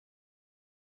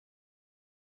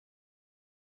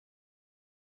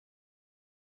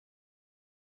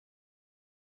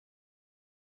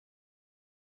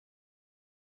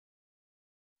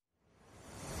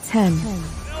10. Bill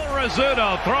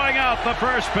Rizzuto throwing out the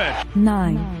first pitch.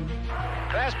 9.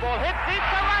 Fastball hit deep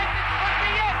to right. This could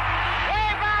be it.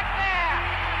 Way back there.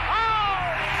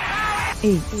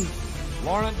 Oh! 8.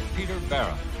 Lawrence Peter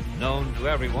Barra, known to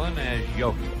everyone as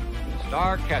Yogi,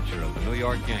 star catcher of the New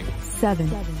York Yankees. 7.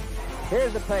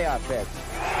 Here's the payoff pitch.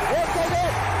 This is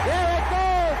it. There it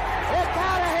goes. It's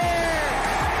out of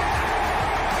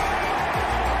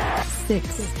here.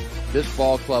 6. This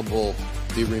ball club will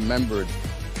be remembered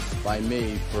by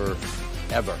me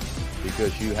forever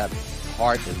because you have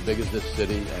heart as big as this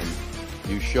city and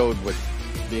you showed what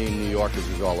being New Yorkers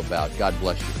is all about. God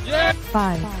bless you.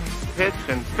 5. Hits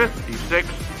in 56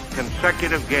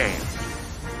 consecutive games.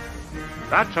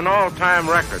 That's an all-time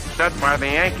record set by the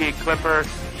Yankee Clipper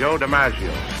Joe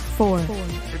DiMaggio. 4.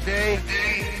 Today,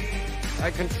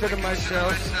 I consider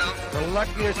myself the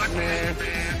luckiest man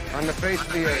on the face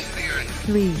of the earth.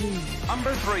 3.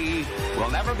 Number 3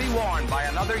 will never be worn by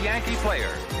another Yankee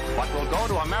player, but will go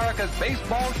to America's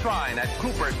baseball shrine at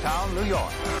Cooperstown, New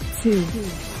York. 2.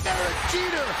 Derek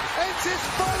Jeter ends his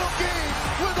final game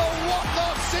with a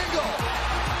walk-off single.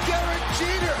 Derek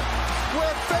Jeter,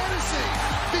 where fantasy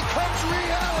becomes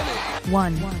reality.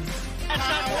 1. That's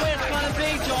not the way it's going to be,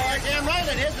 George. Damn right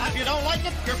it is. And if you don't like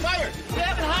it, you're fired. You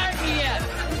haven't hired me yet.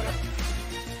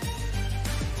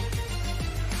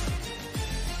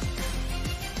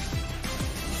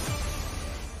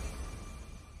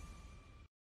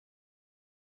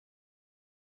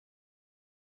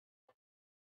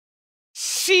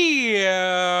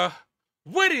 Chyeaaa!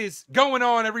 What is going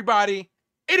on, everybody?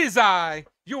 It is I,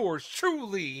 yours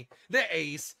truly, the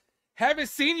Ace. Haven't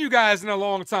seen you guys in a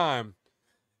long time.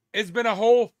 It's been a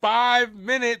whole 5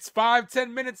 minutes,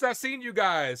 10 minutes I've seen you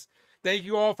guys. Thank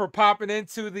you all for popping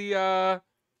into the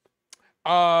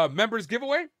members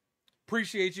giveaway.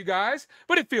 Appreciate you guys.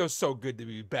 But it feels so good to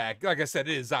be back. Like I said,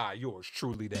 it is I, yours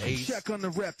truly, the Ace. Check on the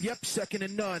rep. Yep, second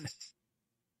and none.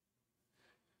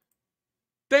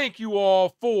 Thank you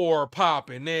all for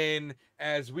popping in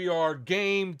as we are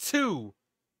game 2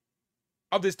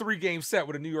 of this 3-game set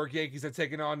with the New York Yankees are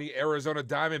taking on the Arizona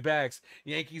Diamondbacks.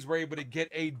 Yankees were able to get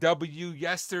a W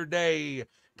yesterday.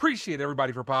 Appreciate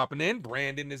everybody for popping in.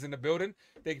 Brandon is in the building.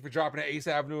 Thank you for dropping the Ace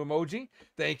Avenue emoji.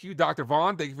 Thank you, Dr.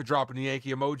 Vaughn. Thank you for dropping the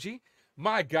Yankee emoji.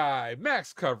 My guy,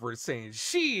 Max Coverage, saying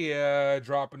Chyeaaa,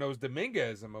 dropping those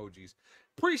Dominguez emojis.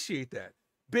 Appreciate that.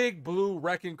 Big Blue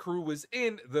Wrecking Crew was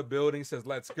in the building, says,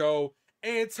 let's go.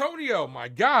 Antonio, my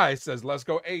guy, says, let's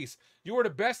go, Ace. You are the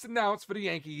best announced for the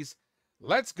Yankees.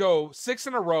 Let's go. 6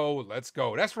 in a row. Let's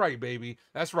go. That's right, baby.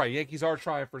 That's right. Yankees are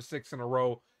trying for 6 in a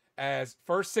row as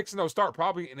first 6-0 start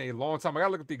probably in a long time. I got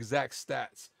to look at the exact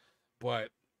stats, but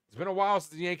it's been a while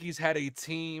since the Yankees had a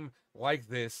team like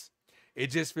this. It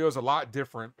just feels a lot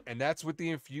different, and that's with the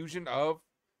infusion of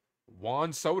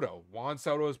Juan Soto. Juan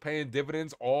Soto is paying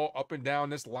dividends all up and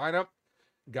down this lineup.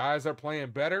 Guys are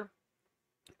playing better.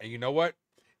 And you know what?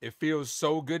 It feels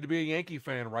so good to be a Yankee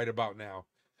fan right about now.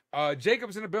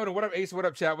 Jacob's in the building. What up, Ace? What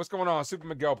up, chat? What's going on? Super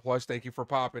Miguel Plush, thank you for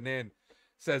popping in.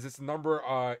 Says it's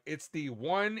it's the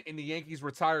 1 in the Yankees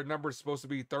retired number is supposed to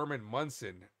be Thurman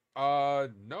Munson.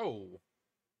 No.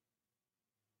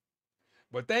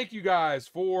 But thank you guys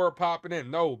for popping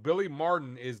in. No, Billy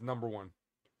Martin is number 1.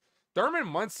 Thurman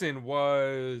Munson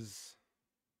was...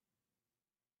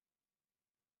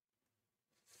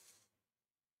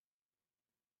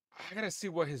 I gotta see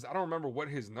what his... I don't remember what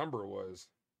his number was.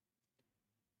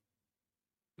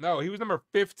 No, he was number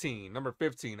 15. Number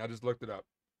 15. I just looked it up.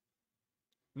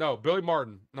 No, Billy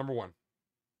Martin, number 1.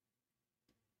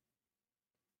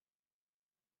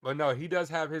 But no, he does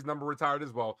have his number retired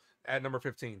as well at number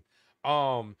 15.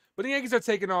 But the Yankees are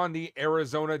taking on the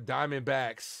Arizona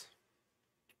Diamondbacks.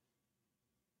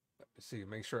 Let's see,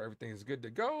 make sure everything's good to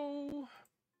go.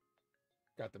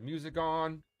 Got the music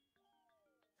on.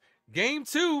 Game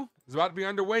 2 is about to be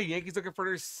underway. Yankees looking for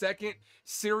their 2nd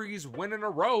series win in a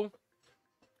row.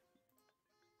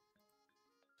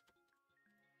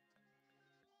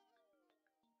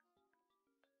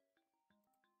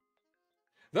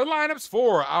 The lineups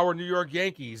for our New York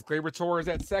Yankees. Gleyber Torres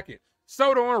at second.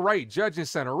 Soto on right. Judge in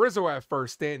center. Rizzo at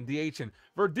first. Stanton DHing.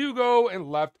 Verdugo in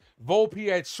left. Volpe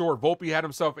at short. Volpe had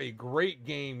himself a great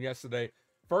game yesterday.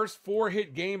 First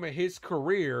 4-hit game of his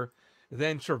career.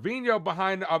 Then Trevino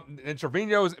behind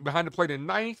Trevino's behind the plate in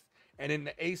 9th. And in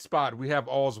the 8th spot, we have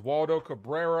Oswaldo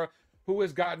Cabrera, who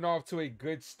has gotten off to a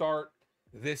good start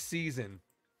this season.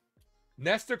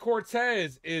 Nestor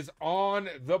Cortes is on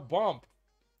the bump.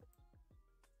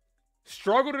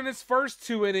 Struggled in his first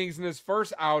 2 innings in his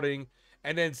first outing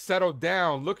and then settled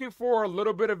down. Looking for a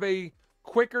little bit of a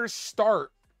quicker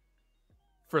start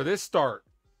for this start.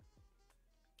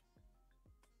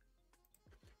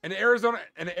 And the Arizona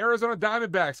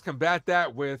Diamondbacks combat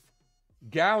that with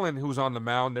Gallen, who's on the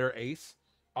mound, their ace.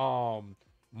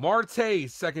 Marte,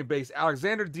 second base.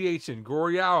 Alexander DH,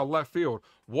 Chyeaaa left field.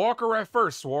 Walker at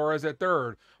first. Suarez at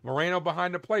third. Moreno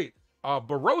behind the plate.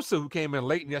 Barossa, who came in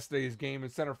late in yesterday's game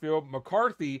in center field.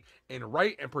 McCarthy in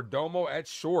right, and Perdomo at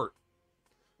short.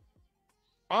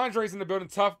 Andre's in the building.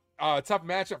 Tough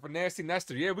matchup for Nasty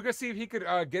Nestor. Yeah, we're gonna see if he could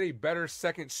get a better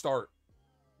second start.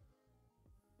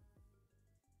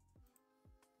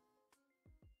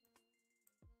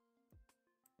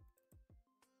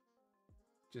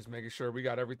 Just making sure we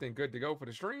got everything good to go for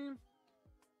the stream.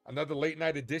 Another late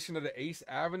night edition of the Ace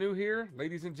Avenue here,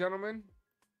 ladies and gentlemen.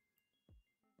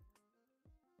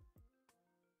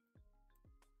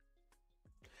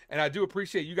 And I do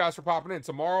appreciate you guys for popping in.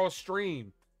 Tomorrow's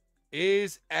stream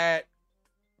is at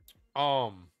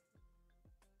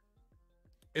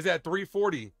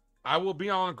 3:40. I will be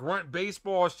on Grunt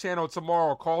Baseball's channel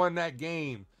tomorrow calling that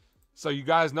game. So you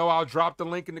guys know I'll drop the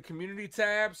link in the community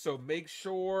tab. So make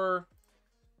sure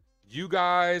you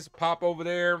guys pop over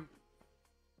there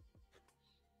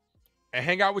and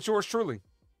hang out with yours truly.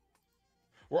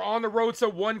 We're on the road to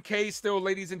 1K still,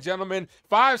 ladies and gentlemen.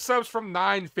 5 subs from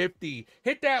 950.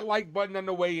 Hit that like button on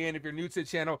the way in. If you're new to the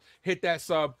channel, hit that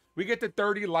sub. We get to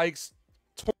 30 likes,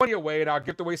 20 away, and I'll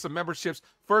give away some memberships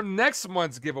for next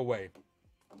month's giveaway.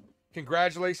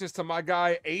 Congratulations to my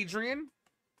guy Adrian.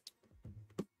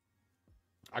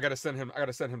 I gotta send him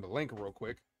the link real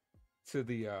quick to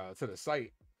the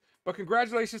site. But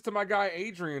congratulations to my guy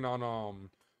Adrian on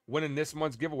winning this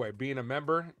month's giveaway, being a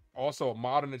member, also a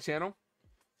mod on the channel.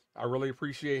 I really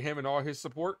appreciate him and all his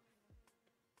support.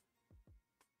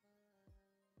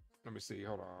 Let me see.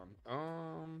 Hold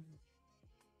on.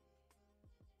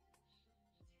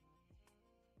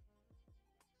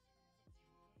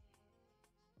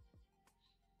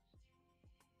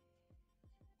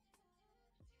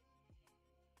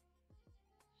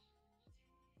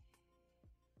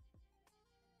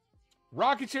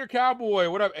 Rocket Chair Cowboy,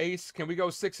 what up, Ace? Can we go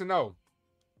 6-0?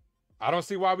 I don't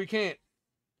see why we can't.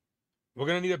 We're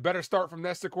going to need a better start from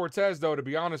Nestor Cortes, though, to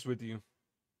be honest with you.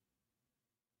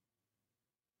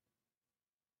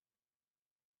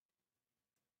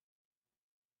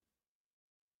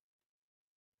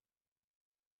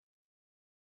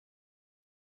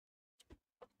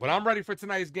 But I'm ready for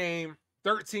tonight's game.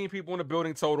 13 people in the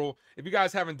building total. If you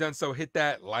guys haven't done so, hit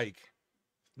that like.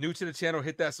 New to the channel,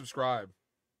 hit that subscribe.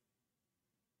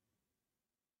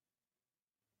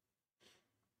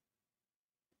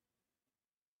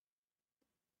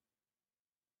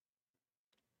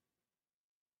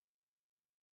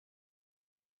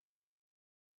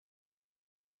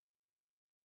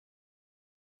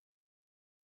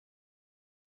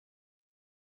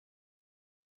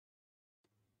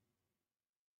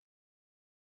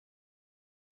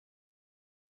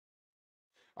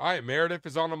 All right, Meredith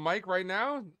is on the mic right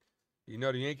now. You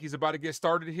know the Yankees about to get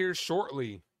started here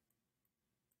shortly.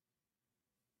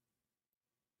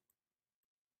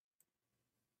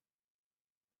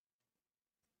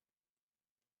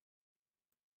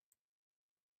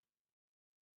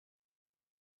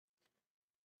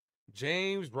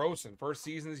 James Rosen, first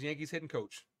season as Yankees hitting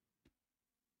coach.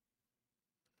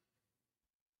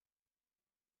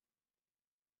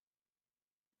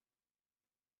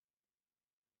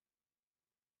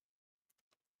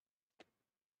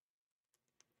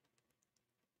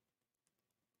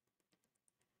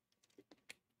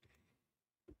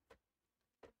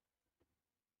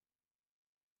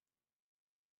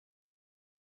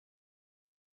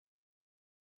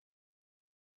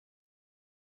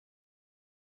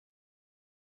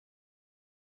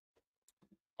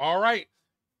 All right.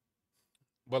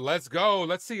 But let's go.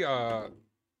 Let's see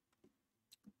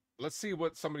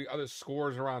what some of the other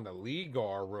scores around the league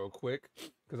are real quick,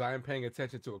 because I am paying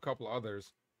attention to a couple of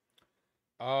others.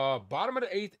 Bottom of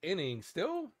the 8th inning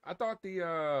still. I thought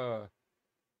the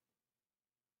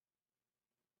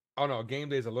oh no, game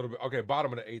day is a little bit okay.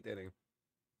 Bottom of the 8th inning.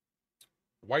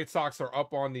 White Sox are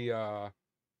up on the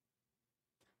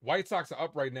White Sox are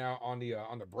up right now on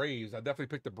the Braves. I definitely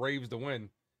picked the Braves to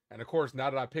win. And of course, now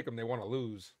that I pick them, they want to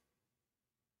lose.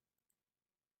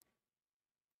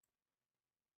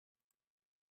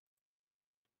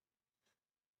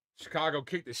 Chicago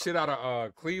kicked the shit out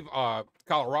of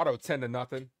Colorado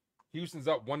 10-0. Houston's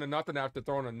up 1-0 after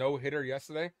throwing a no-hitter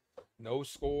yesterday. No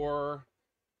score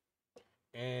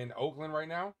in Oakland right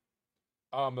now.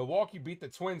 Milwaukee beat the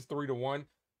Twins 3-1.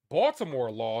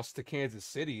 Baltimore lost to Kansas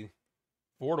City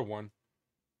 4-1.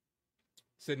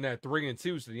 Sitting at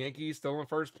 3-2, so the Yankees still in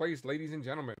first place, ladies and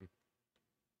gentlemen.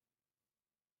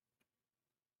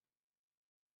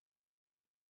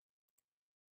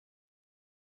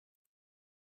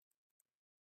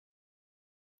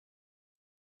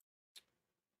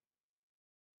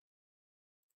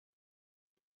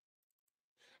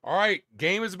 All right,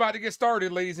 game is about to get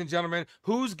started, ladies and gentlemen.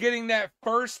 Who's getting that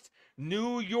first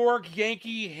New York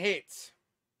Yankee hit?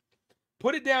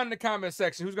 Put it down in the comment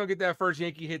section. Who's going to get that first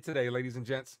Yankee hit today, ladies and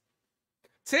gents?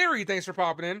 Terry, thanks for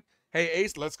popping in. Hey,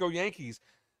 Ace, let's go Yankees.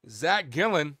 Zac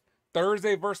Gallen,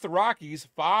 Thursday versus the Rockies.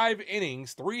 5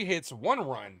 innings, 3 hits, 1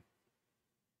 run.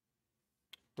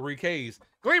 3 Ks.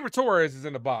 Gleyber Torres is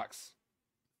in the box.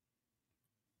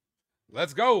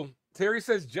 Let's go. Terry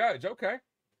says Judge. Okay.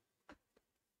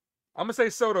 I'm going to say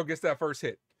Soto gets that first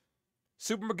hit.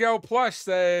 Super Miguel Plush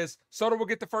says Soto will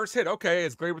get the first hit. Okay,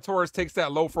 as Gleyber Torres takes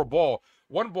that low for a ball.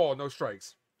 1 ball, no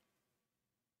strikes.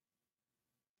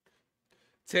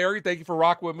 Terry, thank you for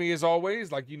rocking with me as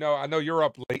always. Like, you know, I know you're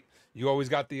up late. You always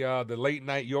got the late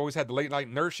night. You always had the late night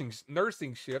nursing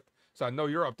shift. So I know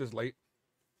you're up this late.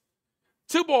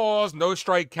 2 balls, no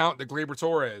strike count to Gleyber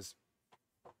Torres.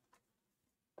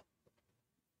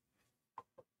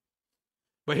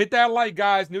 But hit that like,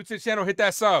 guys. New to the channel, hit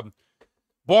that sub.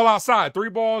 Ball outside. 3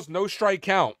 balls, no strike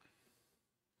count.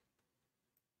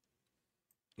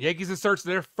 Yankees in search of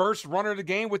their first runner of the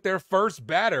game with their first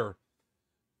batter.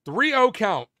 3-0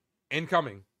 count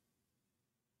incoming.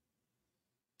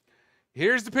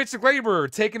 Here's the pitch to Gleyber.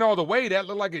 Taking all the way. That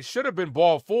looked like it should have been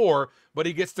ball 4, but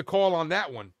he gets the call on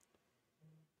that one.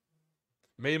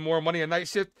 Made more money a night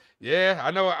shift. Yeah,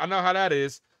 I know how that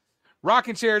is.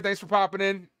 Rocking Chair, thanks for popping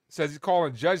in. Says he's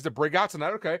calling Judge to break out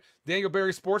tonight. Okay. Daniel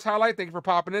Berry Sports Highlight, thank you for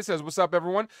popping in. Says, what's up,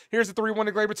 everyone? Here's the 3-1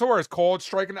 to Gleyber Torres. Called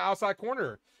strike in the outside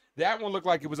corner. That one looked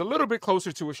like it was a little bit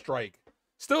closer to a strike.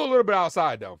 Still a little bit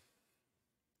outside, though.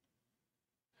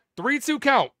 3-2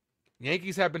 count.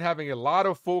 Yankees have been having a lot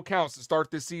of full counts to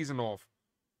start this season off.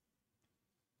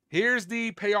 Here's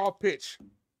the payoff pitch.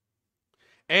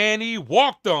 And he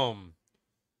walked them.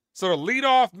 So the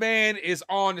leadoff man is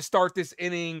on to start this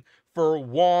inning for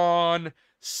Juan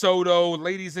Soto.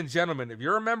 Ladies and gentlemen, if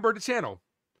you're a member of the channel,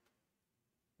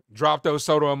 drop those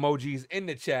Soto emojis in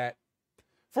the chat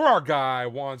for our guy,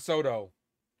 Juan Soto.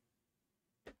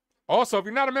 Also, if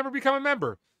you're not a member, become a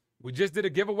member. We just did a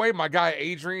giveaway. My guy,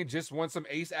 Adrian, just won some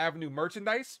Ace Avenue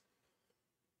merchandise.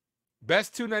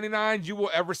 Best $2.99 you will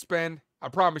ever spend. I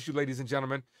promise you, ladies and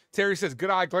gentlemen. Terry says,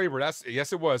 good eye, Gleyber.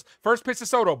 Yes, it was. First pitch to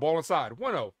Soto, ball inside.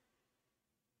 1-0.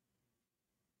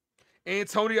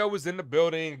 Antonio was in the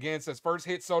building again. Says first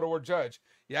hit, Soto or Judge.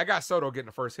 Yeah, I got Soto getting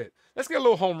the first hit. Let's get a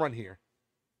little home run here.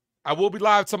 I will be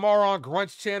live tomorrow on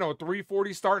Grunch Channel,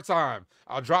 3:40 start time.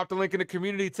 I'll drop the link in the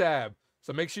community tab.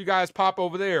 So make sure you guys pop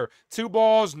over there. 2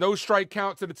 balls, no strike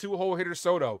count to the 2-hole hitter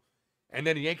Soto. And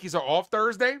then the Yankees are off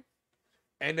Thursday.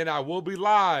 And then I will be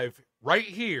live right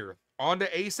here on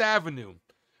the Ace Avenue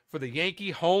for the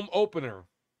Yankee home opener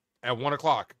at 1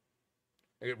 o'clock.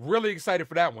 Really excited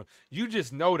for that one. You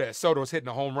just know that Soto's hitting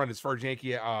a home run his first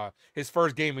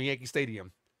game in Yankee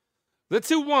Stadium. The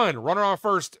 2-1, runner on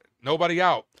first, nobody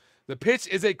out. The pitch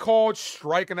is a called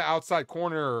strike in the outside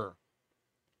corner.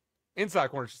 Inside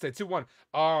corner, I should say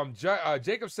 2-1.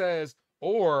 Jacob says,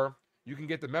 or you can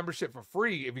get the membership for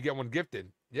free if you get one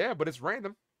gifted. Yeah, but it's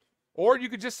random. Or you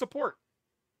could just support.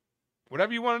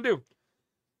 Whatever you want to do.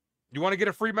 You want to get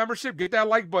a free membership? Get that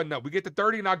like button up. We get to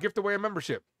 30 and I'll gift away a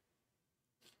membership.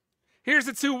 Here's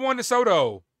the 2-1 to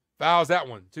Soto. Fouls that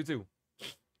one. 2-2.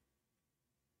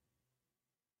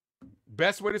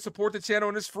 Best way to support the channel,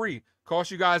 and it's free.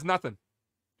 Costs you guys nothing.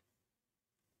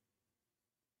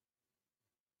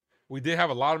 We did have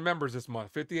a lot of members this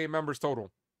month. 58 members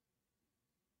total.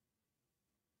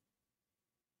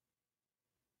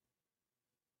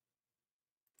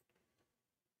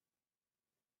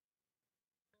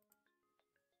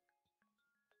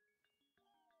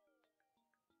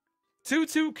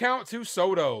 Two count to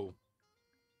Soto.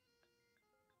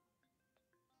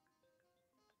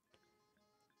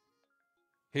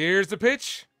 Here's the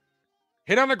pitch.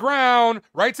 Hit on the ground,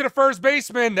 right to the first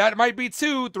baseman. That might be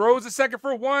 2. Throws the second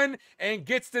for 1 and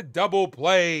gets the double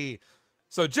play.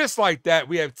 So just like that,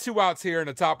 we have 2 outs here in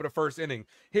the top of the first inning.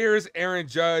 Here's Aaron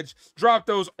Judge. Drop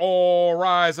those all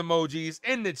rise emojis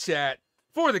in the chat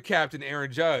for the captain,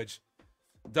 Aaron Judge.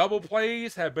 Double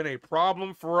plays have been a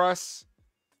problem for us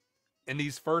in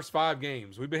these first 5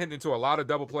 games. We've been hitting into a lot of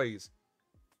double plays.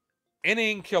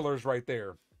 Inning killers right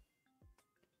there.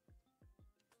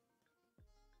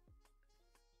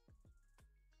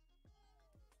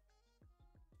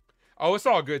 Oh, it's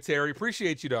all good, Terry.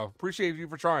 Appreciate you, though. Appreciate you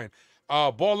for trying.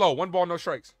 Ball low. 1 ball, no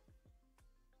strikes.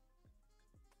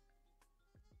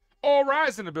 All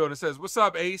Rise in the building says, what's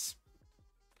up, Ace?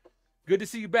 Good to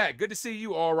see you back. Good to see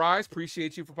you, All Rise.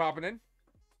 Appreciate you for popping in.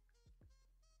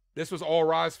 This was All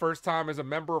Rise first time as a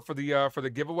member for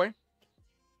the giveaway.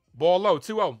 Ball low,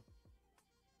 2-0.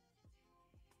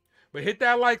 But hit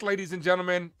that like, ladies and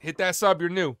gentlemen. Hit that sub. You're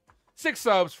new. 6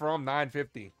 subs from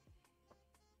 950.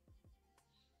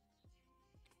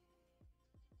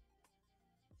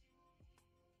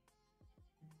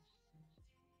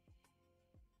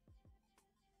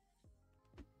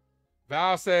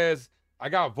 Val says, I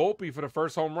got Volpe for the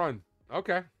first home run.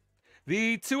 Okay.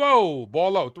 The 2-0.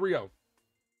 Ball low. 3-0.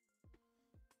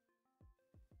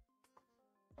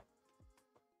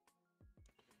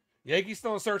 Yankees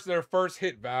still in search of their first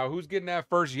hit, Val. Who's getting that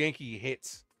first Yankee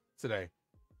hits today?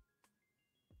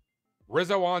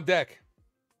 Rizzo on deck.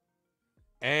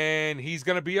 And he's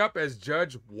going to be up as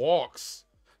Judge walks.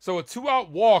 So a 2-out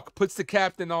walk puts the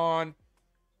captain on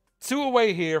 2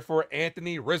 away here for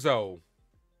Anthony Rizzo.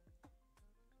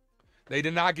 They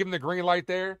did not give him the green light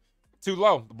there. Too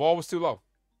low. The ball was too low.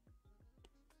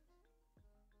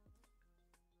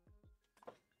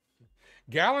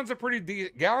 Gallen's a pretty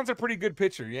good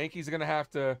pitcher. Yankees are going to have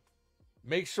to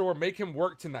make him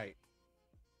work tonight.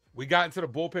 We got into the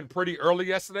bullpen pretty early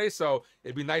yesterday, so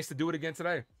it'd be nice to do it again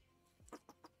today.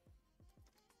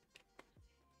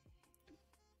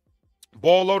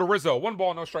 Ball low to Rizzo. 1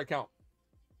 ball, no strike count.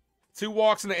 2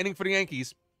 walks in the inning for the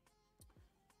Yankees.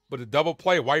 But a double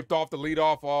play wiped off the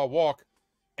leadoff walk.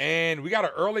 And we got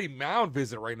an early mound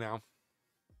visit right now.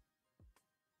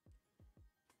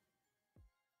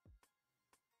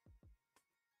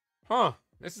 Huh.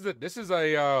 This is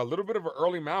a little bit of an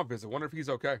early mound visit. Wonder if he's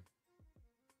okay.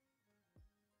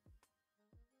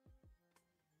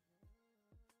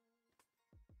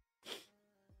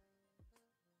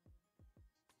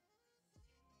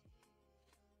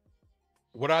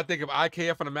 What did I think of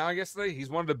IKF on the mound yesterday? He's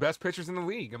one of the best pitchers in the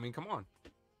league. I mean, come on.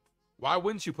 Why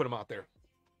wouldn't you put him out there?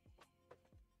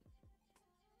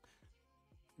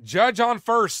 Judge on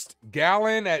first.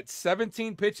 Gallen at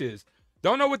 17 pitches.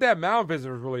 Don't know what that mound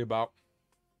visit was really about.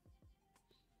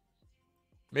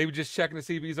 Maybe just checking to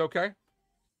see if he's okay.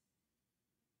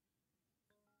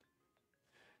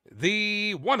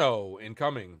 The 1-0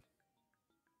 incoming.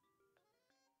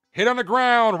 Hit on the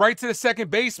ground, right to the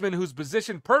second baseman, who's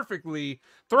positioned perfectly,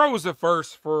 throws the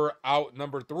first for out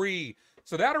number 3.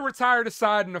 So that'll retire the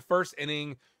side in the first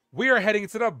inning. We are heading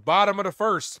to the bottom of the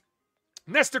first.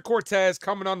 Nestor Cortes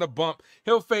coming on the bump.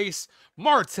 He'll face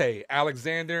Marte,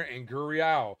 Alexander, and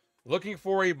Chyeaaa. Looking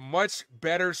for a much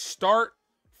better start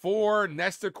for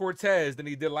Nestor Cortes than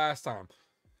he did last time.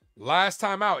 Last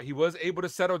time out, he was able to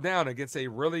settle down against a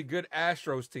really good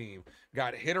Astros team.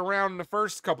 Got hit around in the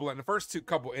first two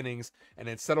couple innings, and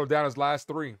then settled down his last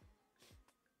 3.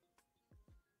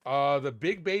 The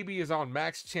big baby is on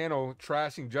Mac's channel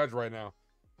trashing Judge right now.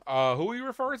 Who are you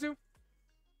referring to?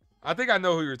 I think I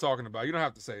know who you're talking about. You don't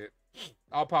have to say it.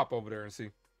 I'll pop over there and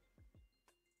see.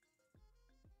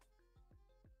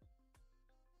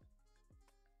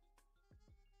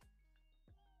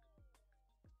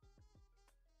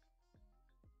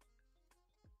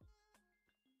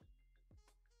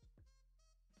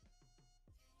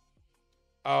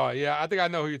 Oh, yeah, I think I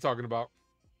know who you're talking about.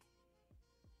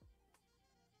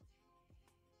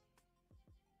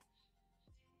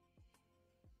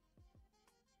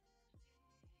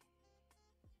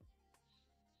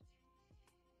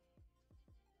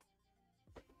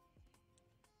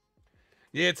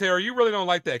 Yeah, Terry, you really don't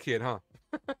like that kid, huh?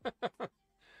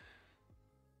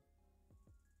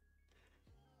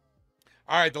 All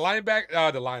right, the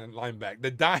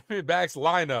Diamondbacks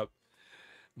lineup.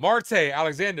 Marte,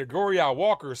 Alexander, Chyeaaa,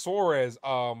 Walker, Suarez,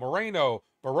 Moreno,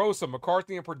 Barosa,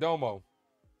 McCarthy, and Perdomo.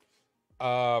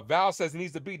 Val says he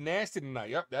needs to beat Nasty tonight.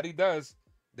 Yep, that he does.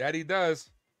 That he does.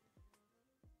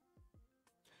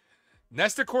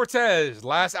 Nestor Cortes,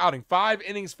 last outing. 5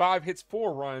 innings, 5 hits,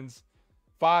 4 runs,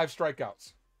 5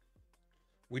 strikeouts.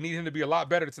 We need him to be a lot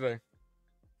better today.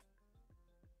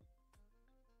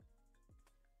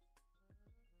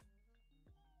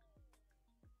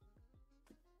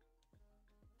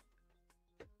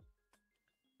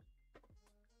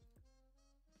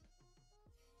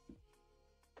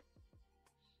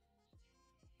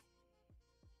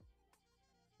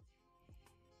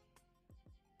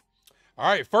 All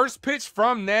right, first pitch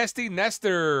from Nasty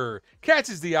Nestor.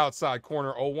 Catches the outside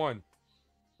corner, 0-1.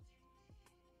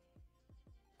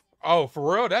 Oh,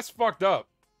 for real? That's fucked up.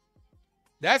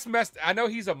 That's messed. I know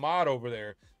he's a mod over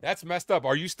there. That's messed up.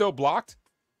 Are you still blocked?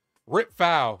 Rip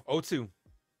foul, 0-2.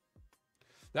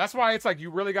 That's why it's like you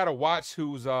really got to watch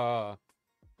who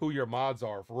your mods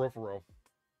are, for real, for real.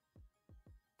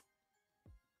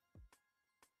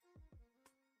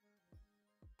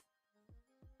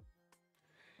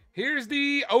 Here's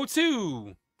the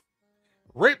 0-2.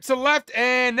 Rip to left,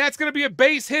 and that's going to be a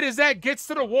base hit as that gets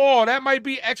to the wall. That might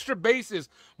be extra bases.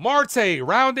 Marte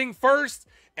rounding first,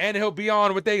 And he'll be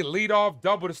on with a leadoff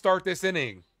double to start this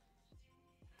inning.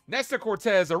 Nestor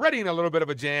Cortes already in a little bit of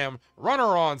a jam.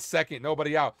 Runner on second,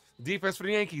 nobody out. Defense for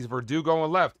the Yankees, Verdugo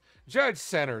on left. Judge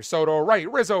center, Soto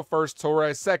right, Rizzo first,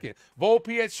 Torres second.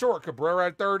 Volpe at short, Cabrera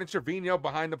at third, and Trevino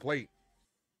behind the plate.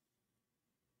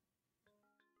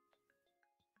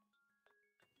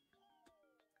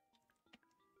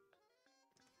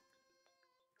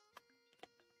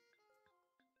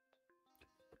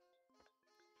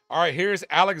 All right, here's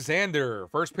Alexander.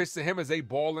 First pitch to him is a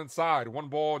ball inside. 1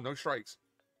 ball, no strikes.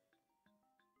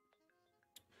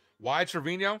 Why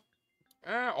Trevino?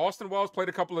 Austin Wells played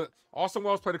a couple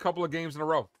of games in a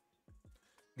row.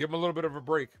 Give him a little bit of a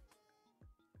break.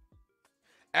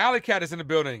 Alley Cat is in the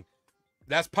building.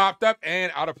 That's popped up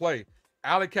and out of play.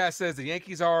 Alley Cat says the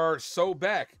Yankees are so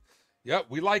back. Yep,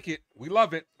 we like it. We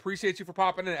love it. Appreciate you for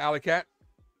popping in, Alley Cat.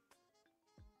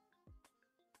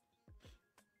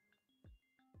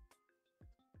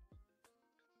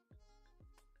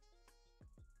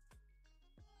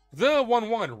 The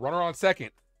 1-1, runner on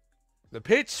second. The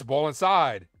pitch, ball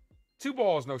inside. 2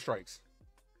 balls, no strikes.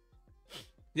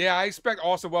 Yeah, I expect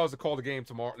Austin Wells to call the game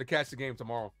tomorrow, to catch the game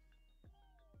tomorrow.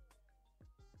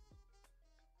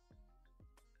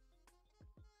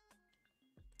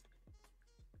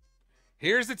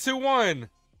 Here's the 2-1.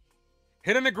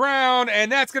 Hit on the ground, and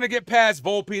that's going to get past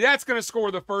Volpe. That's going to score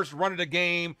the first run of the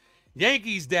game.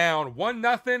 Yankees down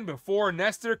 1-0 before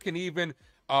Nestor can even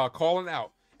call an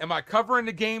out. Am I covering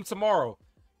the game tomorrow?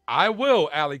 I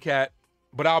will, Alley Cat,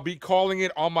 but I'll be calling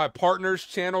it on my partner's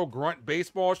channel, Grunt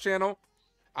Baseball channel.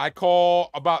 I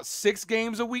call about 6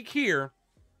 games a week here,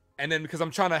 and then because I'm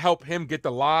trying to help him get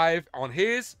the live on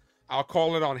his, I'll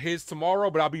call it on his tomorrow,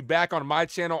 but I'll be back on my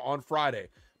channel on Friday.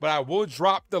 But I will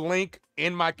drop the link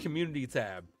in my community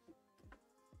tab.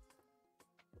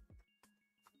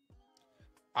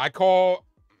 I call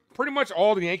pretty much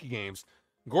all the Yankee games.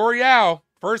 Gurriel,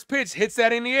 first pitch, hits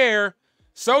that in the air.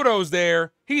 Soto's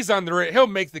there. He's under it. He'll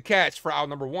make the catch for out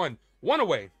number 1. 1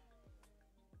 away.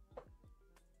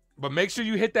 But make sure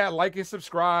you hit that like and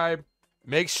subscribe.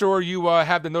 Make sure you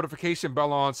have the notification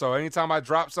bell on, so anytime I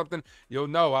drop something, you'll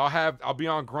know. I'll be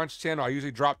on Grunt's channel. I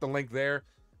usually drop the link there.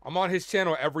 I'm on his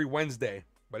channel every Wednesday,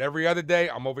 but every other day,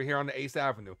 I'm over here on the Ace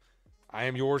Avenue. I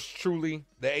am yours truly,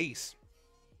 the Ace.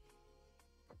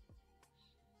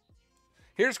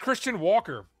 Here's Christian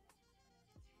Walker.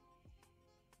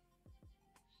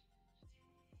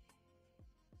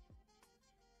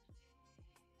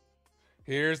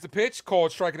 Here's the pitch,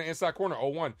 called strike in the inside corner,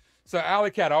 0-1. So, Alley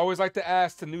Cat, I always like to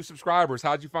ask to new subscribers,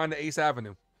 how'd you find the Ace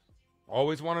Avenue?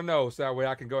 Always want to know, so that way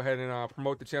I can go ahead and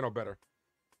promote the channel better.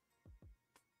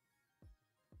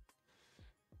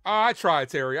 I try,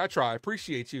 Terry. I try.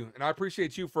 Appreciate you. And I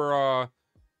appreciate you for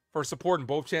supporting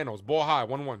both channels. Ball high,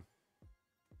 1-1.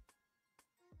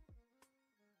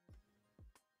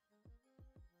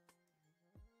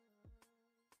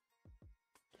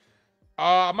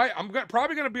 I'm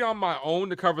probably going to be on my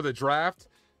own to cover the draft.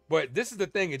 But this is the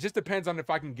thing. It just depends on if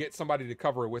I can get somebody to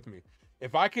cover it with me.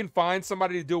 If I can find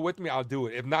somebody to do it with me, I'll do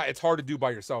it. If not, it's hard to do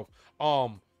by yourself. We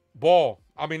have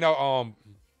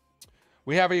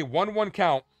a 1-1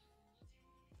 count.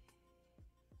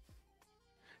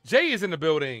 Jay is in the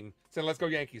building. Saying, let's go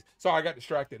Yankees. Sorry, I got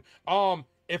distracted.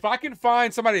 If I can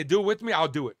find somebody to do it with me, I'll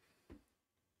do it.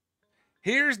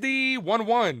 Here's the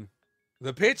 1-1.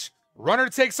 The pitch. Runner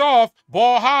takes off.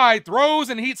 Ball high. Throws,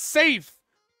 and he's safe.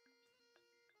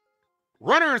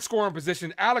 Runner in scoring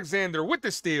position. Alexander with the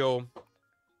steal.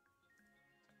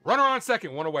 Runner on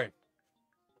second. 1 away.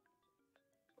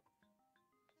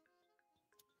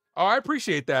 Oh, I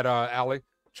appreciate that, Allie.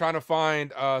 Trying to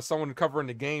find someone covering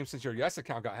the game since your Yes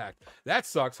account got hacked. That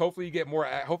sucks. Hopefully you get more.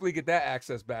 Hopefully you get that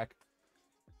access back.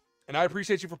 And I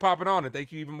appreciate you for popping on, and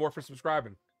thank you even more for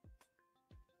subscribing.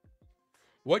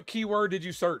 What keyword did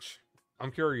you search?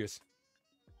 I'm curious.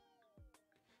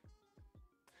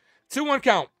 2-1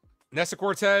 count. Nestor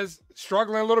Cortes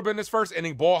struggling a little bit in this first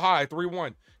inning. Ball high,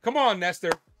 3-1. Come on,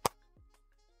 Nestor.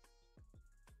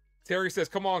 Terry says,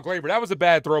 come on, Glaber. That was a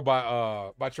bad throw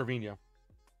by Trevino.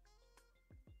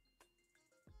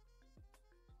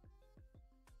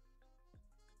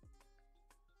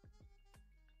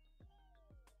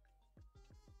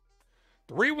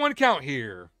 Three-one count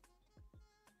here.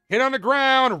 Hit on the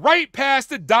ground, right past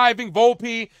the diving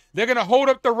Volpe. They're going to hold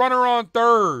up the runner on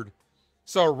third.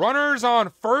 So runners on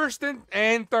first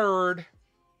and third.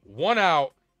 1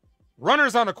 out.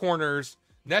 Runners on the corners.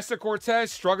 Nestor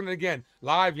Cortes struggling again.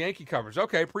 Live Yankee coverage.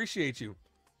 Okay, appreciate you.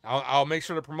 I'll make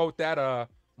sure to promote that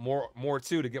more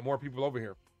too to get more people over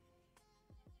here.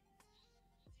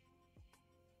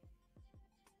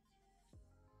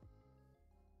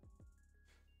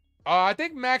 I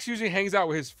think Max usually hangs out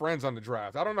with his friends on the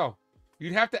draft. I don't know.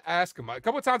 You'd have to ask him. A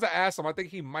couple of times I asked him. I think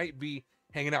he might be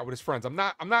hanging out with his friends. I'm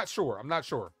not sure. I'm not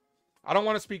sure. I don't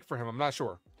want to speak for him. I'm not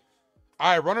sure.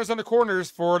 All right, runners on the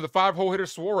corners for the 5-hole hitter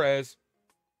Suarez.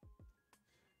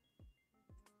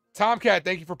 Tomcat,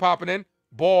 thank you for popping in.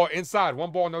 Ball inside.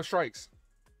 1 ball, no strikes.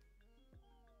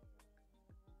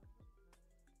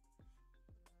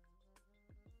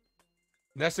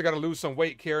 Nestor got to lose some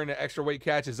weight carrying the extra weight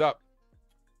catches up.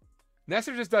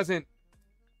 Nestor just doesn't.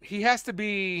 He has to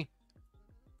be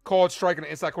called striking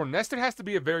the inside corner. Nestor has to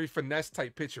be a very finesse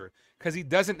type pitcher because he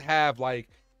doesn't have like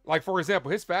for example,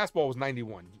 his fastball was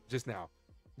 91 just now.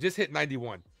 Just hit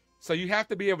 91. So you have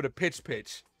to be able to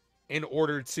pitch in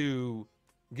order to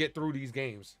get through these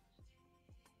games.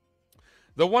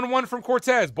 The 1-1 from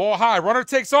Cortes. Ball high. Runner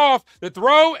takes off. The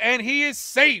throw, and he is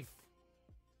safe.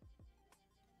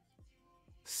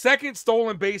 Second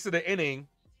stolen base of the inning.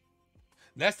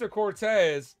 Nestor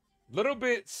Cortes, little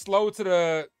bit slow to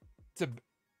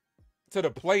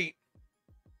the plate.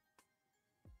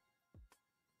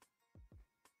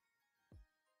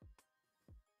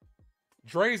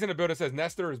 Dre's in the building, says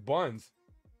Nestor is buns.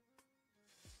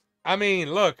 I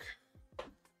mean, look.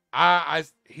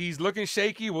 He's looking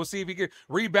shaky. We'll see if he can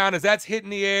rebound as that's hitting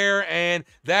the air, and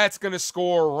that's going to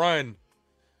score a run.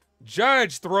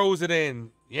 Judge throws it in.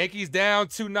 Yankees down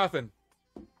 2-0.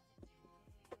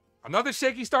 Another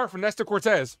shaky start for Nestor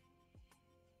Cortes.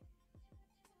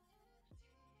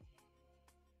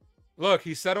 Look,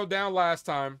 he settled down last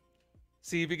time.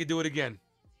 See if he can do it again.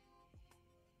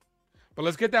 But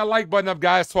let's get that like button up,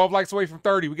 guys. 12 likes away from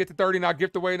 30. We get to 30 and I'll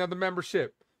gift away another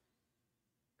membership.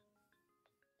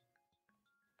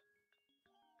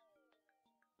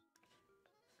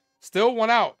 Still 1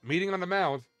 out. Meeting on the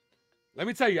mound. Let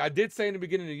me tell you, I did say in the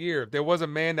beginning of the year, if there was a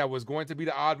man that was going to be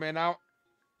the odd man out,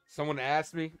 someone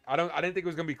asked me. I didn't think it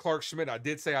was going to be Clark Schmidt. I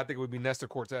did say I think it would be Nestor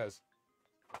Cortes.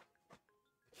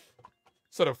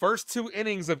 So the first 2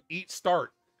 innings of each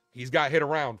start, he's got hit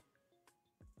around.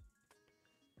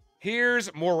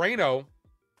 Here's Moreno.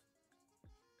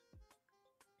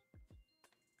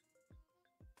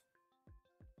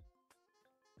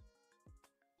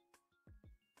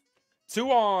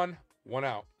 Two on, 1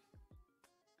 out.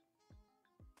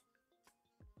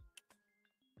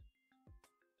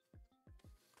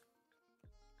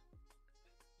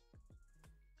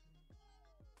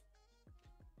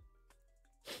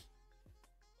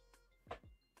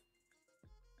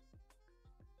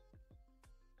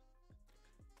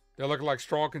 They're looking like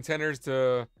strong contenders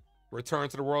to return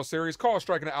to the World Series. Call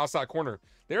striking the outside corner.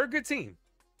 They're a good team.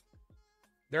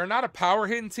 They're not a power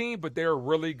hitting team, but they're a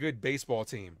really good baseball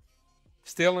team.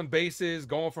 Stealing bases,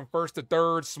 going from first to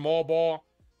third, small ball.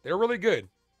 They're really good.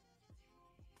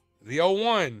 The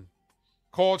 0-1.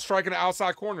 Called striking the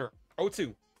outside corner.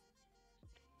 0-2.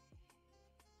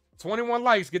 21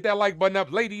 likes. Get that like button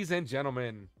up, ladies and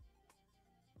gentlemen.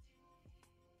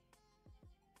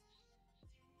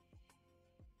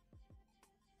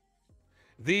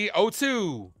 The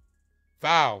 0-2.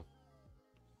 Foul.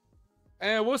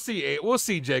 And we'll see. We'll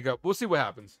see, Jacob. We'll see what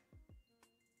happens.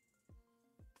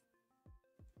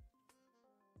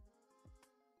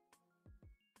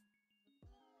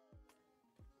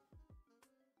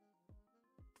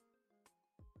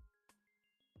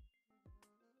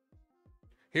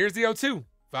 Here's the 0-2.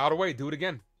 Fouled away. Do it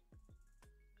again.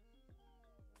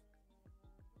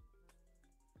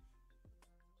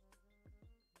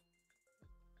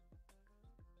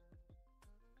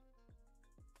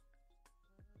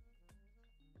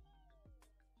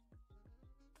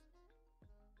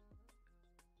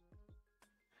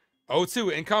 Oh,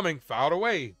 2 incoming, fouled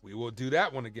away. We will do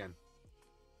that one again.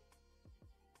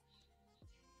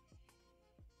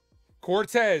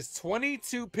 Cortes,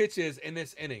 22 pitches in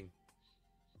this inning.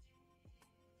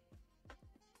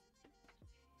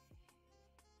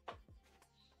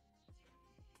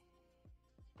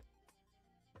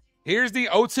 Here's the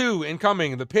 0-2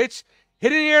 incoming. The pitch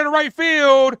hit in the air to right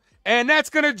field, and that's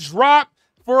going to drop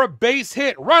for a base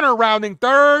hit. Runner rounding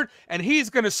third, and he's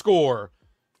going to score.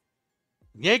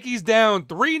 Yankees down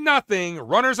 3-0.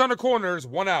 Runners on the corners,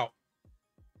 1 out.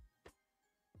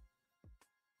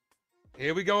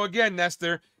 Here we go again,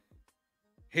 Nestor.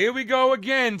 Here we go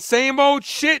again. Same old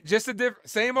shit, just a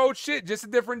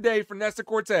different day for Nestor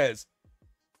Cortes.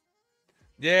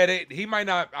 Yeah, he might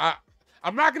not.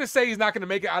 I'm not going to say he's not going to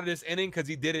make it out of this inning because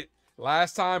he did it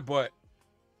last time, but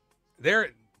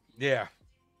yeah.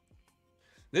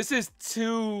 This is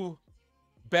 2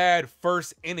 bad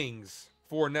first innings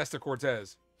for Nestor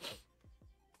Cortes.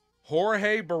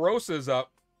 Jorge Barrosa's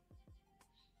up.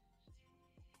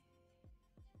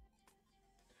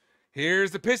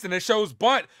 Here's the pitch, and it shows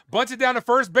bunt. Bunts it down the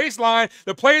first baseline.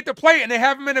 The play at the plate, and they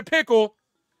have him in a pickle.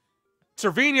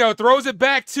 Trevino throws it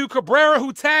back to Cabrera,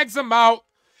 who tags him out.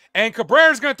 And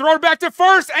Cabrera's going to throw it back to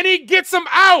first, and he gets him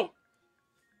out.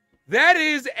 That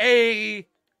is a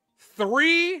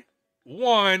 3-1,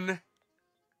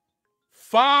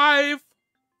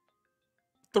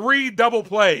 5-3 double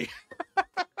play.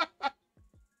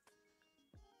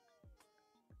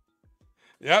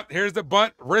 Yep, here's the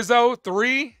bunt. Rizzo,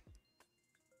 3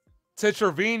 to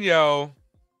Trevino,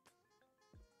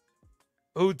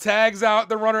 who tags out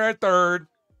the runner at third.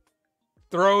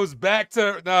 Throws back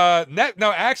to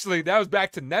no, actually, that was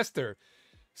back to Nestor.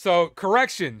 So,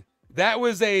 correction. That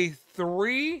was a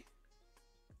 3.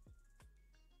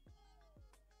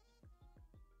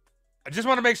 I just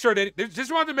want to make sure they just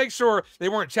wanted to make sure they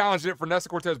weren't challenging it for Nestor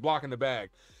Cortes blocking the bag.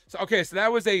 So, okay, so that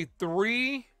was a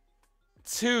 3-2,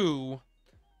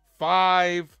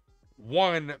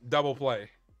 5-1 double play.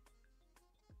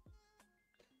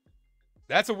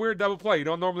 That's a weird double play. You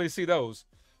don't normally see those.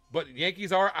 But the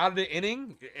Yankees are out of the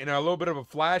inning in a little bit of a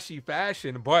flashy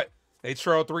fashion, but they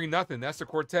trail 3-0. Nestor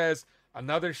Cortes,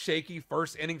 another shaky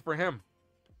first inning for him.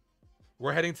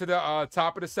 We're heading to the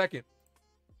top of the second.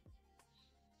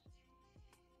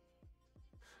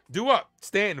 Do up,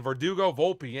 Stanton, Verdugo,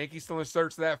 Volpe. Yankees still in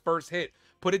search of that first hit.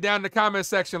 Put it down in the comment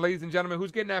section, ladies and gentlemen.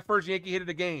 Who's getting that first Yankee hit of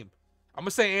the game? I'm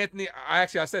going to say Anthony. I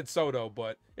said Soto,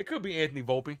 but it could be Anthony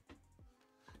Volpe.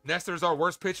 Nestor's our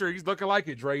worst pitcher. He's looking like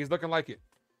it, Dre. He's looking like it.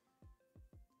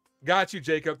 Got you,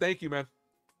 Jacob. Thank you, man.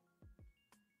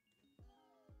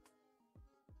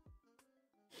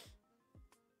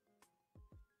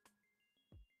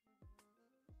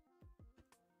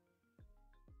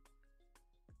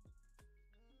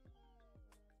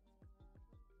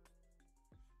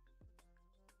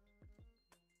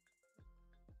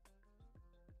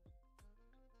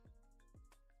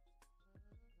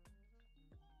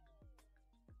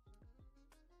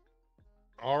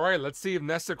 All right, let's see if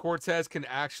Nestor Cortes can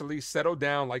actually settle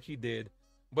down like he did.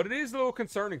 But it is a little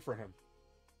concerning for him.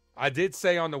 I did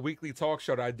say on the weekly talk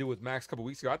show that I do with Max a couple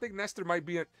weeks ago, I think Nestor might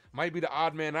be the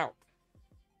odd man out.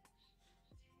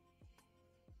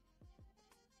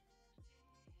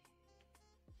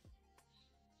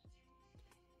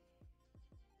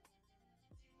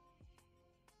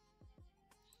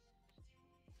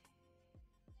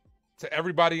 To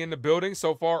everybody in the building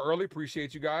so far early,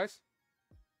 appreciate you guys.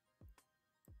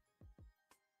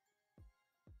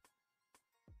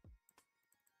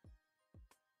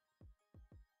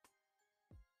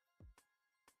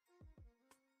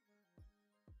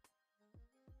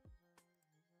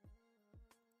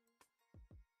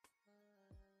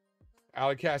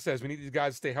 Alec Cass says, we need these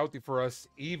guys to stay healthy for us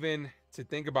even to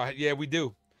think about it. Yeah, we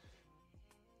do.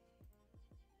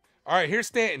 All right, here's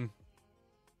Stanton.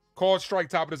 Called strike,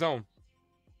 top of the zone.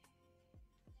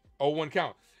 0-1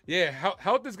 count. Yeah,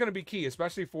 health is going to be key,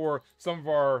 especially for some of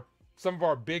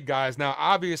our big guys. Now,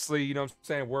 obviously, you know what I'm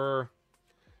saying, we're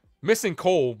missing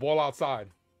Cole, ball outside.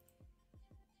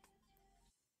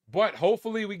 But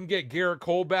hopefully we can get Garrett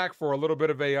Cole back for a little bit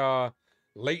of a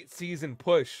late season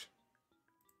push.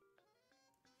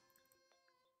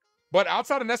 But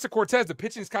outside of Nestor Cortes, the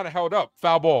pitching's kind of held up.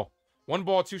 Foul ball. 1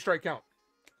 ball, 2 strike count.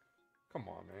 Come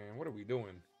on, man. What are we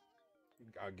doing?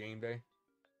 Game day.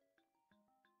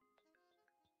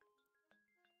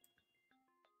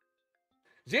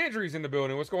 Jandry's in the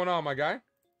building. What's going on, my guy?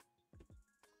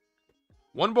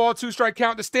 1 ball, 2 strike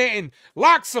count to Stanton.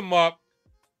 Locks him up.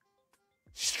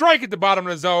 Strike at the bottom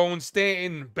of the zone.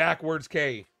 Stanton backwards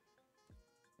K.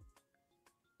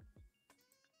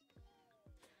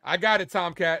 I got it,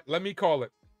 Tomcat. Let me call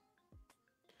it.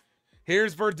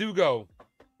 Here's Verdugo.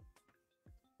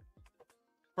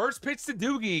 First pitch to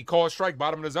Doogie. Call strike,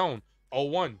 bottom of the zone.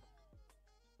 0-1.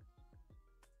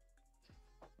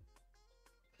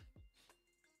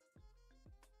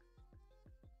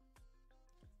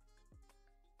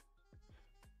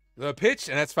 The pitch,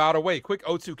 and that's fouled away. Quick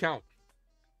 0-2 count.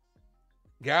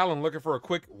 Gallen looking for a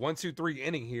quick 1-2-3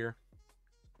 inning here.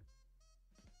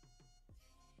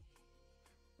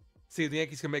 See if the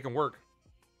Yankees can make him work.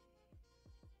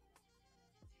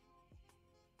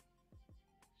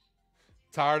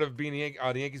 Tired of being the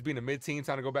Yankees being a mid-team,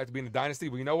 time to go back to being a dynasty.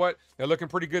 But you know what? They're looking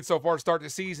pretty good so far to start the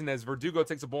season as Verdugo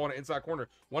takes a ball in the inside corner.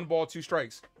 1 ball, 2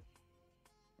 strikes.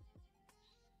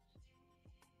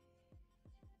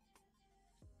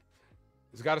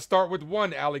 It's got to start with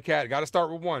 1, Alley Cat. Got to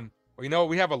start with 1. Well, you know,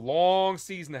 we have a long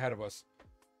season ahead of us.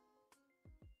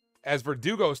 As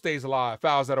Verdugo stays alive,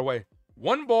 fouls that away.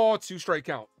 1 ball, 2 strike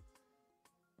count.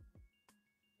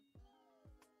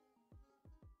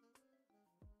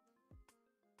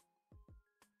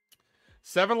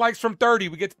 7 likes from 30.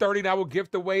 We get to 30. Now we'll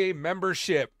gift away a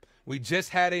membership. We just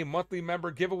had a monthly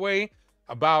member giveaway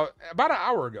about an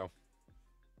hour ago.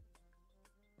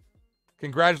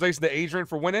 Congratulations to Adrian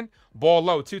for winning. Ball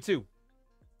low, 2-2.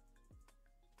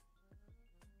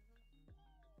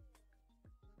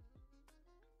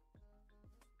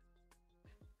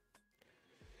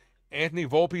 Anthony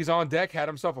Volpe's on deck. Had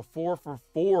himself a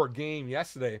 4-for-4 game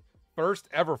yesterday. First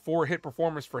ever 4-hit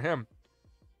performance for him.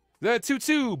 The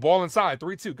 2-2. Ball inside.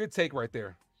 3-2. Good take right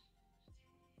there.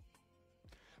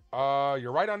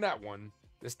 You're right on that one.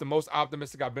 This is the most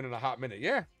optimistic I've been in a hot minute.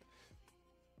 Yeah.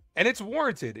 And it's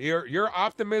warranted. Your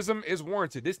optimism is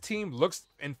warranted. This team looks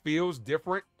and feels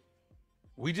different.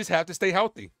 We just have to stay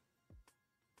healthy.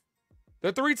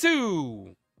 The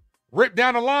 3-2. Rip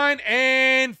down the line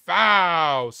and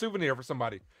foul. Souvenir for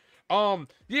somebody.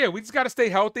 Yeah, we just got to stay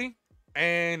healthy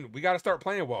and we got to start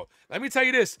playing well. Let me tell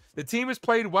you this. The team has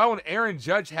played well and Aaron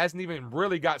Judge hasn't even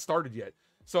really got started yet.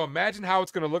 So imagine how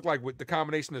it's going to look like with the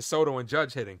combination of Soto and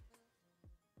Judge hitting.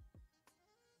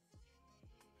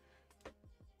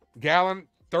 Gallen,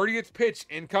 30th pitch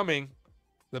incoming.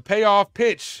 The payoff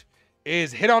pitch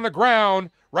is hit on the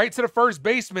ground right to the first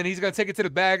baseman. He's going to take it to the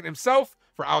bag himself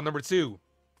for out number 2.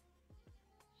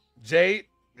 Jay,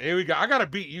 here we go. I got to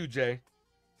beat you, Jay.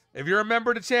 If you're a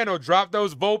member of the channel, drop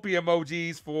those Volpe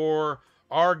emojis for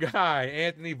our guy,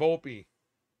 Anthony Volpe.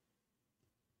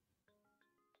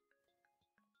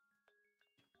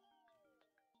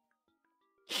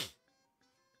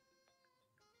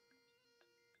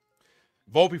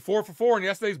 Volpe 4-for-4 in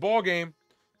yesterday's ball game.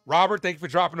 Robert, thank you for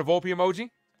dropping the Volpe emoji.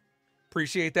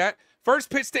 Appreciate that. First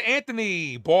pitch to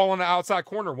Anthony. Ball on the outside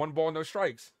corner. 1 ball, no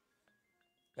strikes.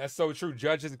 That's so true.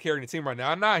 Judge isn't carrying the team right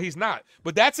now. Nah, he's not.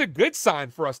 But that's a good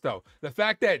sign for us, though. The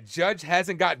fact that Judge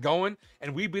hasn't got going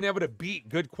and we've been able to beat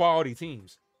good quality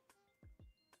teams.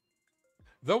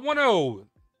 The 1-0.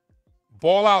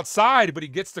 Ball outside, but he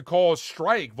gets the call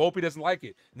strike. Volpe doesn't like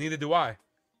it. Neither do I.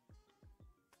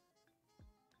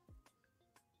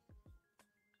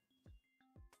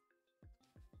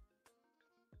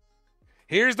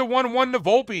 Here's the 1-1 to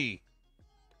Volpe.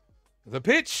 The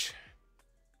pitch.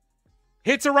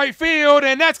 Hits to right field,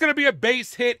 and that's going to be a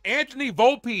base hit. Anthony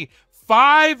Volpe,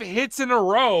 5 hits in a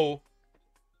row.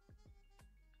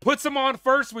 Puts him on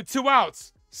first with 2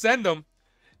 outs. Send him.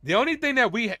 The only thing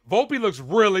that Volpe looks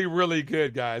really, really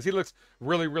good, guys. He looks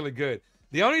really, really good.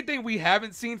 The only thing we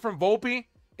haven't seen from Volpe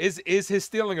is his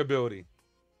stealing ability.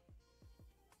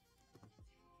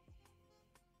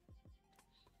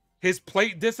 His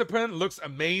plate discipline looks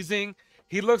amazing.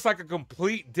 He looks like a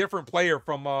complete different player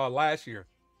from last year.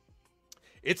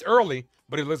 It's early,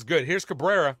 but it looks good. Here's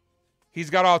Cabrera. He's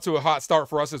got off to a hot start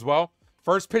for us as well.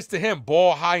 First pitch to him,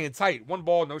 ball high and tight. 1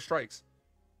 ball, no strikes.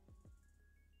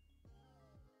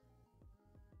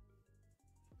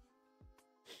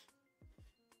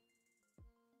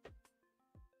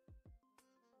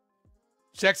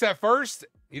 Checks at first.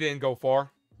 He didn't go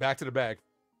far. Back to the bag.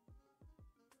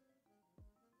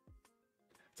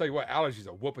 Tell you what, allergies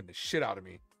are whooping the shit out of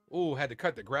me. Ooh, had to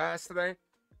cut the grass today.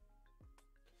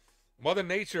 Mother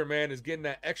Nature, man, is getting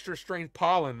that extra strength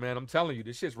pollen, man. I'm telling you,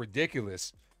 this shit's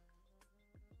ridiculous.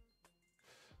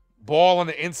 Ball on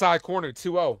the inside corner,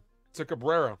 2-0 to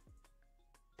Cabrera.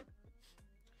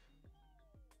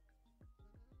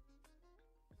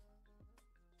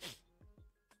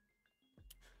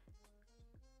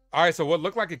 All right, so what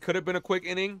looked like it could have been a quick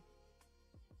inning.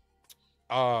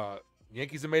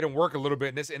 Yankees have made him work a little bit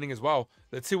in this inning as well.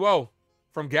 The 2-0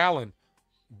 from Gallen.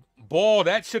 Ball,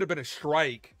 that should have been a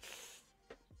strike.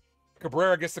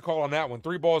 Cabrera gets the call on that one.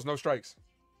 3 balls, no strikes.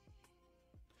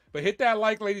 But hit that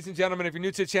like, ladies and gentlemen. If you're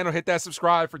new to the channel, hit that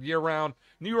subscribe for year-round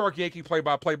New York Yankee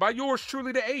play-by-play by yours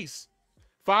truly, the Ace.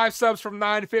 5 subs from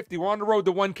 950. We're on the road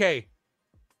to 1K.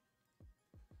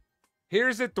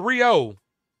 Here's the 3-0.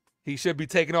 He should be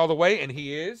taking all the way, and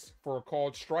he is for a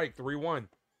called strike, 3-1.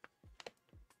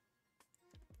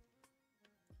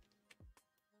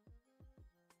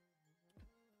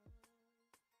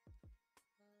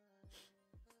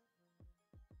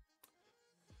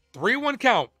 Three-one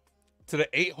count to the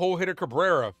 8-hole hitter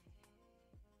Cabrera.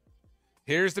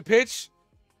 Here's the pitch.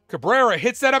 Cabrera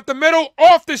hits that up the middle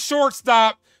off the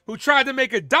shortstop who tried to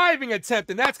make a diving attempt,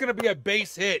 and that's going to be a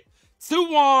base hit. 2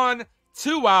 on,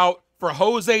 2 out for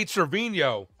Jose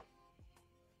Trevino.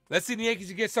 Let's see the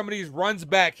Yankees get some of these runs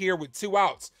back here with 2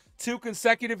 outs. 2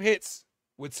 consecutive hits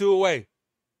with 2 away.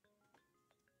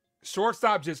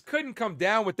 Shortstop just couldn't come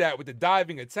down with that with the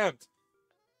diving attempt.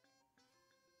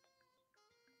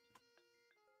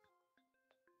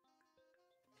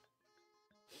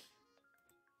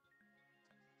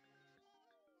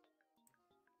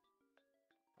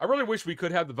 I really wish we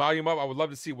could have the volume up. I would love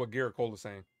to see what Garrett Cole is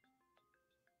saying.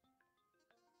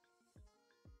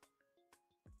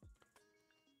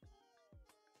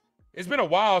 It's been a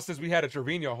while since we had a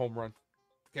Trevino home run.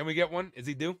 Can we get one? Is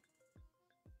he due?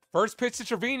 First pitch to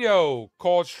Trevino,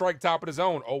 called strike, top of the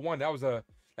zone. 0-1.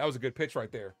 That was a good pitch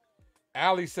right there.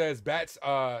 Allie says bats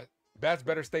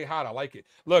better stay hot. I like it.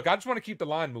 Look, I just want to keep the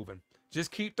line moving.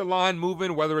 Just keep the line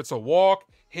moving, whether it's a walk,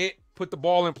 hit, put the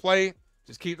ball in play.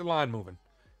 Just keep the line moving.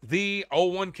 The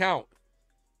 0-1 count.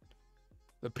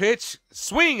 The pitch,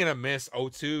 swing and a miss.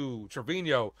 0-2.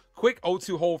 Trevino, quick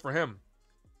 0-2 hold for him.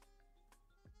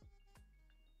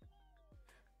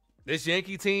 This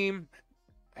Yankee team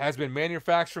has been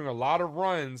manufacturing a lot of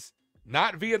runs,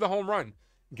 not via the home run.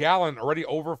 Gallen already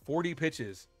over 40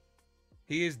 pitches.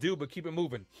 He is due, but keep it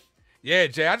moving. Yeah,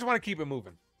 Jay, I just want to keep it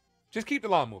moving. Just keep the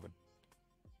line moving.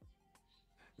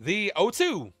 The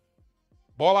 0-2.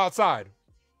 Ball outside.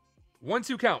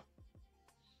 1-2 count.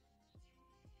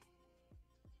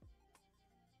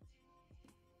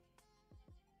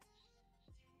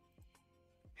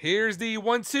 Here's the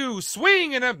 1-2.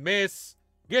 Swing and a miss.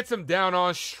 Gets him down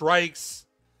on strikes.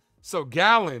 So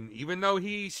Gallen, even though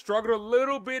he struggled a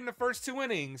little bit in the first 2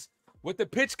 innings, with the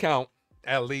pitch count,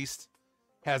 at least,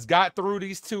 has got through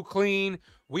these 2 clean.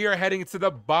 We are heading to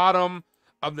the bottom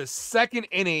of the 2nd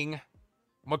inning.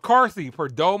 McCarthy,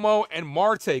 Perdomo, and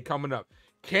Marte coming up.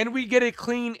 Can we get a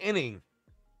clean inning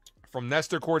from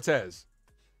Nestor Cortes?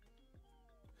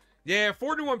 Yeah,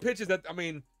 41 pitches. That, I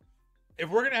mean, if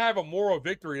we're gonna have a moral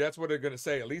victory, that's what they're gonna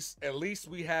say. At least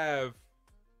we have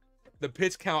the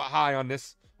pitch count high on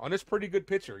this pretty good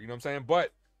pitcher. You know what I'm saying?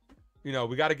 But you know,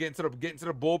 we got to get into the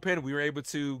bullpen. We were able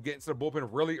to get into the bullpen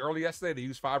really early yesterday to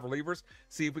use 5 relievers.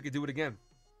 See if we could do it again.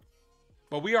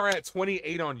 But we are at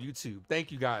 28 on YouTube.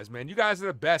 Thank you guys, man. You guys are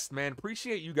the best, man.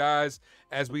 Appreciate you guys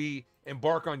as we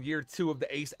embark on year 2 of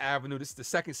the Ace Avenue. This is the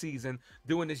 2nd season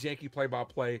doing this Yankee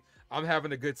play-by-play. I'm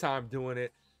having a good time doing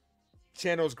it.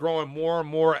 Channel's growing more and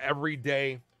more every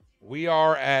day. We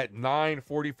are at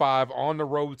 945 on the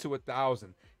road to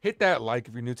 1,000. Hit that like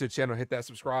if you're new to the channel. Hit that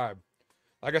subscribe.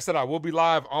 Like I said, I will be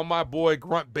live on my boy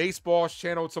Grunt Baseball's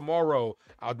channel tomorrow.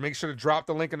 I'll make sure to drop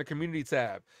the link in the community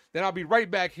tab. Then I'll be right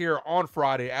back here on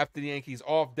Friday after the Yankees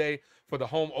off day for the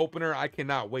home opener. I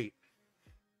cannot wait.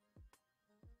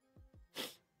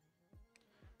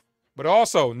 But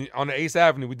also, on the Ace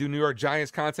Avenue, we do New York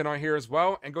Giants content on here as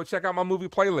well. And go check out my movie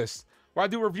playlist, where I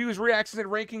do reviews, reactions,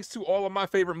 and rankings to all of my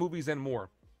favorite movies and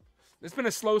more. It's been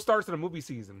a slow start to the movie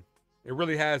season. It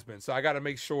really has been. So I got to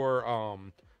make sure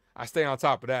I stay on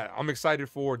top of that. I'm excited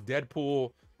for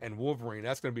Deadpool and Wolverine.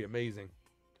 That's going to be amazing.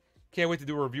 Can't wait to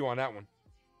do a review on that one.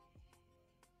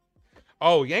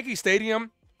 Oh, Yankee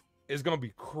Stadium is going to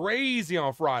be crazy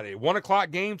on Friday. 1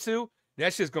 o'clock game 2.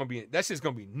 That's just going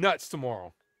to be nuts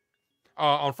tomorrow.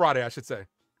 On Friday, I should say.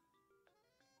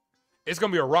 It's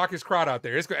going to be a raucous crowd out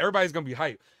there. Everybody's going to be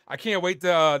hyped. I can't wait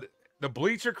to the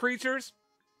bleacher creatures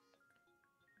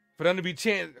for them to be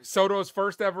chanting Soto's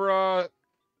first ever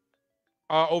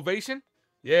ovation.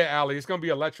 Yeah, Allie, it's going to be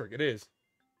electric. It is.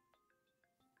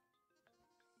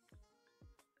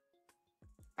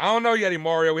 I don't know yet,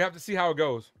 Mario. We have to see how it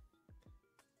goes.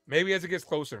 Maybe as it gets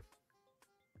closer.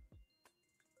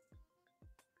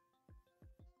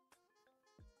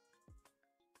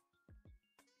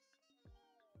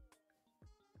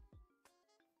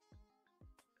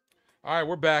 All right,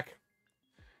 we're back.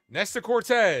 Nestor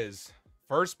Cortes,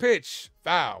 first pitch,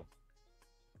 foul.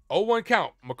 0-1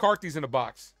 count. McCarthy's in the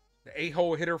box. The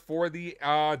 8-hole hitter for the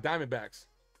Diamondbacks.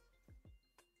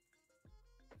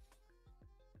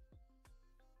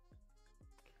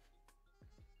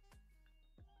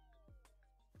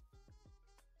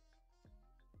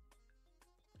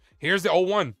 Here's the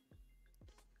 0-1.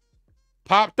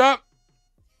 Popped up.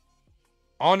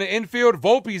 On the infield,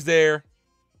 Volpe's there.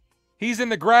 He's in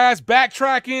the grass,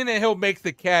 backtracking, and he'll make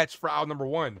the catch for out number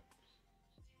 1.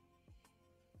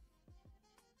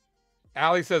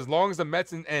 Allie says, as long as the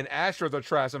Mets and Astros are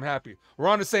trash, I'm happy. We're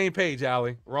on the same page,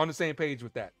 Allie. We're on the same page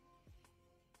with that.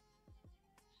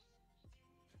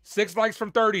 6 likes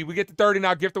from 30. We get to 30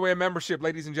 now. Gift away a membership,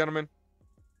 ladies and gentlemen.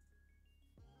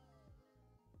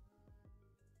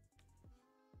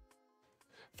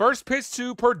 First pitch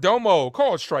to Perdomo.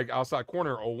 Called strike outside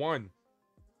corner, 0-1.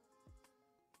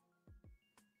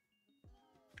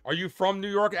 Are you from New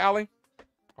York, Allie?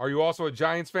 Are you also a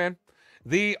Giants fan?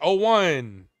 The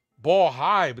 0-1. Ball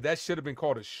high, but that should have been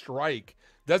called a strike.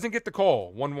 Doesn't get the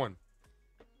call. 1-1.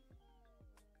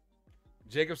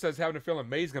 Jacob says having a feeling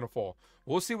May's going to fall.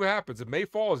 We'll see what happens. If May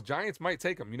falls, Giants might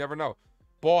take him. You never know.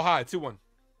 Ball high, 2-1.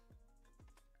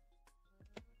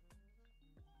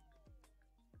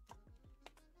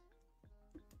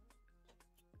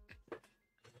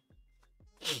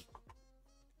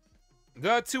 The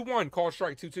 2-1, call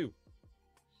strike, 2-2.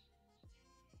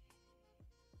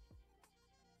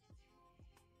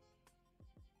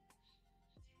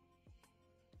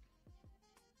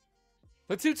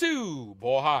 The 2-2,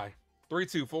 ball high.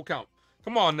 3-2, full count.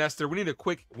 Come on, Nestor. We need a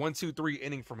quick 1-2-3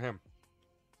 inning from him.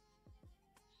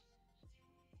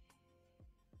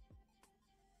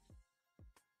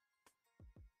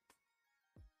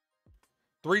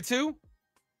 Three-two.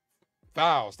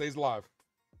 Foul. Stays alive.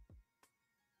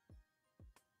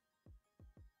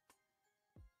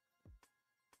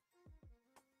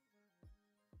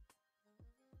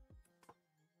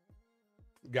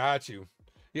 Got you.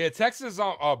 Yeah, Texas is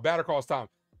on batter calls time.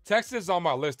 Texas is on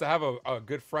my list. I have a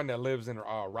good friend that lives in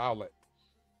Rowlett.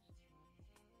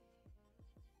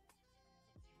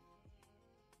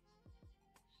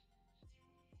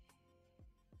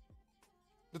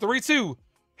 The 3-2.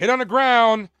 Hit on the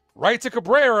ground. Right to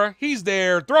Cabrera. He's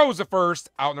there. Throws the first.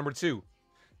 Out number 2.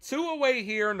 2 away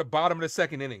here in the bottom of the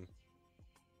second inning.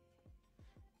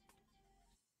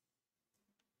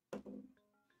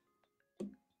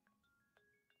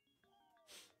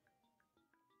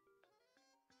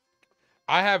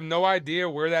 I have no idea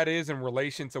where that is in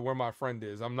relation to where my friend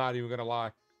is. I'm not even going to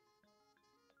lie.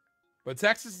 But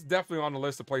Texas is definitely on the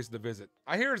list of places to visit.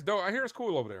 I hear it's dope. I hear it's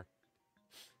cool over there.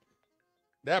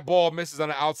 That ball misses on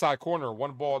the outside corner.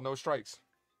 1 ball, no strikes.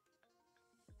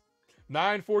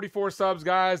 944 subs,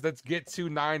 guys. Let's get to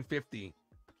 950.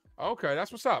 Okay,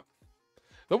 that's what's up.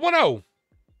 The 1-0.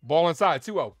 Ball inside,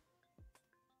 2-0.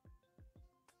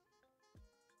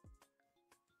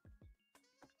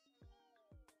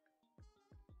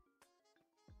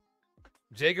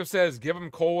 Jacob says, give him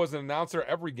Cole as an announcer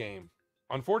every game.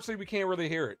 Unfortunately, we can't really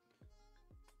hear it.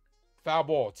 Foul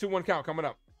ball. 2-1 count coming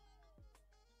up.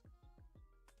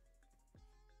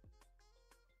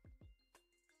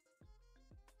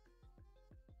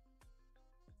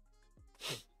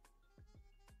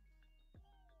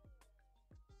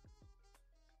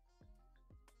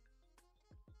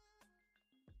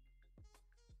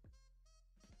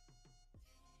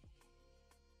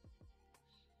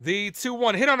 The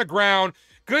 2-1 hit on the ground.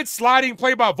 Good sliding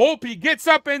play by Volpe. Gets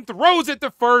up and throws it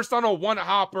to first on a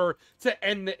 1-hopper to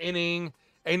end the inning.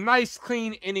 A nice,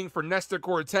 clean inning for Nestor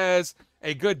Cortes.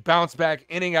 A good bounce-back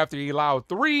inning after he allowed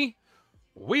 3.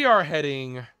 We are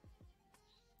heading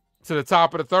to the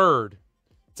top of the third.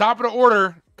 Top of the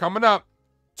order coming up.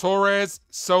 Torres,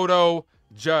 Soto,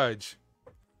 Judge.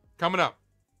 Coming up.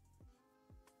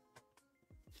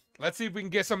 Let's see if we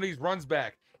can get some of these runs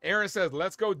back. Aaron says,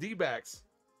 let's go D-backs.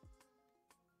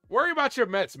 Worry about your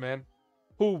Mets, man,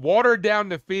 who watered down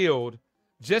the field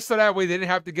just so that way they didn't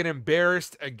have to get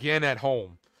embarrassed again at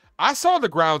home. I saw the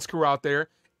grounds crew out there.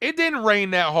 It didn't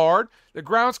rain that hard. The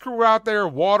grounds crew were out there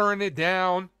watering it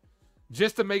down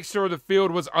just to make sure the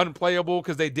field was unplayable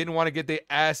because they didn't want to get their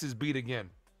asses beat again.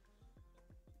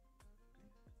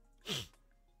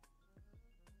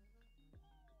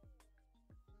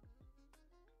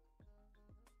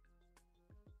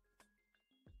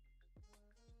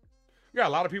 We got a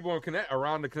lot of people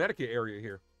around the Connecticut area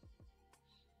here.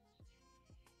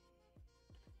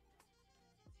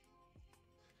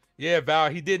 Yeah, Val,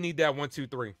 he did need that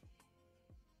 1-2-3.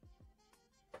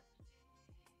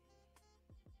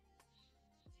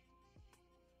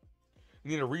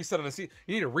 You need a reset on the seat.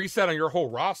 You need a reset on your whole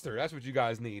roster. That's what you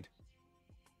guys need.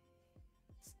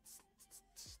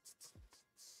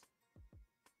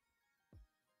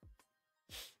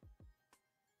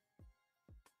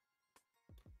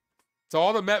 To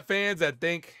all the Met fans that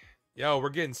think, yo,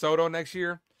 we're getting Soto next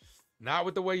year, not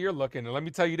with the way you're looking. And let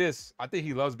me tell you this, I think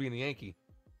he loves being a Yankee.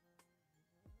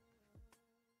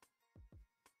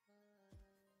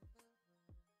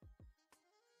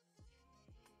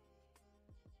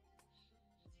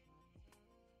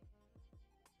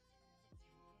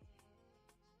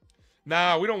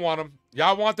 Nah, we don't want him.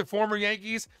 Y'all want the former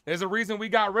Yankees? There's a reason we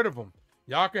got rid of them.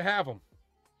 Y'all can have them.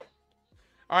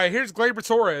 All right, here's Gleyber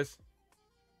Torres.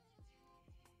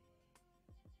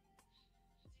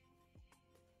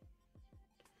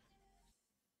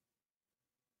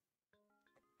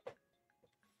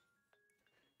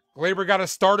 Gleyber got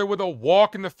us started with a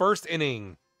walk in the first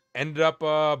inning. Ended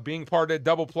up being part of that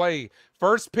double play.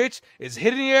 First pitch is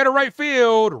hit in the air to right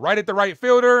field. Right at the right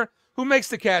fielder. Who makes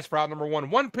the catch for out number 1?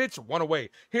 1 pitch, 1 away.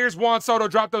 Here's Juan Soto.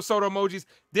 Drop those Soto emojis.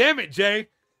 Damn it, Jay.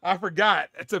 I forgot.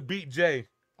 It's a beat Jay.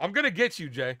 I'm going to get you,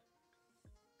 Jay.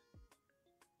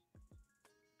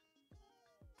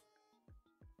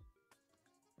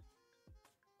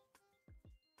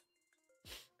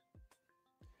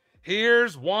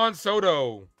 Here's Juan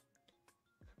Soto.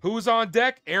 Who's on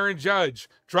deck? Aaron Judge.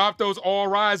 Drop those all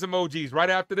rise emojis right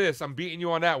after this. I'm beating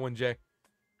you on that one, Jay.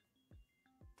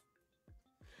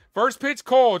 First pitch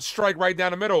called, strike right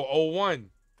down the middle, 0-1.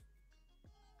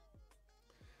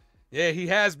 Yeah, he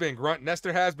has been, Grunt.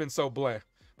 Nestor has been so bleh.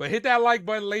 But hit that like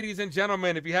button, ladies and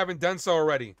gentlemen, if you haven't done so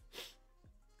already.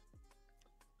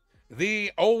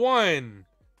 The 0-1.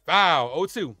 Foul.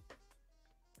 0-2.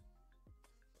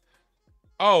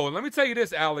 Oh, let me tell you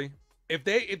this, Allie. If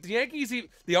the Yankees,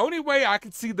 the only way I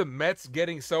could see the Mets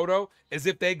getting Soto is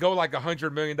if they go like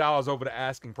 $100 million over the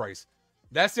asking price.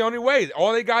 That's the only way.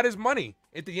 All they got is money.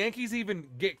 If the Yankees even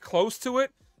get close to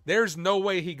it, there's no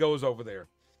way he goes over there.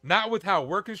 Not with how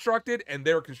we're constructed and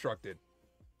they're constructed.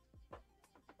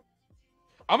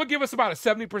 I'm going to give us about a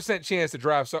 70% chance to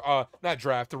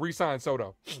to re-sign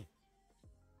Soto.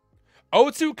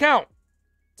 0-2 count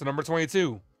to number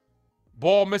 22.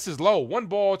 Ball misses low. 1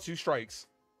 ball, 2 strikes.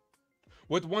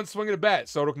 With 1 swing of the bat,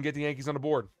 Soto can get the Yankees on the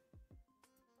board.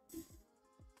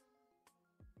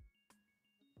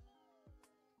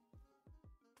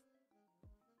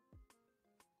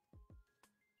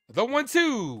 The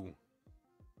 1-2.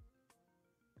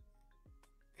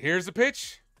 Here's the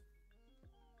pitch.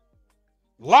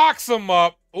 Locks him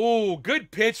up. Ooh,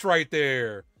 good pitch right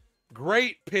there.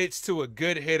 Great pitch to a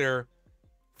good hitter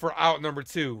for out number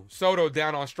 2. Soto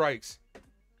down on strikes.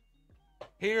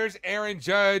 Here's Aaron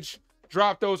Judge.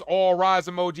 Drop those all rise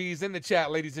emojis in the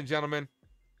chat, ladies and gentlemen.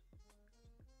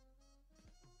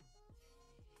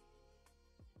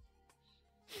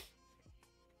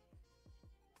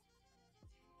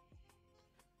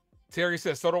 Terry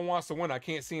says, Soto wants to win. I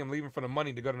can't see him leaving for the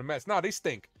money to go to the Mets. No, they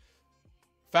stink.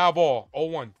 Foul ball,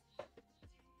 0-1.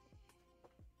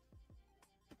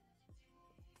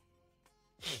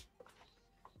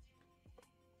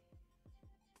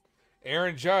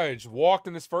 Aaron Judge walked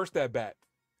in his first at bat.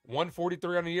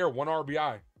 143 on the year, 1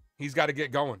 RBI. He's got to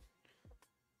get going.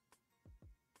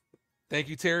 Thank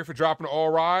you, Terry, for dropping the all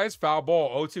rise. Foul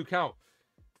ball, 0-2 count.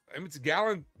 I mean, it's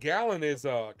Gallen is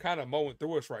kind of mowing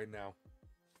through us right now.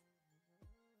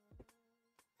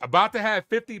 About to have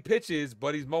 50 pitches,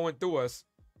 but he's mowing through us.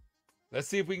 Let's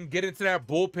see if we can get into that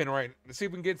bullpen right. Let's see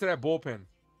if we can get into that bullpen.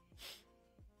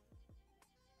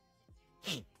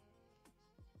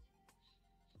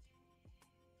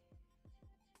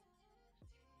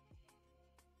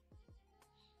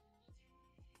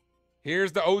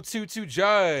 Here's the 0-2 to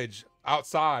Judge.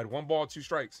 Outside. 1 ball, 2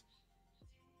 strikes.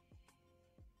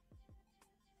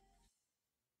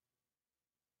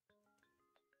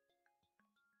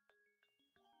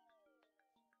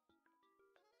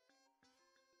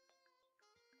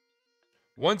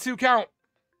 One, 2 count.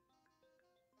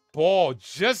 Ball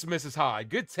just misses high.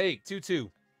 Good take. 2-2.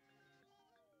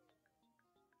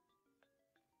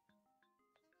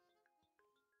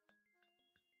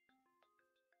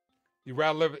 You'd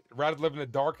rather live in the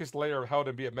darkest layer of hell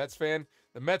than be a Mets fan?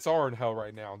 The Mets are in hell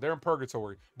right now. They're in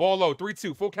purgatory. Ball low.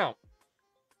 3-2. Full count.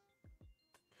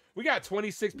 We got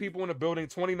 26 people in the building.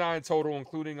 29 total,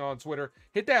 including on Twitter.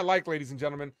 Hit that like, ladies and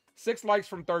gentlemen. 6 likes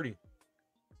from 30.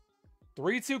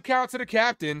 3-2 count to the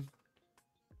captain.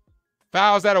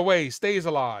 Fouls that away. Stays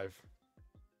alive.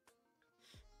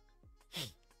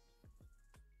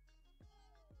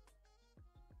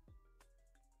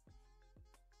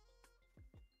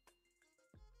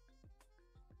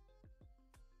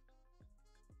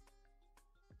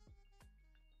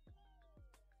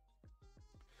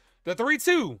 The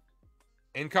 3-2.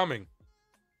 Incoming.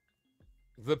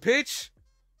 The pitch.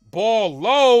 Ball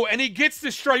low. And he gets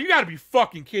the strike. You got to be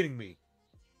fucking kidding me.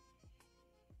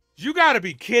 You got to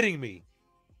be kidding me.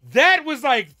 That was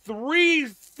like 3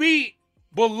 feet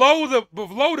below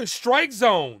the strike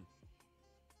zone.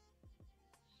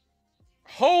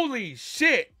 Holy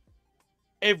shit.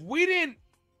 If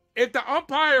the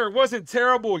umpire wasn't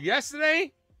terrible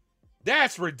yesterday,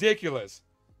 that's ridiculous.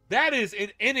 That is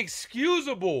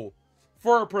inexcusable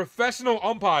for a professional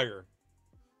umpire.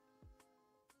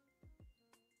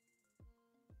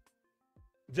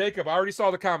 Jacob, I already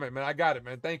saw the comment, man. I got it,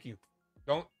 man. Thank you.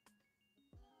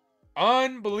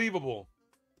 Unbelievable.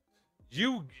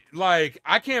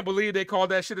 I can't believe they called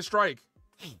that shit a strike.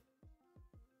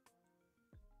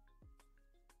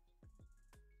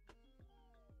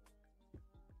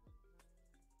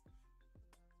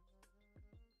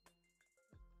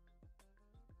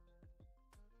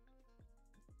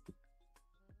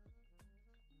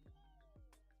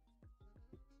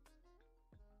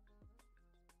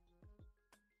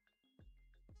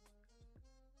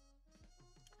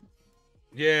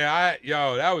 Yeah,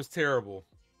 that was terrible.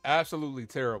 Absolutely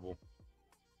terrible.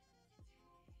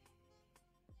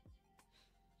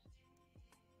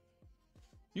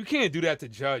 You can't do that to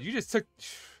Judge. You just took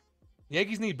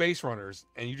Yankees need base runners,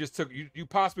 and you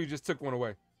possibly just took one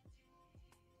away.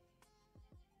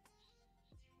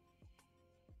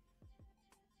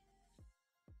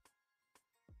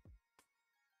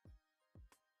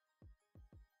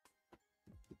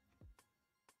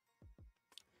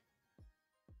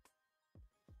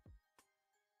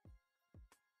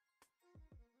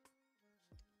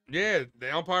 Yeah,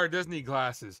 the umpire does need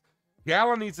glasses.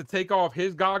 Gallen needs to take off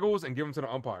his goggles and give them to the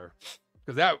umpire.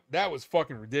 Because that was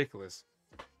fucking ridiculous.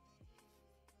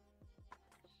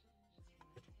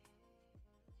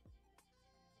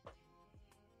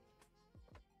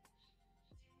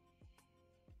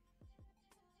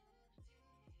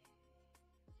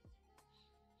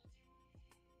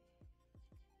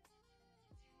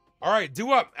 All right,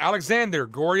 due up. Alexander,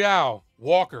 Gurriel,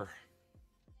 Walker.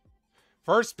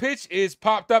 First pitch is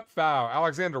popped up foul.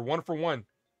 Alexander, 1 for 1.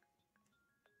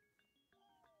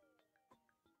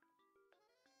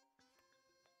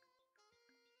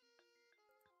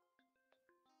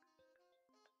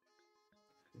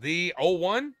 The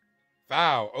 0-1,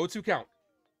 foul. 0-2 count.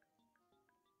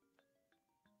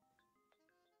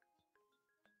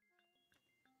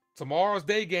 Tomorrow's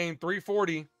day game,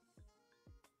 3:40.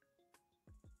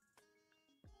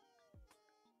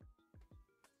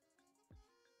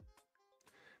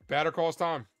 Batter calls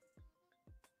time.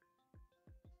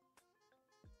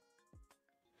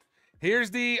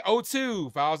 Here's the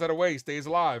 0-2. Fouls that away. Stays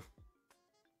alive.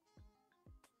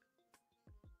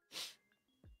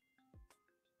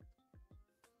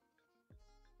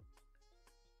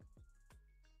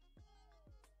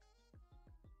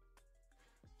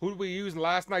 Who did we use in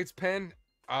last night's pen?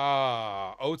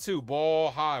 0-2.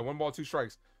 Ball high. 1 ball, 2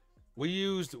 strikes. We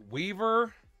used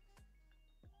Weaver.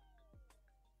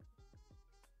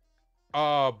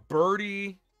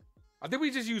 Birdie. I think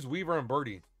we just used Weaver and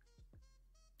Birdie.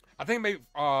 I think maybe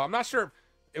I'm not sure if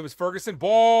it was Ferguson.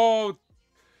 Ball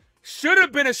should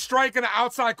have been a strike in the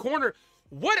outside corner.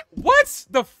 What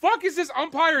the fuck is this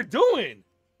umpire doing?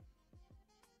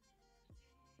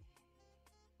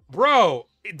 Bro,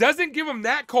 it doesn't give him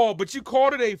that call, but you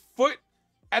called it a foot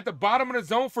at the bottom of the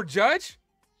zone for Judge?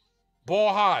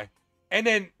 Ball high. And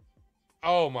then,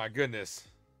 oh my goodness.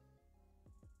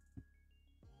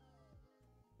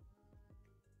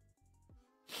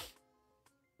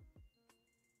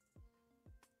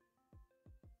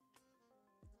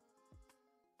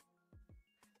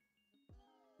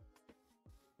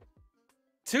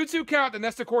 Two count to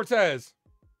Nestor Cortes.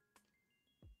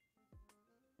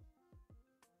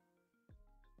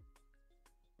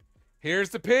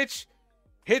 Here's the pitch.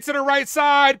 Hit to the right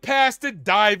side, past the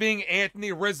diving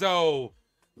Anthony Rizzo.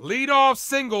 Leadoff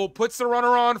single, puts the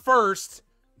runner on first.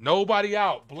 Nobody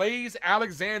out. Blaze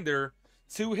Alexander,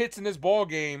 2 hits in this ball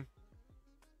game.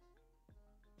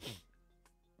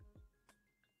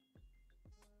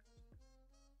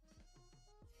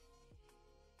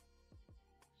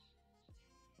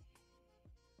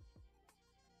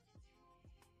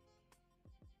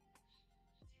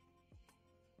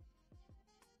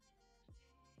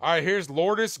 All right, here's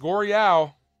Lourdes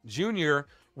Gurriel Jr.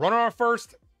 Runner on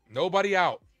first, nobody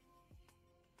out.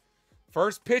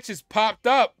 First pitch is popped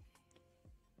up.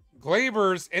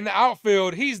 Glaber's in the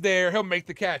outfield. He's there. He'll make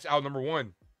the catch. Out number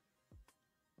 1.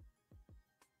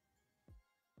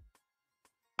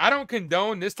 I don't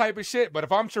condone this type of shit, but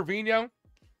if I'm Trevino,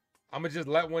 I'm going to just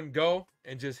let one go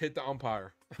and just hit the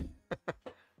umpire.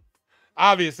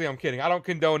 Obviously, I'm kidding. I don't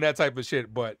condone that type of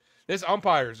shit, but this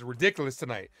umpire is ridiculous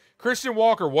tonight. Christian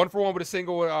Walker, 1 for 1 with a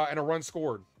single and a run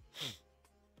scored.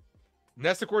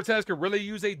 Nestor Cortes could really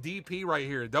use a DP right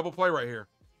here. Double play right here.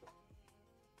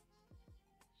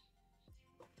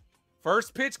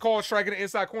 First pitch call, strike in the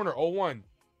inside corner, 0-1.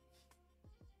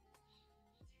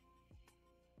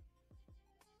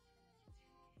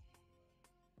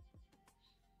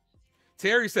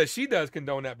 Terry says she does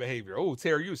condone that behavior. Oh,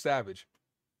 Terry, you savage.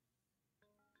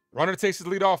 Runner takes his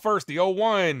lead off first. The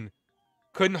 0-1.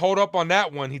 Couldn't hold up on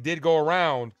that one. He did go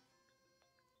around.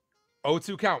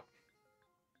 0-2 count.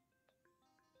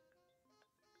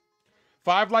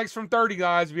 5 likes from 30,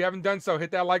 guys. If you haven't done so,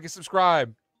 hit that like and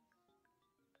subscribe.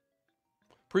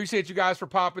 Appreciate you guys for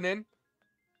popping in.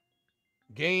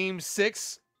 Game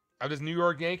 6 of this New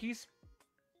York Yankees.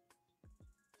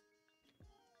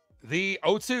 The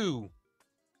 0-2.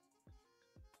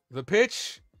 The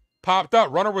pitch popped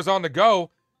up. Runner was on the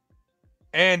go.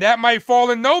 And that might fall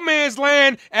in no man's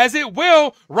land, as it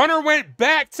will. Runner went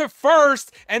back to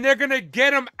first, and they're going to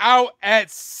get him out at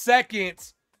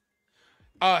second.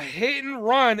 A hit and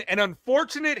run, an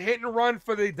unfortunate hit and run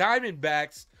for the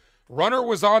Diamondbacks. Runner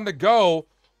was on the go.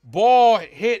 Ball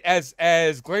hit as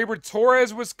Gleyber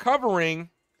Torres was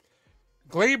covering.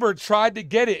 Gleyber tried to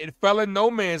get it. It fell in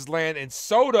no man's land, and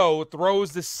Soto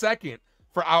throws the second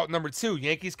for out number 2.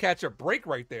 Yankees catch a break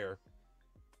right there.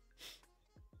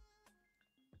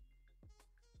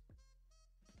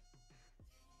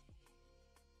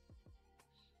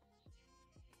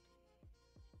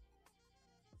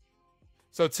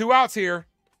 So 2 outs here.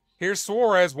 Here's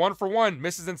Suarez, 1 for 1.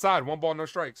 Misses inside. 1 ball, no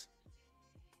strikes.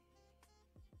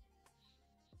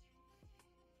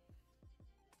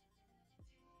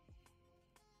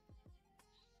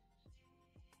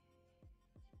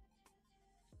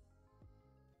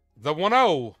 The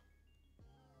 1-0.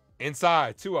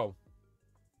 Inside, 2-0.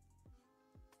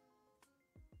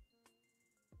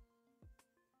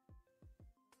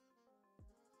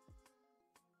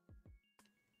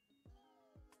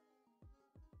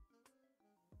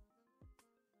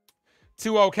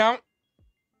 Two-0 count.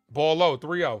 Ball low,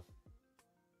 3-0.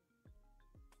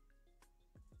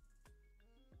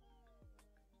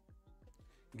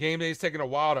 Game day is taking a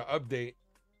while to update.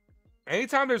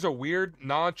 Anytime there's a weird,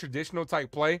 non-traditional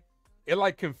type play, it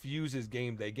like confuses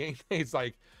game day. Game day is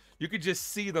like, you could just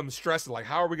see them stressing, like,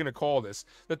 how are we going to call this?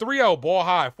 The 3-0, ball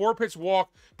high, 4-pitch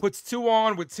walk, puts 2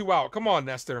 on with 2 out. Come on,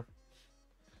 Nestor.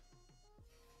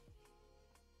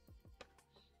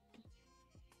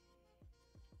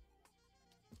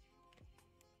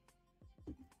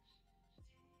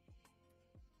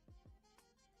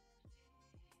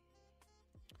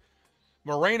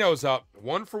 Moreno's up.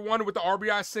 1 for 1 with the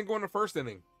RBI single in the first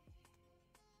inning.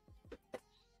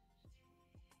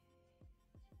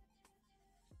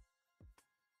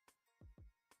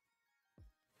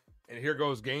 And here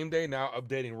goes game day, now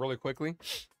updating really quickly.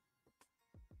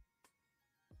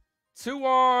 2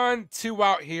 on, 2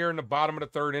 out here in the bottom of the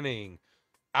third inning.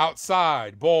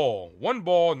 Outside, ball. 1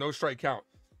 ball, no strike count.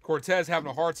 Cortes having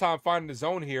a hard time finding the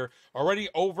zone here. Already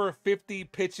over 50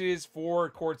 pitches for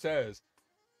Cortes.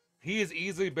 He has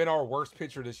easily been our worst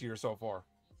pitcher this year so far.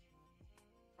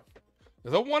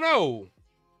 The 1-0.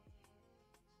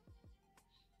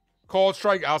 Called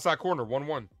strike, outside corner,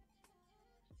 1-1.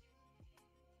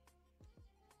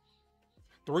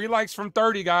 3 likes from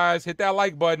 30, guys. Hit that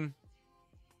like button.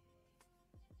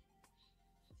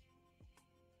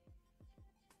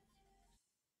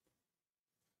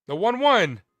 The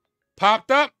 1-1. Popped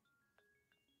up.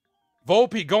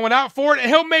 Volpe going out for it,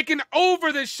 and he'll make an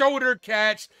over-the-shoulder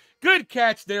catch. Good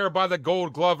catch there by the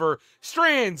Gold Glover.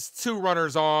 Strands 2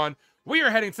 runners on. We are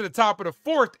heading to the top of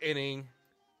the 4th inning.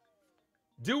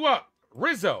 Due up,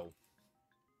 Rizzo,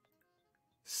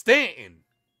 Stanton,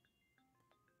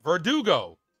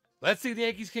 Verdugo. Let's see if the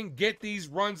Yankees can get these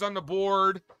runs on the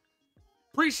board.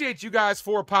 Appreciate you guys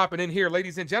for popping in here,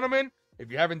 ladies and gentlemen.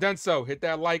 If you haven't done so, hit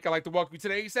that like. I'd like to welcome you to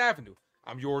the Ace Avenue.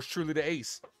 I'm yours truly, the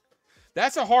Ace.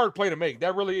 That's a hard play to make.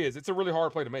 That really is. It's a really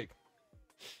hard play to make.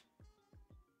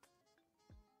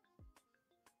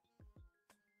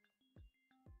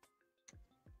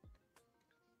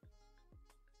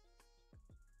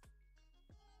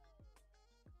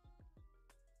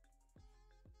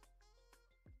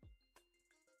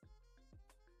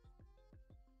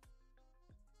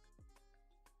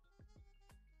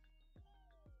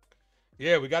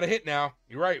 Yeah, we got a hit now.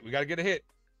 You're right. We got to get a hit.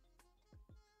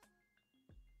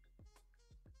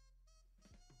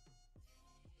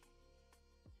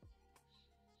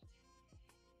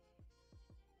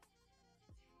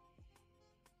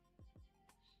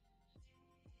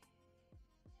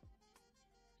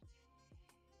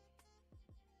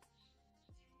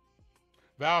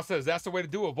 Val says that's the way to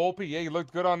do it. Volpe, yeah, he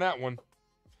looked good on that one.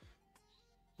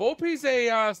 Volpe's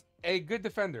a good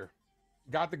defender.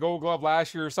 Got the Gold Glove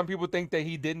last year. Some people think that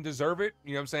he didn't deserve it.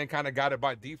 You know what I'm saying? Kind of got it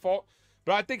by default.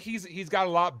 But I think he's got a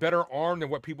lot better arm than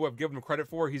what people have given him credit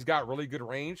for. He's got really good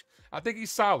range. I think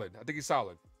he's solid. I think he's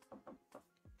solid.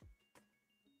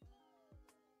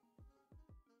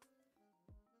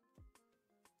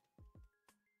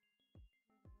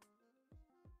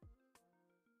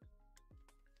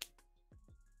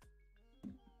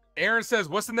 Aaron says,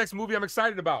 what's the next movie I'm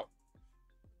excited about?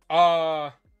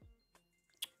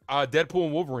 Deadpool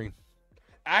and Wolverine.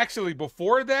 Actually,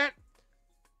 before that,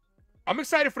 I'm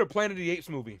excited for the Planet of the Apes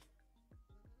movie.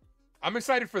 I'm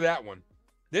excited for that one.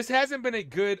 This hasn't been a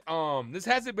good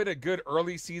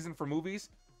early season for movies,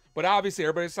 but obviously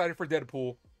everybody's excited for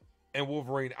Deadpool and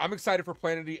Wolverine. I'm excited for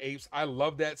Planet of the Apes. I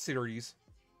love that series.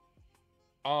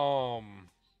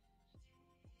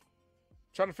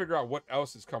 Trying to figure out what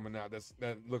else is coming out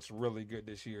that looks really good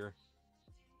this year.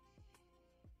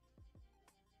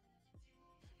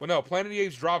 Well, no, Planet of the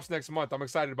Apes drops next month. I'm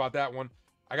excited about that one.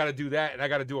 I got to do that, and I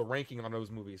got to do a ranking on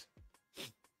those movies.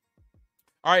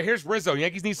 All right, here's Rizzo.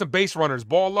 Yankees need some base runners.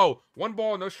 Ball low. 1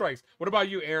 ball, no strikes. What about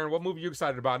you, Aaron? What movie are you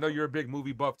excited about? I know you're a big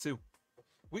movie buff, too.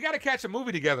 We got to catch a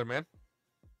movie together, man.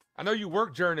 I know you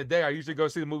work during the day. I usually go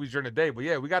see the movies during the day, but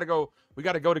yeah, we got to go. We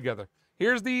got to go together.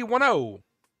 Here's the 1-0.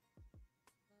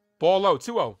 Ball low,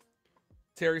 2-0.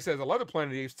 Terry says, I love the Planet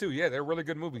of the Apes, too. Yeah, they're really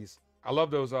good movies. I love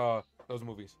those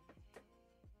movies.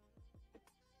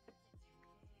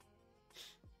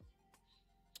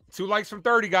 Two likes from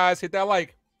 30, guys. Hit that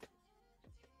like.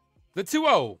 The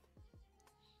 2-0.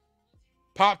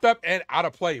 Popped up and out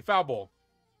of play. Foul ball.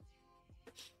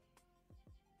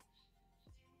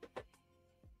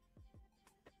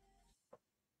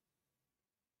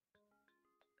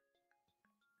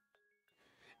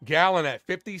 Gallen at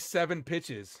 57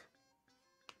 pitches.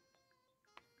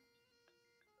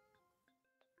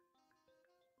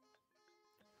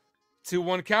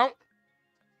 2-1 count.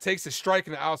 Takes a strike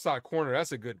in the outside corner.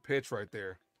 That's a good pitch right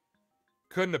there.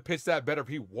 Couldn't have pitched that better if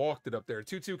he walked it up there.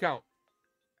 2-2 count.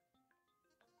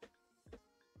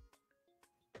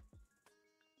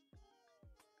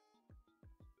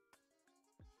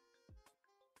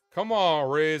 Come on,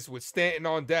 Riz, with Stanton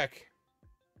on deck.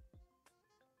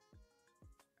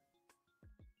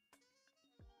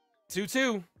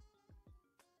 2-2.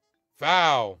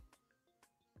 Foul.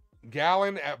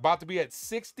 Gallen about to be at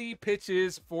 60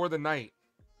 pitches for the night.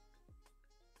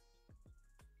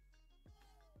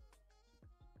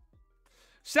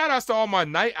 Shout outs to all my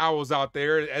night owls out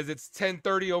there as it's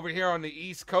 10:30 over here on the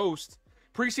East Coast.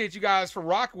 Appreciate you guys for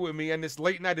rocking with me in this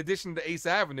late night edition of the Ace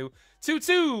Avenue.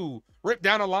 2-2. Rip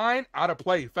down the line. Out of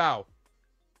play. Foul.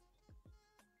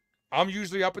 I'm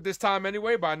usually up at this time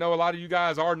anyway, but I know a lot of you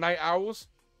guys are night owls.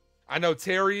 I know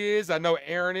Terry is. I know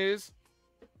Aaron is.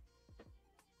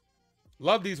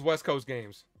 Love these West Coast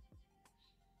games.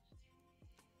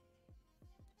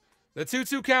 The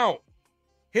 2-2 count.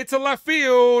 Hit to left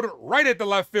field. Right at the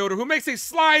left fielder who makes a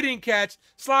sliding catch.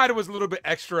 Slider was a little bit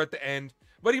extra at the end,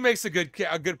 but he makes a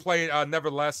good play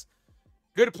nevertheless.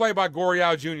 Good play by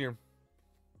Gurriel Jr.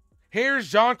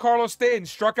 Here's Giancarlo Stanton,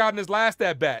 struck out in his last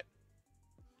at-bat.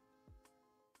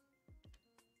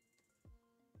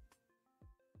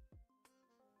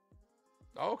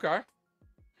 Okay.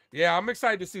 Yeah, I'm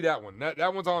excited to see that one.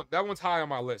 That one's high on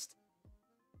my list.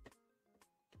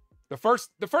 The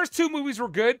first two movies were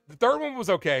good. The third one was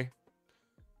okay.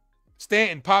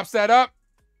 Stanton pops that up,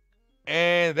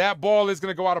 and that ball is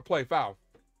going to go out of play. Foul.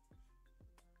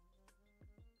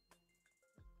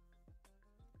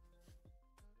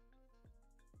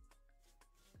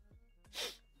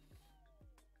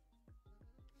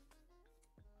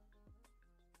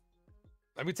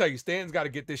 Let me tell you, Stanton's got to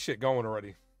get this shit going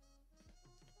already.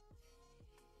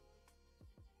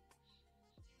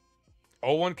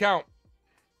 0-1 count.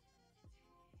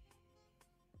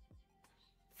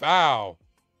 Foul.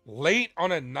 Late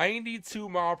on a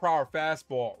 92-mile-per-hour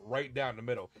fastball right down the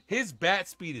middle. His bat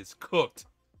speed is cooked.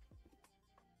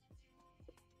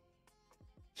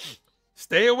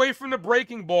 Stay away from the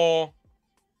breaking ball.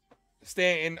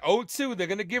 Stanton, 0-2. They're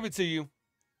going to give it to you.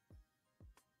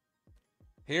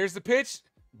 Here's the pitch.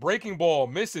 Breaking ball.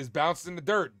 Misses. Bounces in the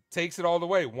dirt. Takes it all the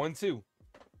way. 1-2.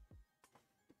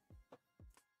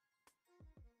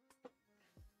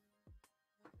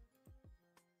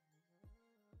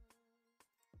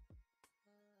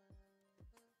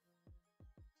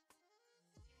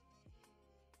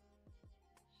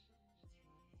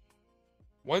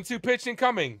 One-two pitch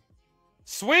incoming.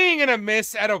 Swing and a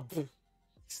miss at a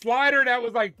slider that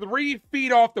was like 3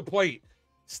 feet off the plate.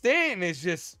 Stanton is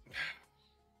just...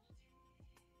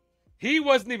 He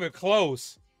wasn't even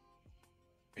close.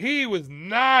 He was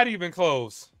not even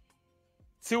close.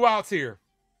 2 outs here.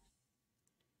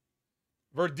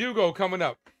 Verdugo coming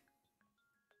up.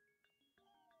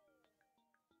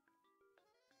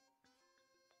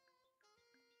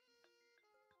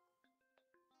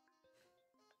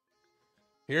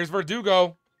 Here's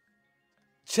Verdugo.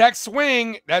 Check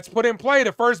swing. That's put in play.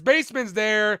 The first baseman's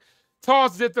there.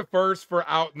 Tosses it to first for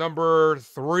out number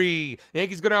 3.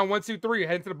 Yankees go down 1-2-3.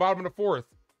 Heading to the bottom of the 4th.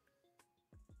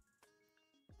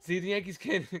 See if the Yankees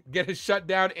can get a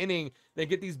shutdown inning. Then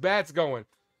get these bats going.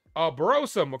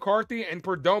 Barossa, McCarthy, and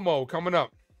Perdomo coming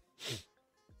up.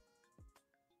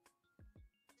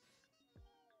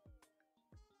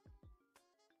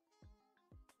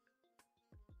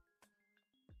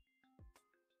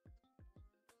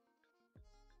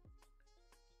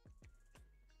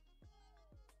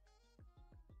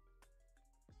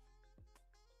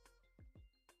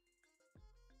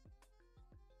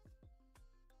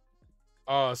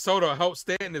 Soto help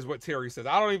Stanton is what Terry says.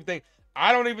 I don't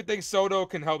even think Soto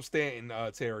can help Stanton,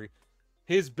 Terry.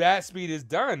 His bat speed is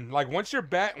done. Like once your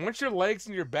legs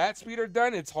and your bat speed are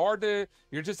done, it's hard to,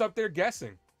 you're just up there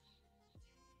guessing.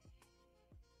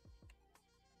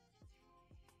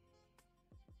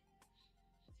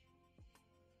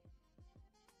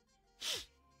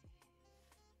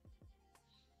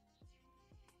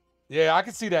 Yeah, I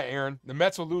can see that, Aaron. The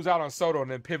Mets will lose out on Soto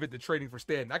and then pivot to trading for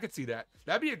Stanton. I could see that.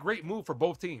 That'd be a great move for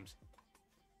both teams.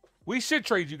 We should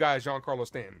trade you guys Giancarlo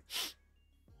Stanton.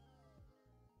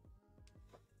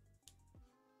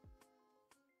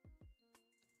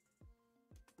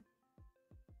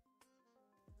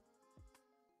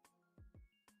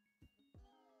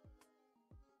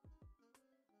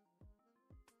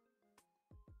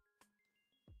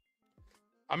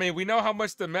 I mean, we know how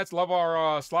much the Mets love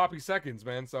our sloppy seconds,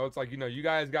 man. So it's like, you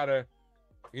guys got to,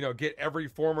 get every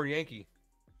former Yankee.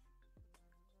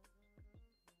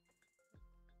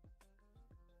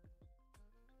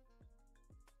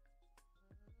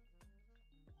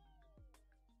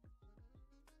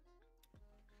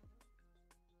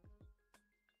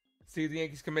 See if the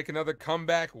Yankees can make another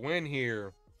comeback win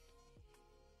here.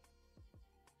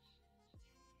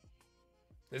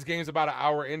 This game's about an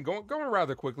hour in, going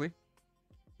rather quickly.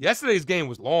 Yesterday's game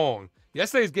was long.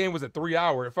 Yesterday's game was a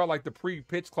 3-hour. It felt like the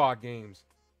pre-pitch clock games.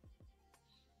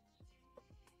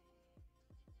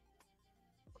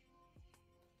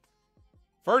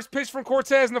 First pitch from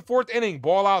Cortes in the 4th inning.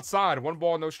 Ball outside. 1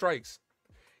 ball, no strikes.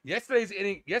 Yesterday's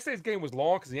game was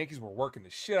long because the Yankees were working the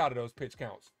shit out of those pitch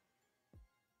counts.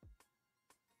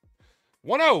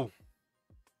 1-0.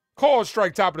 Call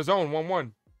strike, top of the zone.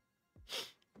 1-1.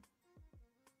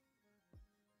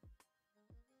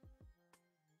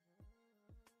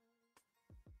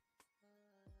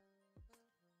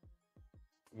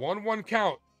 One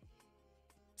count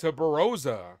to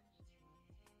Baroza.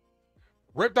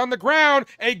 Ripped on the ground.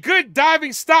 A good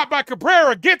diving stop by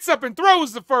Cabrera. Gets up and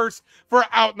throws the first for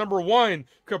out number 1.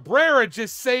 Cabrera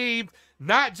just saved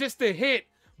not just a hit,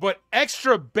 but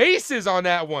extra bases on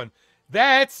that one.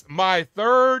 That's my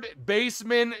third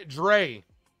baseman, Dre.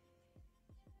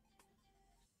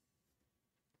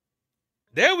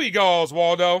 There we go,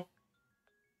 Oswaldo.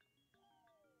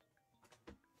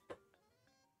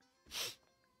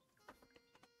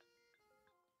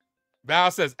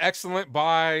 Val says, excellent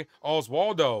by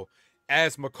Oswaldo.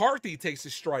 As McCarthy takes a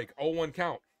strike, 0-1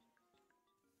 count.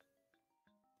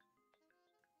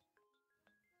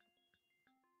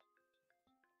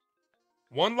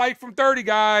 One light from 30,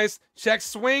 guys. Check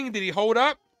swing. Did he hold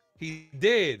up? He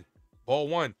did. Ball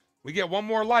 1. We get one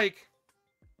more like.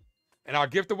 And I'll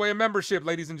gift away a membership,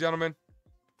 ladies and gentlemen.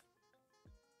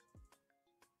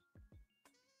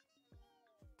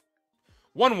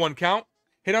 1-1 count.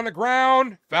 Hit on the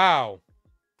ground. Foul.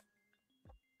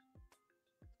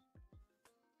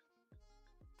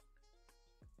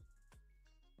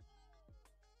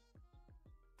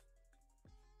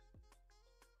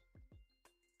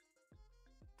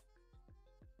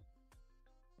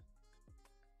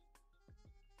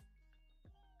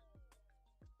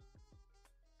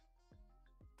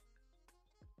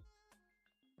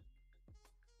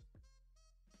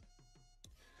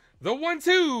 The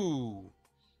 1-2.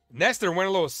 Nestor went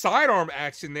a little sidearm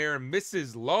action there and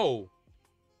misses low.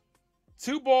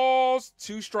 2 balls,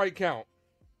 2 strike count.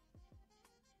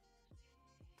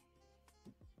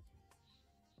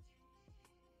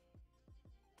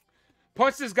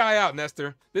 Punch this guy out,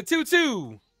 Nestor. The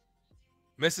 2-2.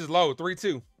 Misses low,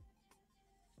 3-2.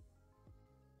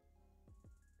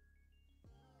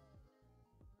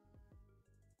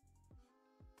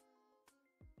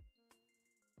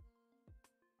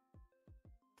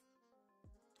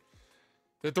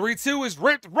 The 3-2 is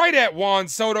ripped right at Juan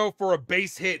Soto for a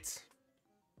base hit.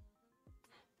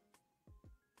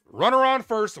 Runner on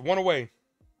first, 1 away.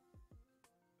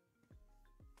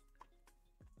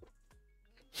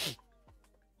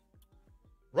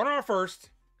 Runner on first,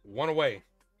 1 away.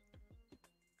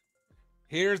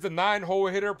 Here's the 9-hole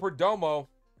hitter, Perdomo.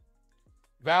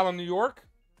 Val in New York,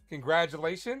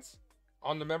 congratulations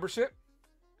on the membership.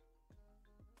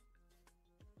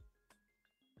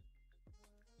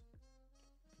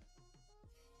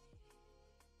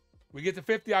 We get to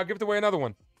 50. I'll give away another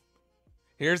one.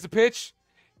 Here's the pitch.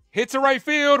 Hits to right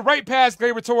field. Right past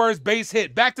Gleyber Torres. Base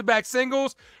hit. Back-to-back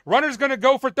singles. Runner's going to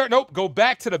go for third. Nope. Go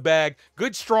back to the bag.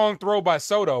 Good strong throw by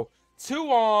Soto.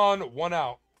 2 on, 1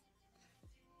 out.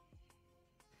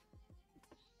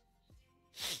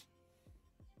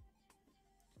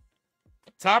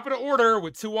 Top of the order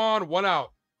with 2 on, 1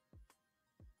 out.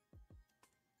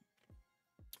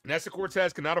 Nestor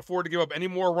Cortes cannot afford to give up any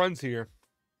more runs here.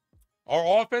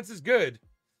 Our offense is good,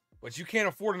 but you can't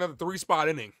afford another 3-spot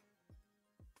inning.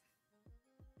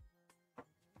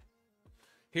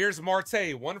 Here's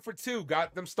Marte, 1 for 2.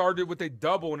 Got them started with a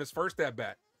double in his first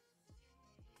at-bat.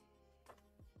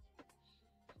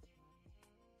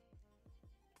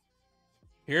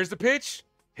 Here's the pitch.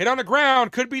 Hit on the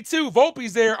ground. Could be 2.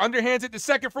 Volpe's there. Underhands it to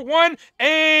second for 1.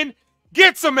 And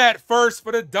gets him at first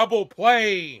for the double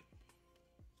play.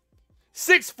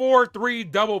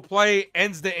 6-4-3 double play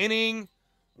ends the inning.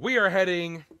 We are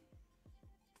heading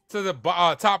to the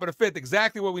top of the 5th.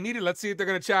 Exactly what we needed. Let's see if they're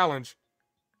going to challenge.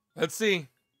 Let's see.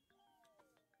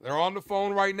 They're on the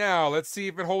phone right now. Let's see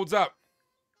if it holds up.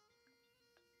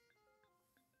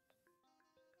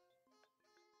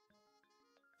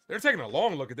 They're taking a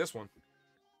long look at this one.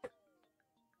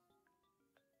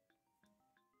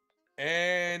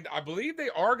 And I believe they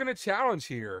are going to challenge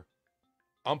here.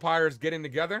 Umpires getting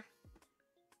together.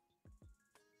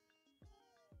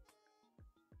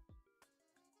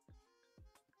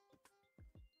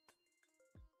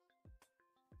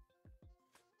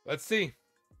 Let's see.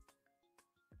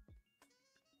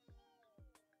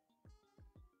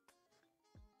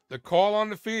 The call on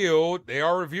the field, they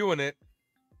are reviewing it.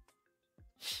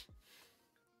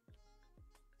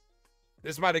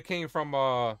 This might have came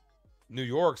from New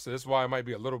York, so this is why it might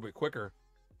be a little bit quicker.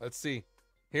 Let's see.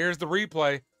 Here's the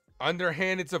replay.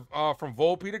 Underhanded to, from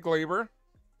Volpe to Glaber.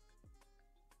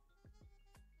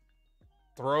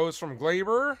 Throws from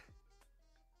Glaber.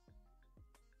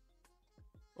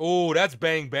 Oh, that's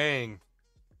bang bang.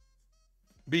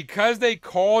 Because they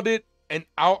called it an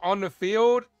out on the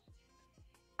field,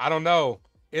 I don't know.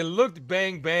 It looked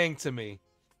bang bang to me.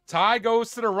 Tie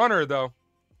goes to the runner, though.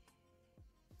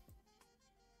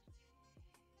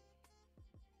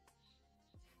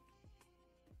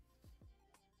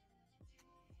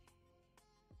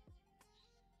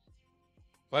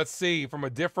 Let's see. From a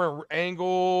different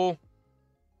angle.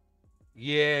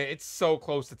 Yeah, it's so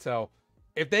close to tell.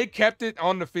 If they kept it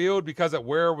on the field because of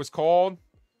where it was called,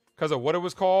 because of what it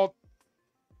was called,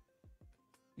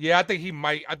 yeah, I think he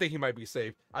might be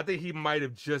safe. I think he might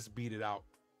have just beat it out.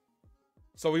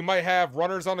 So we might have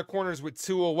runners on the corners with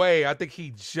 2 away. I think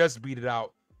he just beat it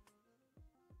out.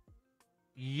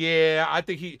 Yeah, I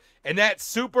think he, and that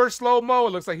super slow-mo,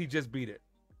 it looks like he just beat it.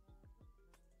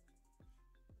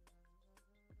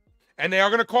 And they are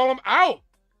going to call him out.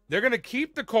 They're going to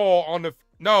keep the call on the,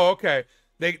 no, okay.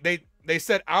 They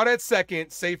said out at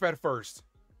second, safe at first.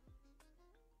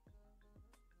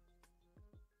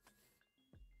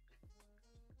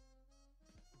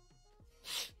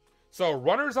 So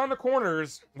runners on the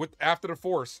corners with after the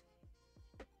force.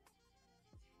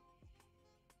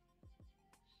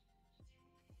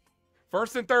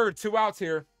 First and third, 2 outs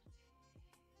here.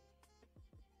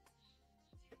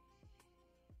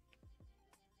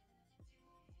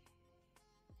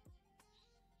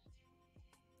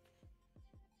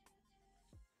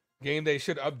 Game day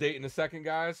should update in a second,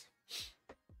 guys.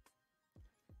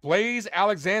 Blaze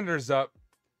Alexander's up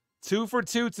 2 for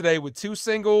 2 today with 2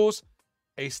 singles,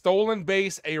 a stolen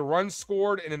base, a run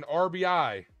scored, and an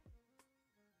RBI.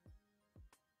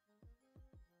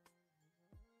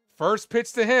 First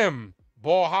pitch to him.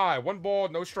 Ball high. 1 ball,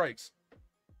 no strikes.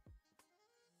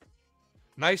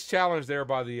 Nice challenge there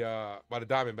by the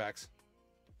Diamondbacks.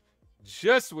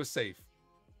 Just was safe.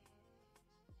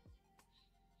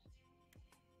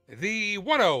 The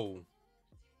 1-0.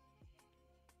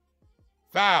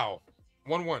 Foul.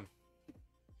 1-1.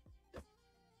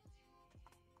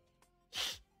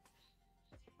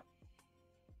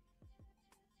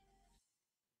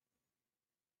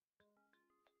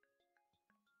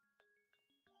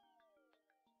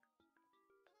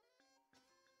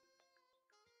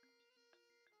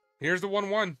 Here's the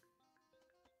 1-1.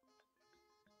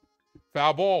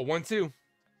 Foul ball, 1-2.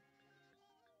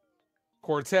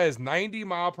 Cortes,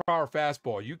 90-mile-per-hour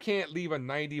fastball. You can't leave a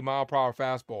 90-mile-per-hour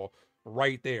fastball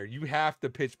right there. You have to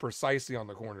pitch precisely on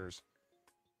the corners.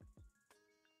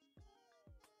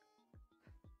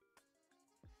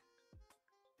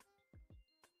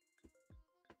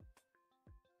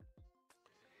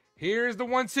 Here's the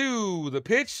 1-2. The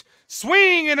pitch,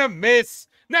 swing and a miss.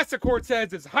 Nestor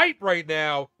Cortes is hype right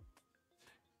now.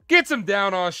 Gets him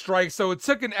down on strike, so it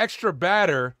took an extra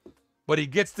batter, but he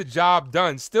gets the job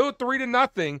done. Still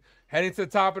 3-0, heading to the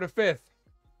top of the 5th.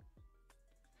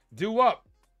 Due up,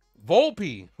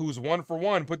 Volpe, who's 1 for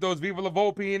 1. Put those Viva La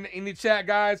Volpe in the chat,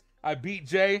 guys. I beat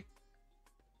Jay.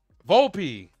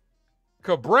 Volpe,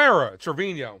 Cabrera,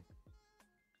 Trevino.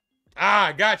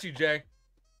 Ah, got you, Jay.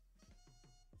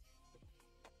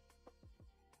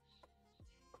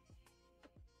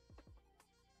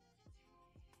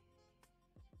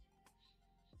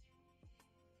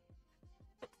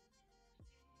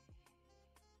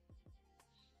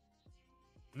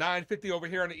 $9.50 over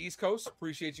here on the East Coast.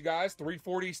 Appreciate you guys.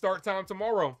 3:40 start time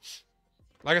tomorrow.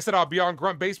 Like I said, I'll be on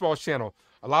Grunt Baseball's channel.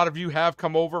 A lot of you have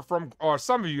come over from, or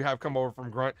some of you have come over from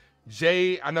Grunt.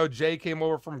 Jay, I know Jay came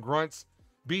over from Grunt's.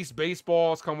 Beast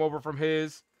Baseball's come over from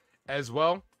his as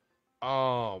well.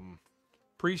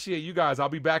 Appreciate you guys. I'll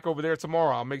be back over there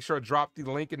tomorrow. I'll make sure to drop the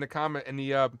link in the comment in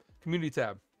the community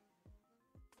tab.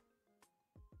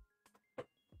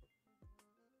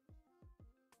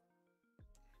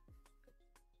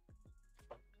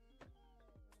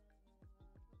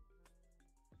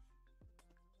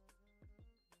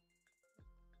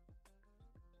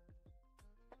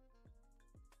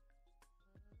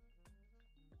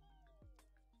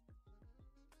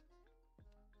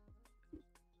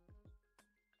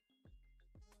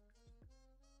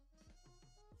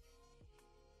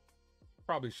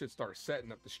 Probably should start setting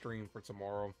up the stream for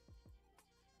tomorrow.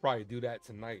 Probably do that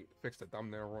tonight. Fix the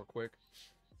thumbnail real quick.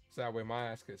 So that way my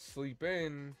ass can sleep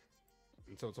in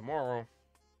until tomorrow.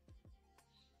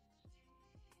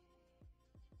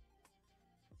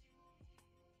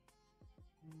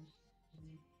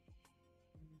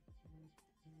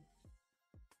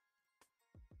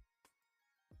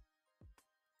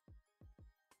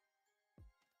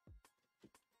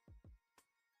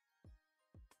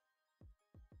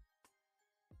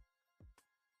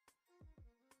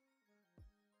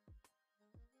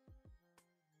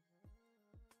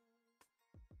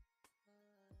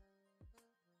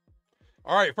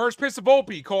 All right, first pitch to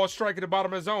Volpe. Call strike at the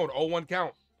bottom of the zone. 0-1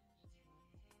 count.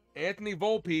 Anthony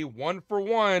Volpe, 1 for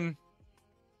 1.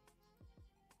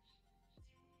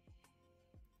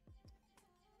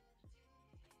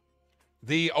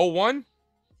 The 0-1.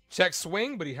 Check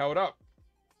swing, but he held up.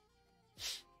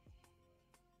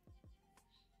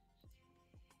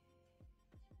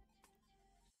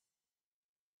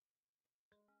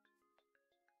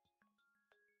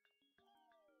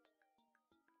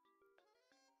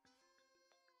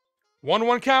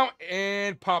 One count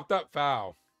and popped up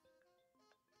foul.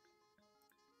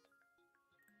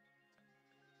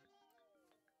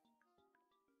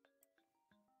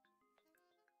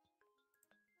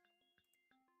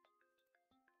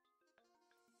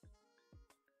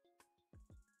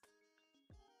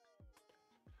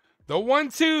 The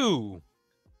 1-2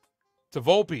 to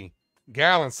Volpe.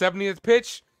 Gallen, 70th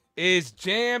pitch is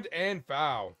jammed and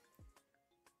foul.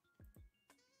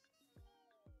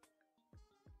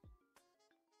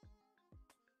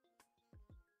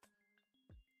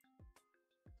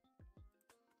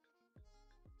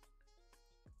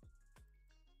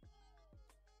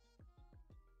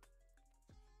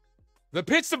 The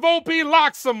pitch to Volpe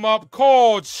locks him up.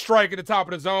 Called strike at the top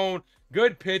of the zone.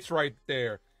 Good pitch right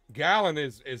there. Gallen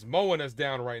is mowing us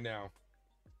down right now.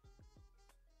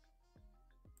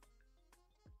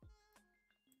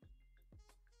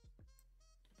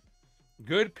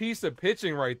 Good piece of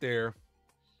pitching right there.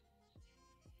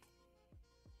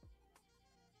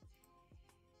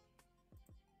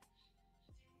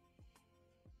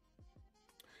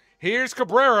 Here's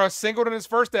Cabrera, singled in his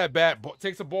first at bat.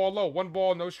 Takes a ball low. 1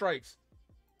 ball, no strikes.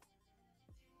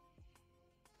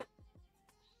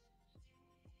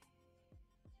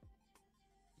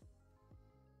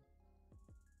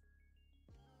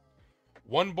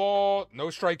 One ball, no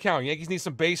strike count. Yankees need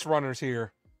some base runners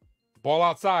here. Ball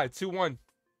outside, 2-1.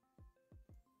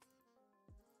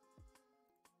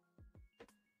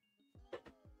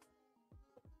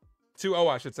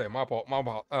 I should say. My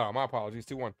apologies.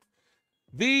 2-1.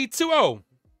 The 2-0.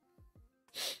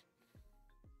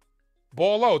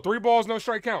 Ball low. 3 balls, no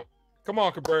strike count. Come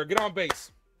on, Cabrera. Get on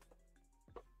base.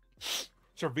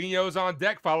 Trevino's on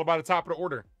deck, followed by the top of the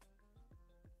order.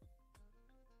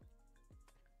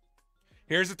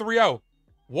 Here's the 3-0.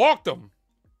 Walked him.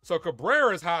 So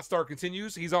Cabrera's hot start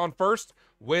continues. He's on first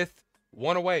with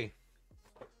 1 away.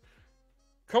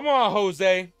 Come on,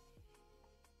 Jose.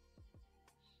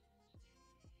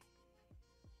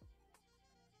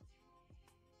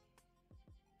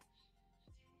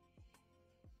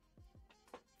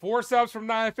 Four subs from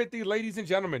 950. Ladies and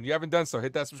gentlemen, you haven't done so,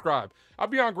 hit that subscribe. I'll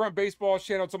be on Grunt Baseball's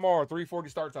channel tomorrow, 3:40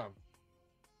 start time.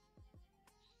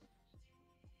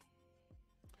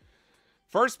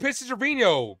 First pitch to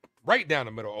Trevino, right down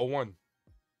the middle, 0-1.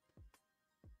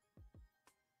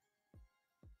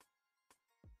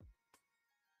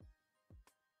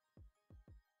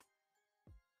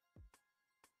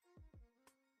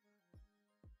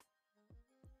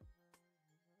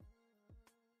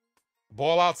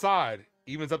 Ball outside,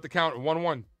 evens up the count at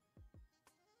 1-1.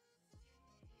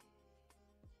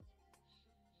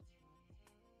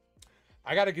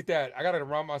 I gotta get that. I gotta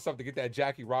remind myself to get that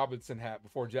Jackie Robinson hat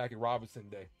before Jackie Robinson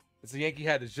Day. It's a Yankee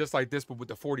hat that's just like this, but with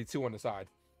the 42 on the side.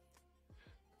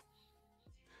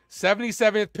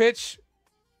 77th pitch.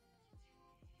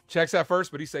 Checks at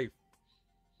first, but he's safe.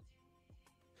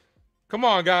 Come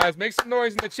on, guys. Make some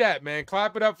noise in the chat, man.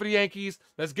 Clap it up for the Yankees.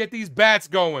 Let's get these bats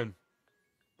going.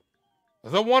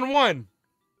 The 1-1.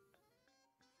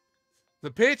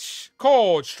 The pitch.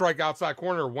 Cold. Strike outside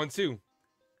corner. 1-2.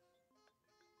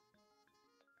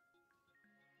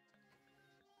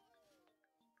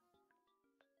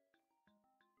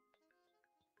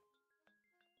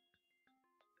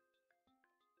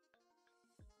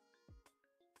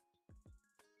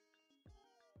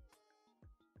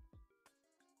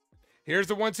 Here's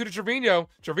the 1-2 to Trevino.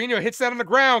 Trevino hits that on the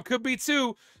ground. Could be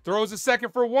 2. Throws a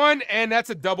second for 1, and that's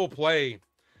a double play.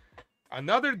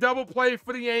 Another double play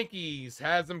for the Yankees.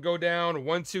 Has them go down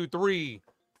 1-2-3.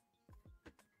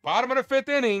 Bottom of the 5th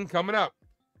inning coming up.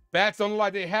 Bats don't look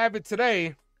like they have it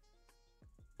today,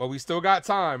 but we still got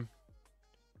time.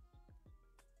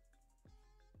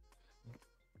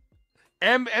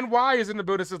 MNY is in the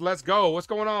building. Says, let's go. What's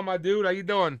going on, my dude? How you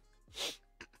doing?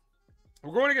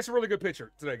 We're going against a really good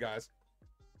pitcher today, guys.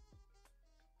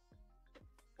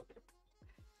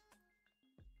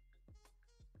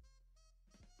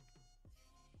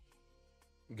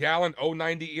 Gallen,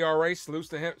 0.90 ERA.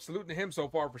 Salute to him so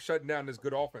far for shutting down this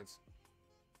good offense.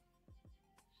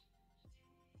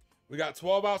 We got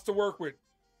 12 outs to work with.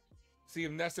 See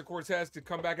if Nestor Cortes can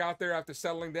come back out there after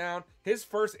settling down. His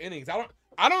first innings.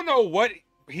 I don't know what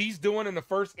he's doing in the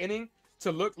first inning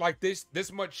to look like this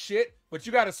much shit, but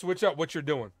you got to switch up what you're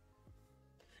doing.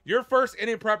 Your first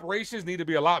inning preparations need to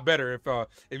be a lot better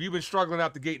if you've been struggling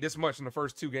out the gate this much in the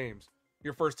first 2 games,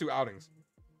 your first 2 outings.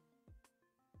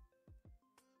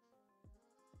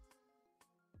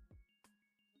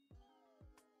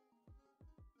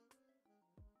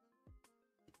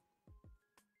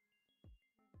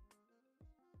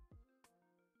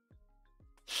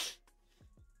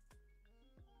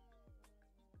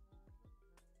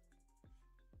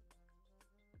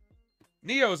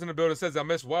 Neo's in the building, says I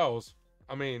miss Wells.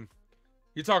 I mean,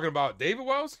 you're talking about David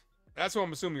Wells? That's what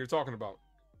I'm assuming you're talking about.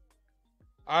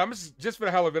 I'm just for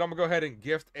the hell of it, I'm going to go ahead and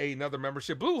gift another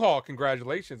membership. Blue Hall,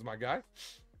 congratulations, my guy.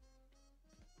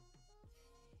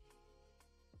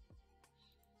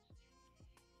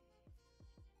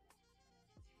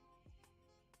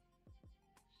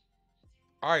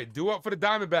 All right, due up for the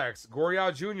Diamondbacks.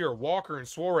 Chyeaaa Jr., Walker, and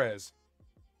Suarez.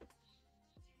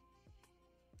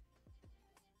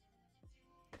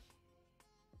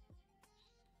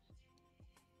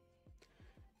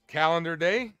 Calendar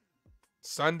day,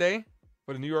 Sunday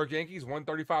for the New York Yankees,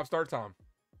 1:35 start time.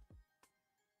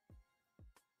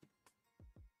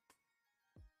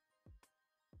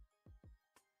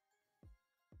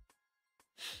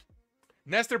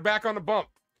 Nestor back on the bump.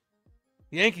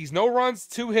 Yankees, no runs,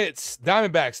 2 hits.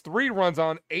 Diamondbacks, 3 runs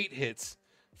on 8 hits.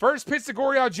 First pitch to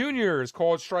Chyeaaa Jr. is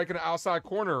called strike in the outside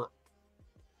corner.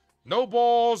 No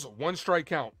balls, 1 strike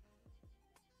count.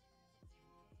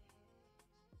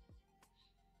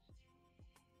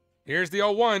 Here's the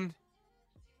 0-1.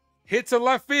 Hit to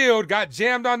left field. Got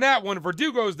jammed on that one.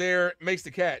 Verdugo's there. Makes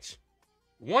the catch.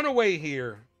 1 away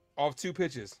here off 2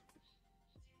 pitches.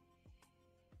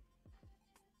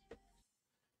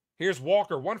 Here's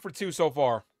Walker. 1 for 2 so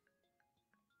far.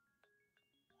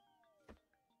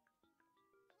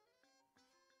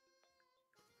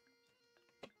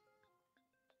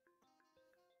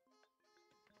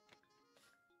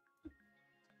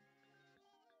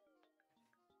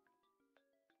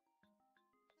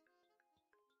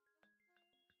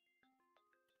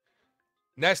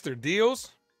 Nestor deals.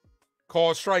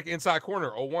 Calls strike inside corner.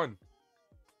 0-1.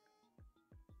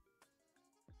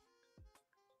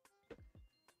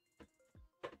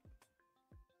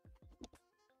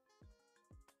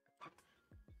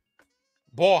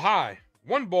 Ball high.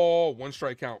 1 ball, 1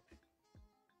 strike count.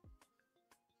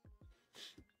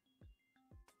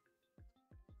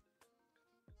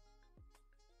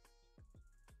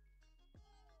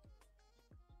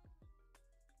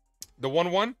 The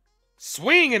 1-1.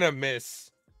 Swing and a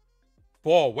miss.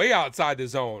 Ball way outside the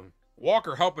zone.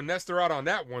 Walker helping Nestor out on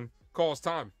that one. Calls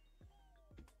time.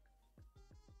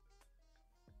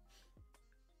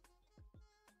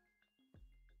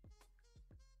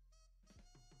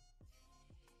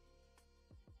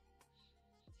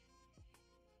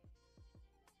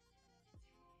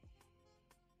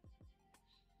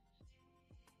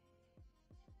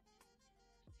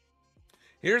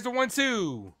 Here's the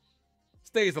 1-2.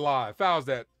 Stays alive. Fouls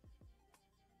that.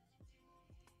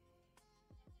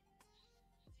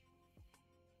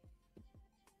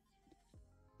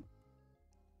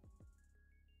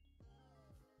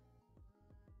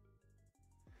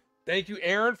 Thank you,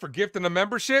 Aaron, for gifting the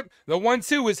membership. The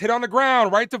 1-2 is hit on the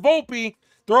ground, right to Volpe.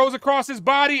 Throws across his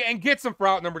body and gets him for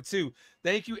out number 2.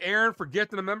 Thank you, Aaron, for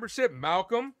gifting the membership.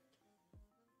 Malcolm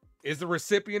is the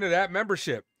recipient of that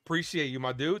membership. Appreciate you,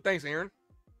 my dude. Thanks, Aaron.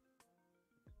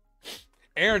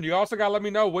 Aaron, you also got to let me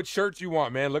know what shirts you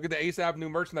want, man. Look at the Ace Avenue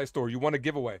merchandise store. You want a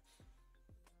giveaway.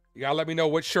 You got to let me know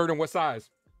what shirt and what size.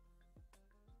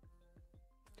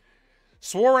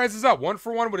 Suarez is up 1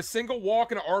 for 1 with a single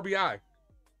walk and an RBI.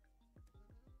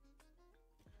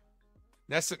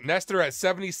 Nestor at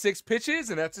 76 pitches,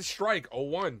 and that's a strike,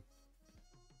 0-1.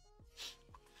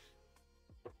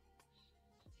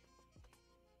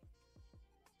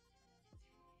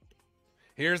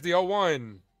 Here's the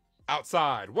 0-1.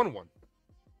 Outside, 1-1.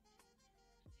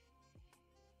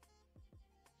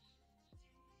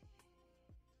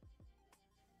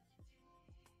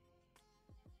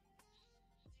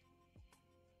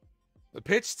 The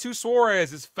pitch to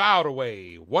Suarez is fouled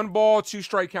away. 1 ball, 2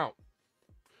 strike count.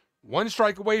 1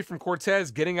 strike away from Cortes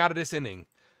getting out of this inning.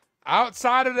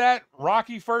 Outside of that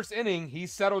rocky first inning, he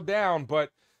settled down,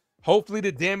 but hopefully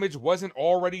the damage wasn't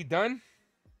already done.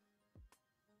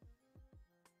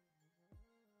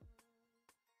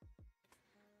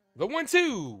 The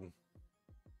 1-2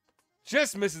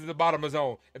 just misses the bottom of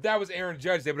zone. If that was Aaron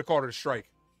Judge, they would have called it a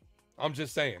strike. I'm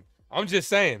just saying.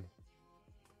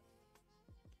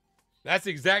 That's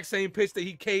the exact same pitch that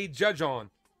he K'd Judge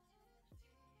on.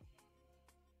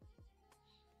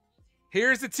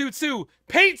 Here's the 2-2.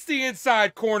 Paints the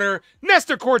inside corner.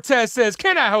 Nestor Cortes says,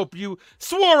 "Can I help you?"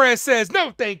 Suarez says,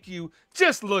 "No, thank you.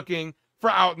 Just looking,"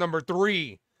 for out number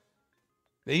 3.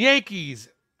 The Yankees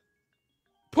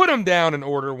put them down in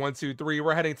order. 1, 2, 3.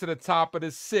 We're heading to the top of the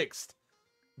 6th.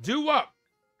 Due up.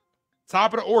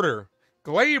 Top of the order.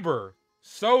 Gleyber,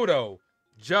 Soto,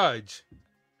 Judge.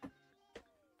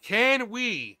 Can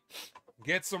we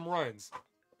get some runs?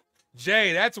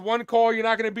 Jay, that's one call you're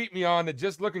not going to beat me on, the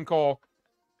just looking call,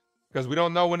 because we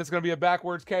don't know when it's going to be a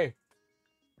backwards K.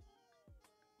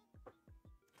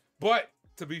 But,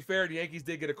 to be fair, the Yankees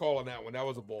did get a call on that one. That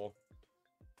was a ball.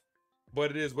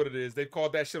 But it is what it is. They've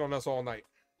called that shit on us all night.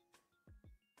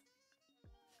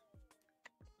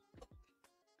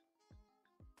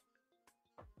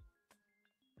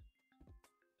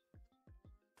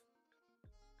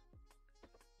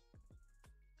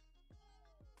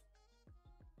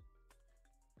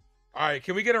 All right,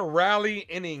 can we get a rally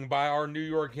inning by our New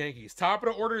York Yankees? Top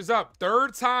of the order is up.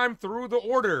 3rd time through the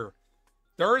order.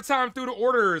 3rd time through the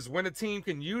order is when a team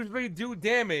can usually do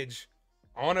damage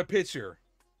on a pitcher.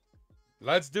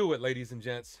 Let's do it, ladies and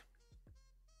gents.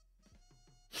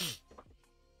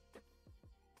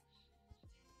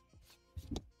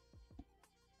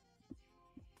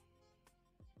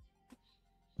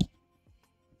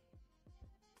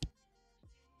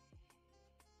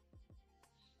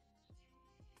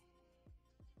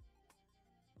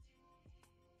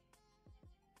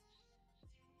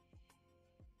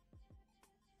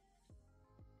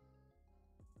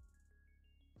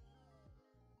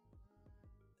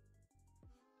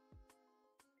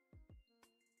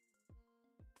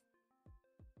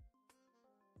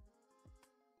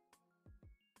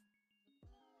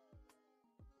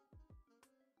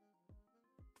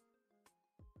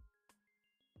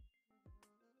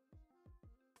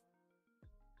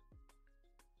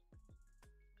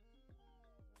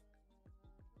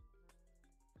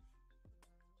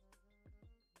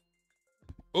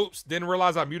 Oops, didn't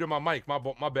realize I muted my mic. My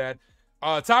bad.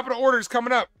 Top of the order is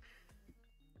coming up.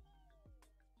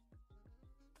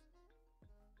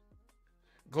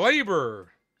 Gleyber,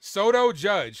 Soto,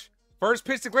 Judge. First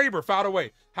pitch to Gleyber, fouled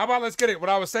away. How about let's get it? What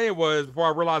I was saying was, before I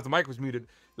realized the mic was muted,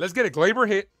 let's get it. Gleyber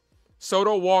hit,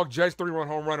 Soto walk, Judge 3-run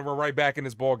home run, and we're right back in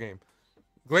this ball game.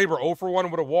 Gleyber 0 for 1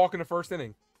 with a walk in the first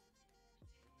inning.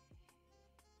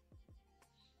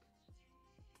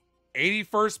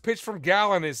 81st pitch from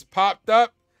Gallen is popped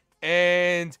up,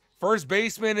 and first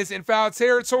baseman is in foul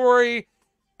territory,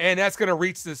 and that's going to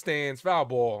reach the stands. Foul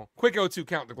ball. Quick 0-2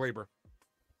 count to Gleyber.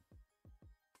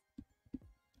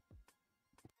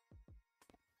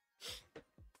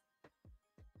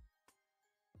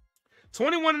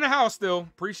 $21 in the house still.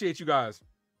 Appreciate you guys.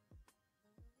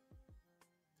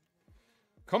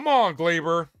 Come on,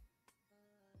 Gleyber.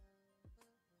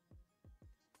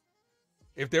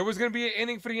 If there was going to be an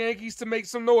inning for the Yankees to make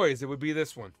some noise, it would be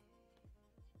this one.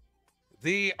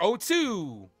 The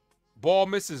 0-2. Ball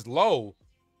misses low.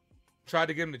 Tried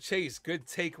to get him to chase. Good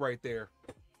take right there.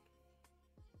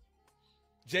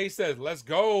 Jay says, let's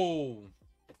go.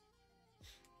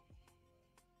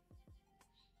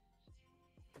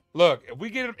 Look, if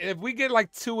we get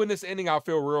like 2 in this inning, I'll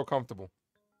feel real comfortable.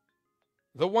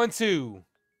 The 1-2.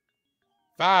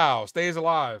 Foul. Stays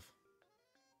alive.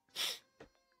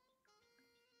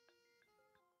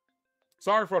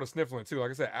 Sorry for all the sniffling, too.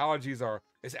 Like I said,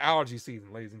 it's allergy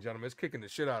season, ladies and gentlemen. It's kicking the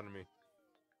shit out of me.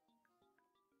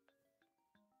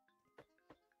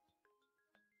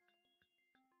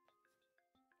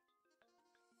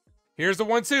 Here's the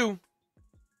 1-2.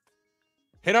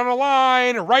 Hit on the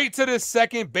line, right to the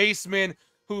second baseman,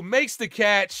 who makes the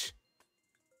catch.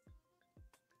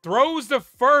 Throws the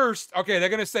first. Okay, they're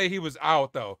going to say he was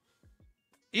out, though.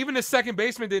 Even the second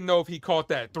baseman didn't know if he caught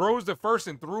that. Throws the first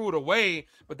and threw it away,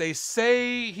 but they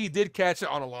say he did catch it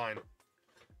on a line.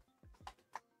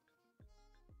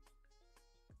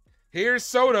 Here's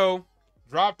Soto.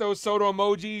 Drop those Soto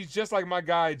emojis just like my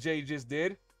guy Jay just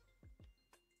did.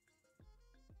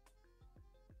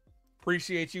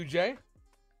 Appreciate you, Jay.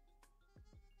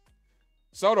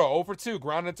 Soto 0 for 2.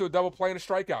 Ground into a double play and a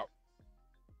strikeout.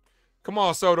 Come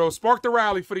on, Soto. Spark the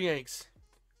rally for the Yanks.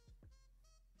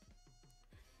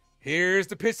 Here's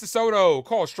the pitch to Soto.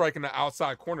 Call strike in the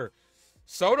outside corner.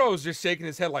 Soto's just shaking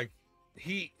his head like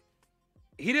he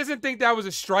doesn't think that was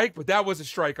a strike, but that was a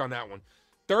strike on that one.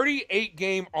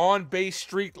 38-game on-base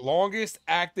streak, longest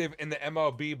active in the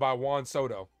MLB by Juan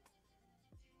Soto.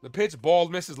 The pitch, ball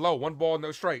misses low. 1 ball,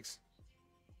 no strikes.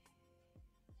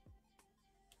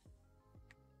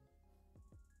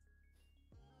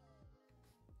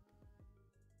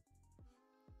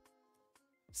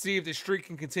 See if the streak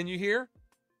can continue here.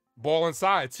 Ball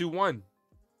inside, 2-1.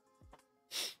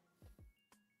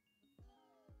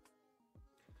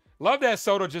 Love that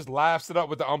Soto just laughs it up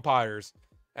with the umpires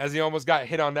as he almost got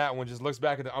hit on that one. Just looks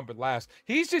back at the ump and laughs.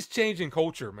 He's just changing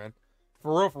culture, man.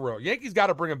 For real, for real. Yankees got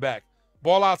to bring him back.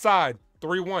 Ball outside,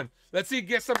 3-1. Let's see,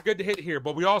 get something good to hit here.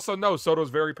 But we also know Soto's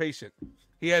very patient.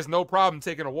 He has no problem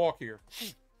taking a walk here.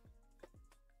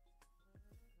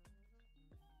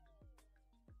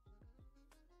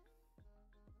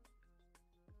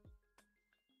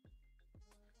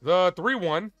 The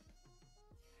 3-1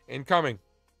 incoming.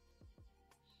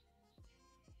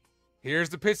 Here's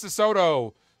the pitch to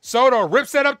Soto. Soto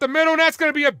rips that up the middle, and that's going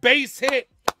to be a base hit.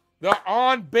 The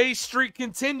on-base streak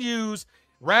continues.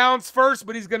 Rounds first,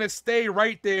 but he's going to stay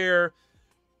right there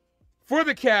for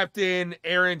the captain,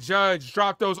 Aaron Judge.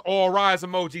 Drop those all rise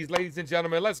emojis, ladies and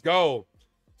gentlemen. Let's go.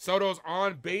 Soto's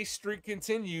on-base streak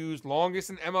continues.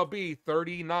 Longest in MLB,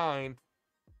 39.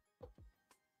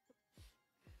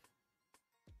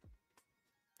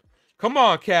 Come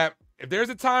on, Cap. If there's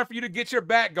a time for you to get your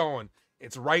bat going,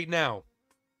 it's right now.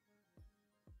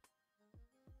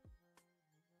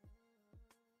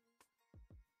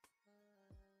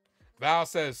 Val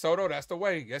says, Soto, that's the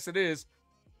way. Yes, it is.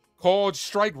 Called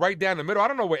strike right down the middle. I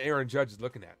don't know what Aaron Judge is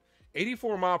looking at.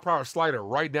 84-mile-per-hour slider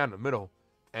right down the middle.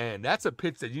 And that's a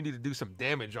pitch that you need to do some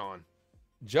damage on.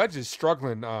 Judge is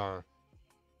struggling.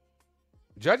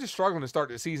 Judge is struggling to start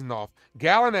the season off.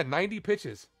 Gallen at 90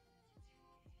 pitches.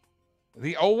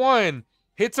 The 0-1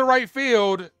 hits to right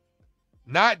field.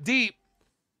 Not deep.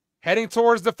 Heading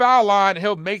towards the foul line.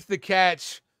 He'll make the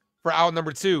catch for out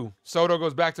number 2. Soto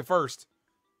goes back to first.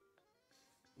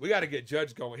 We got to get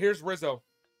Judge going. Here's Rizzo.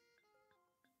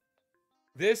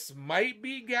 This might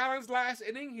be Gallen's last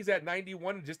inning. He's at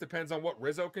 91. It just depends on what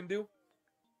Rizzo can do.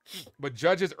 But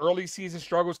Judge's early season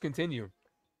struggles continue.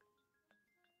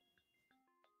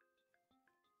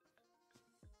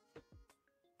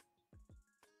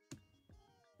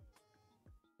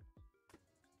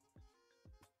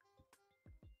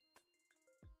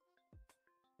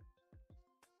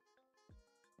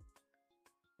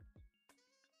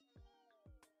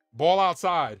 Ball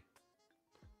outside.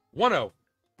 1-0.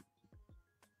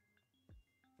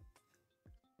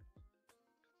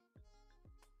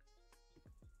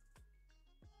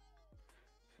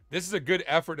 This is a good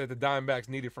effort that the Diamondbacks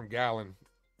needed from Gallen,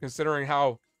 considering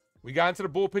how we got into the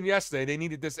bullpen yesterday. They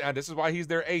needed this, and this is why he's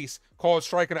their ace. Called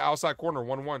strike in the outside corner,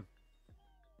 1-1.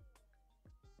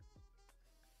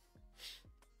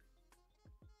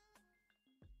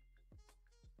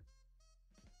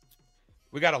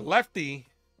 We got a lefty.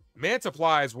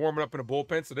 Mantiply is warming up in the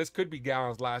bullpen, so this could be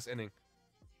Gallen's last inning.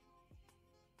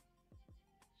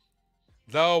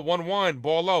 The 1-1,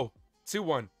 ball low,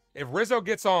 2-1. If Rizzo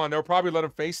gets on, they'll probably let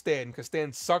him face Stanton because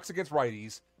Stanton sucks against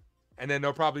righties. And then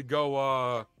they'll probably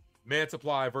go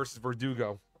Mantiply versus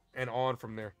Verdugo and on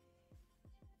from there.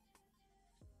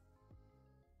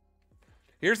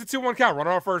 Here's the 2-1 count.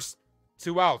 Runner on first,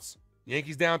 2 outs.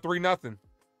 Yankees down 3-0.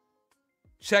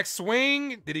 Check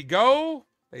swing. Did he go?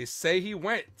 They say he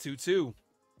went. 2-2.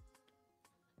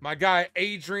 My guy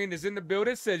Adrian is in the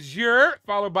building. Says you're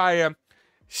followed by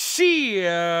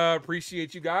Chyeaaa.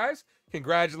 Appreciate you guys.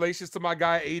 Congratulations to my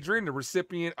guy Adrian, the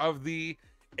recipient of the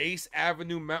Ace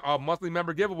Avenue monthly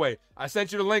member giveaway. I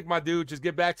sent you the link, my dude. Just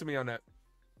get back to me on that.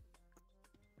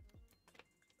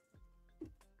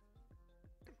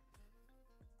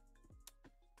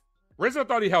 Rizzo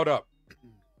thought he held up.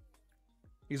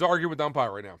 He's arguing with the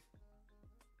umpire right now.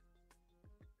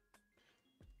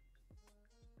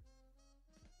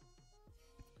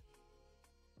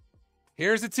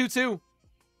 Here's the 2-2.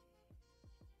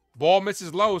 Ball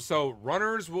misses low, so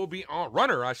runners will be on.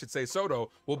 Runner, I should say,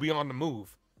 Soto, will be on the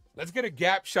move. Let's get a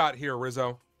gap shot here,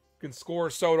 Rizzo. Can score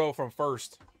Soto from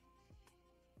first.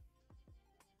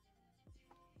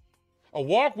 A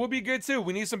walk will be good, too.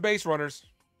 We need some base runners.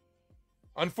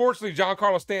 Unfortunately,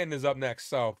 Giancarlo Stanton is up next,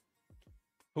 so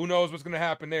who knows what's going to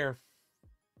happen there.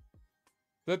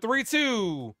 The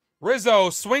 3-2. Rizzo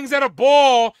swings at a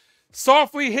ball,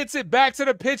 softly hits it back to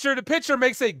the pitcher. The pitcher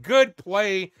makes a good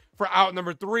play for out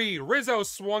number 3. Rizzo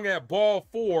swung at ball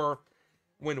 4.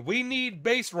 when we need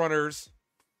base runners.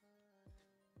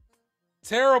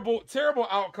 Terrible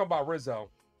outcome by Rizzo.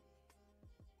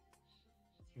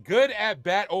 Good at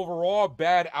bat overall,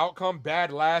 bad outcome,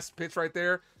 bad last pitch right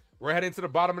there. We're heading to the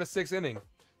bottom of the 6th inning.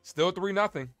 Still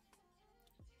 3-0.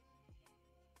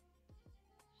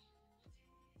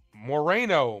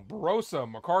 Moreno, Barossa,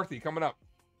 McCarthy coming up.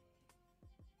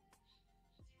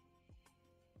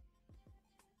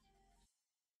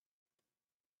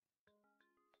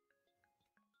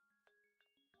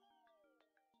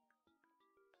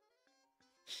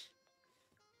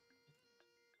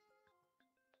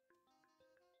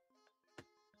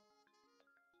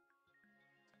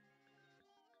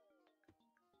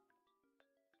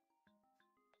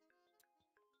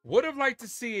 Would have liked to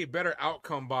see a better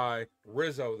outcome by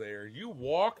Rizzo there. You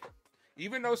walk,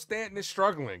 even though Stanton is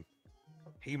struggling,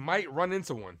 he might run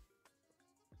into one.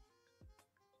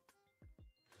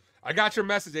 I got your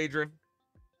message, Adrian.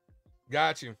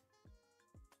 Got you.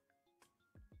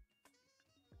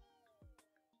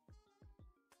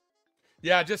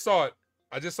 Yeah, I just saw it.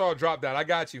 I just saw it drop down. I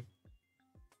got you.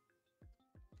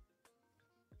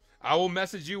 I will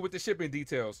message you with the shipping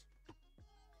details.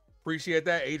 Appreciate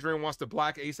that. Adrian wants the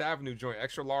black Ace Avenue joint.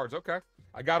 Extra large. Okay.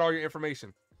 I got all your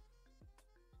information.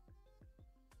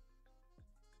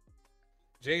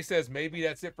 Jay says maybe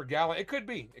that's it for Gallen. It could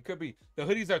be. It could be. The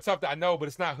hoodies are tough, I know, but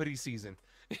it's not hoodie season.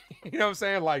 You know what I'm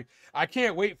saying? Like, I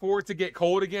can't wait for it to get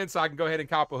cold again so I can go ahead and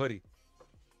cop a hoodie.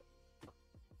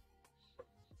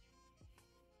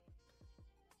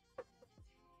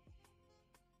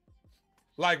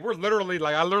 Like, we're literally,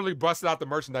 like, I literally busted out the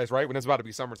merchandise, right, when it's about to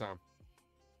be summertime.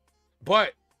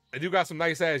 But I do got some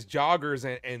nice-ass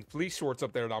joggers and fleece shorts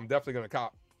up there that I'm definitely going to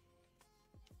cop.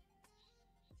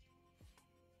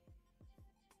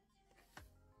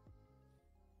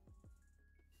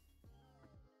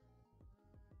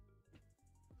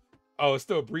 Oh, it's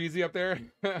still breezy up there?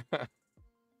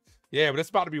 Yeah, but it's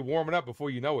about to be warming up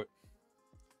before you know it.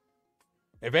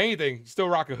 If anything, still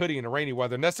rock a hoodie in the rainy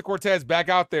weather. Nestor Cortes back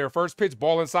out there. First pitch,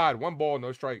 ball inside. 1 ball,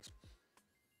 no strikes.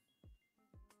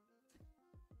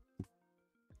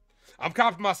 I'm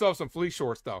copping myself some fleece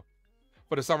shorts, though,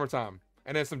 for the summertime.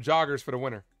 And then some joggers for the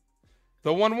winter.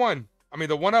 The 1-1. I mean,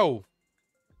 the 1-0.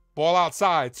 Ball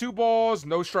outside. 2 balls,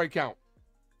 no strike count.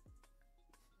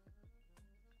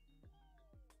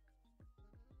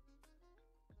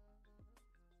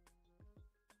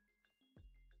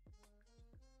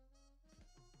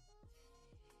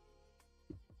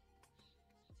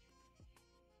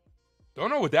 Don't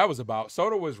know what that was about.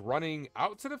 Soto was running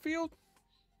out to the field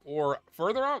or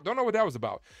further out. Don't know what that was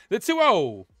about. The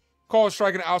 2-0. Call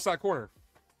strike in the outside corner.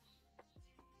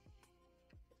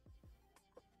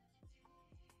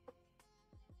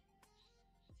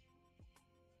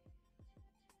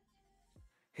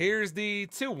 Here's the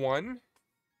 2-1.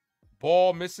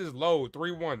 Ball misses low.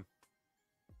 3-1.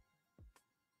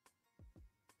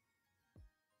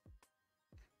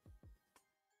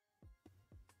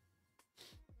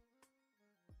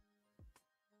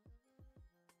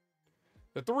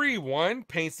 The 3-1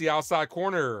 paints the outside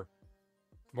corner.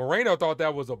 Moreno thought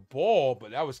that was a ball,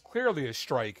 but that was clearly a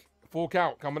strike. Full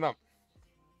count coming up.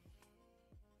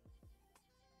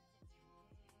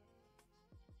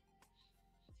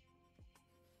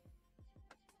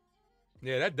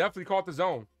 Yeah, that definitely caught the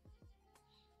zone.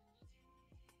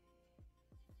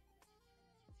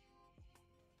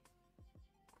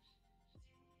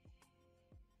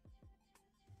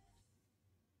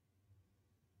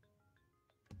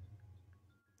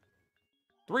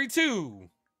 Three-two.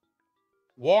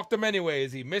 Walked him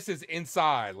anyways. He misses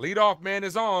inside. Leadoff man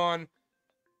is on.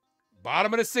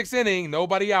 Bottom of the 6th inning.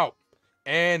 Nobody out.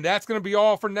 And that's going to be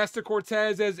all for Nestor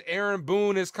Cortes as Aaron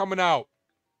Boone is coming out.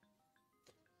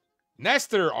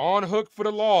 Nestor on hook for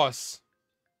the loss.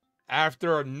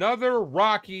 After another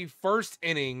rocky first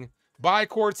inning by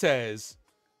Cortes,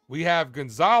 we have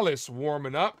Gonzalez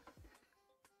warming up.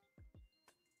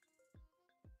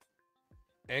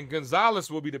 And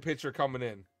Gonzalez will be the pitcher coming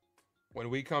in when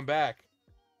we come back.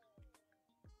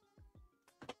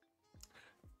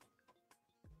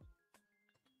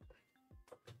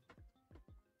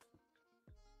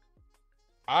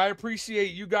 I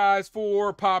appreciate you guys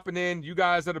for popping in. You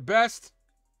guys are the best.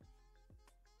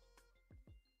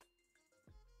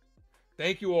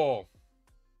 Thank you all.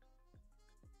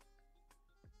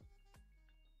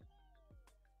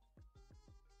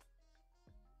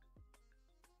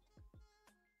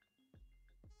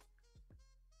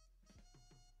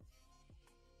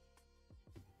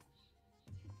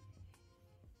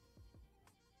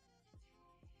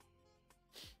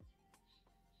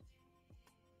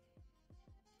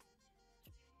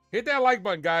 Hit that like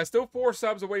button, guys. Still 4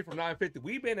 subs away from 950.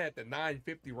 We've been at the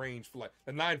 950 range for like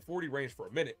the 940 range for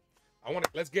a minute.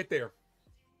 Let's get there.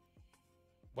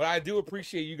 But I do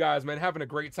appreciate you guys, man, having a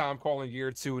great time calling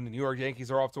year 2, and the New York Yankees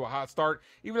are off to a hot start,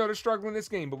 even though they're struggling this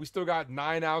game. But we still got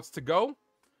 9 outs to go.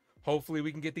 Hopefully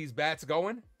we can get these bats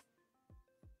going.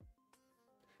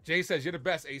 Jay says, you're the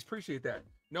best, Ace. Appreciate that.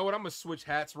 You know what? I'm going to switch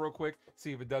hats real quick,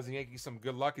 see if it does the Yankees some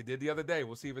good luck. It did the other day.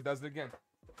 We'll see if it does it again.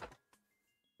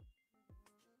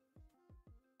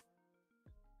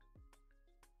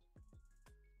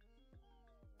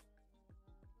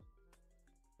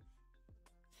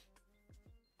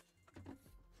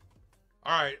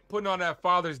 All right, putting on that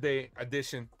Father's Day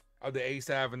edition of the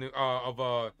Ace Avenue,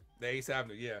 the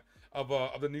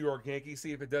New York Yankees.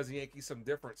 See if it does the Yankees some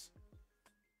difference.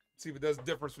 See if it does a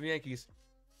difference for the Yankees.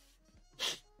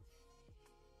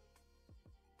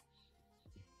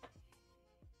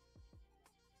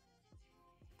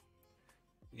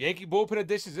 Yankee bullpen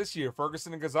additions this year: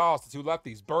 Ferguson and Gonzalez, the 2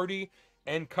 lefties; Birdie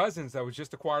and Cousins, that was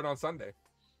just acquired on Sunday.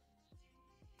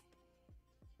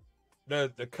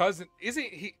 The cousin, isn't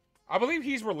he? I believe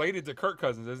he's related to Kirk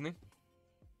Cousins, isn't he?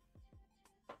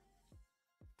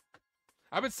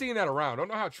 I've been seeing that around. Don't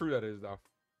know how true that is, though.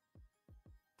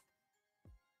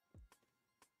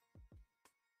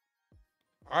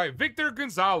 All right, Victor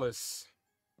Gonzalez.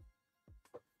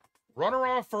 Runner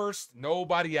on first,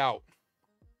 nobody out.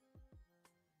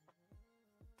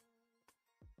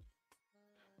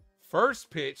 First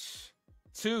pitch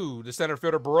to the center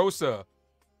fielder, Barossa.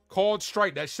 Called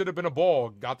strike. That should have been a ball.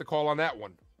 Got the call on that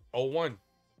one. 0-1.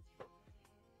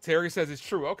 Terry says it's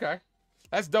true. Okay.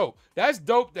 That's dope. That's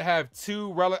dope to have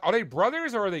 2 relatives. Are they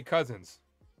brothers or are they cousins?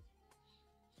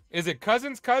 Is it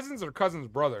cousins or cousins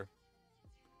brother?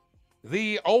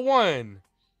 The 0-1.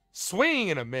 Swing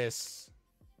and a miss.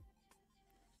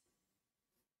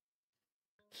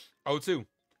 0-2.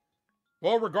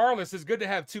 Well, regardless, it's good to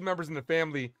have 2 members in the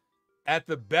family at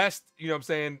the best, you know what I'm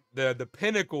saying, the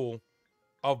pinnacle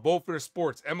of both of their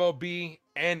sports, MLB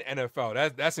and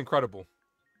NFL. That's incredible.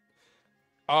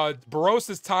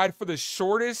 Barossa is tied for the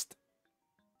shortest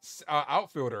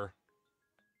outfielder,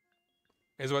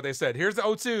 is what they said. Here's the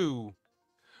 0-2.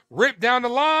 Rip down the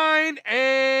line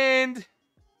and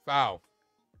foul.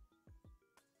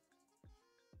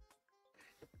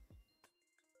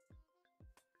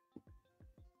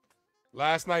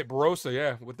 Last night, Barossa,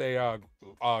 yeah, with a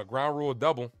ground rule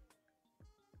double.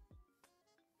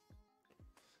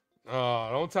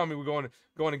 Don't tell me we're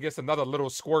going against another little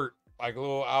squirt, like a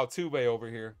little Altuve over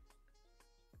here.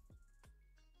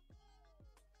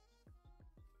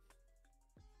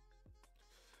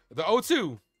 The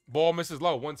 0-2. Ball misses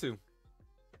low. 1-2.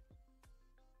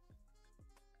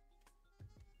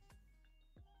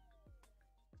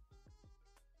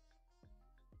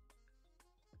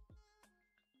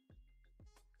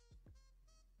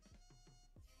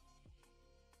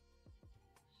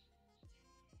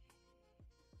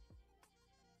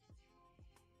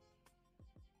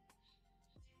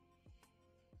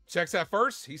 Checks at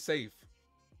first. He's safe.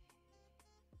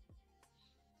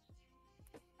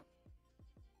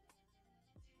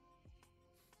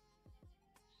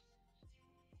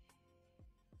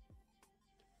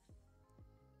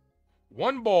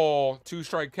 One ball, 2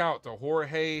 strike count to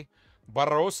Jorge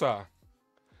Barossa.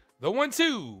 The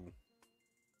 1-2.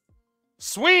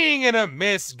 Swing and a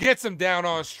miss. Gets him down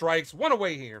on strikes. 1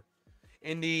 away here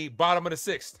in the bottom of the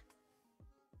 6th.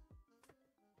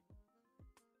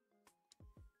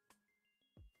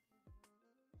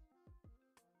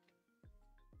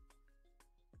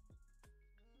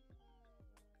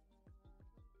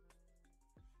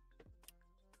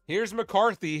 Here's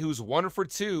McCarthy, who's 1 for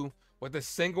 2 with a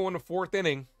single in the 4th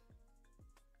inning.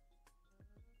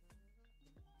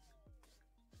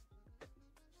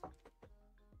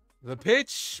 The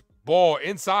pitch, ball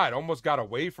inside, almost got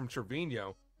away from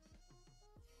Trevino.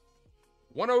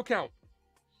 1-0 count.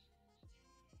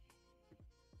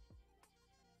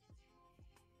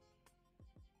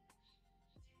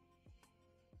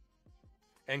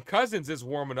 And Cousins is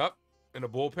warming up in the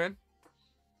bullpen.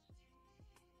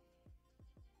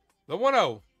 The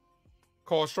 1-0.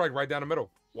 Call strike right down the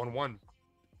middle. 1-1.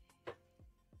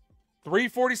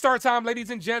 3:40 start time, ladies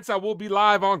and gents. I will be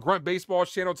live on Grunt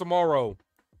Baseball's channel tomorrow.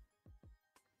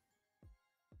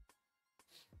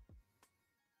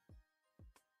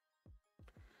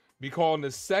 Be calling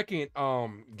the second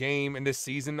game in this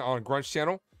season on Grunt's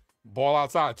channel. Ball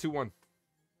outside, 2-1.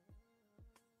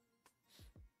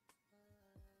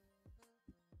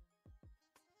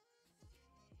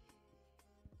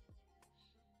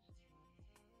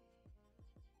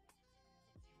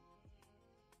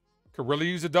 Could really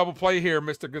use a double play here,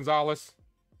 Mr. Gonzalez.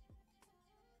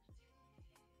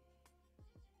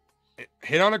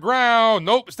 Hit on the ground.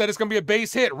 Nope. Instead, it's going to be a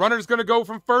base hit. Runner's going to go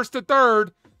from first to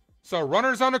third. So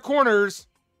runners on the corners.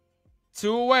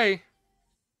 2 away.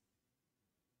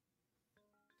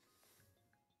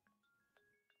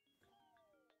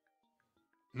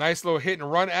 Nice little hit and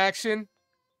run action.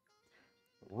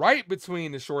 Right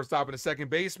between the shortstop and the second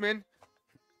baseman.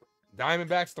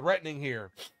 Diamondbacks threatening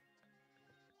here.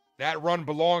 That run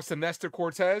belongs to Nestor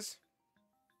Cortes.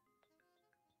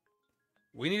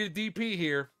 We need a DP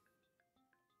here.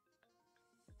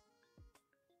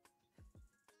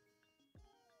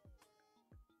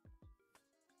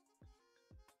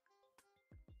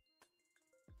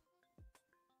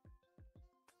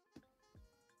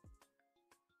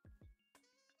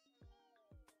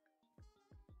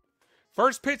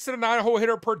 First pitch to the 9-hole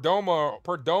hitter,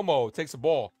 Perdomo takes a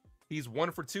ball. He's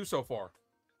 1 for 2 so far.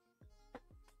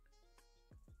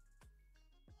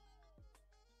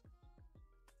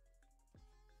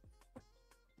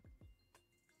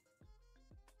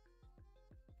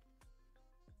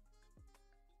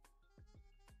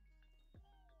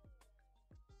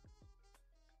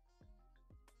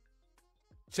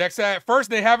 Checks at first,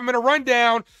 they have him in a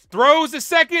rundown. Throws the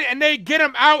second, and they get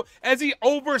him out as he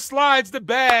overslides the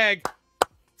bag.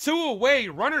 2 away.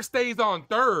 Runner stays on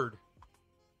third.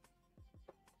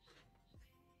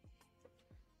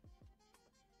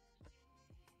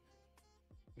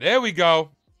 There we go.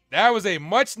 That was a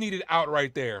much-needed out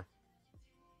right there.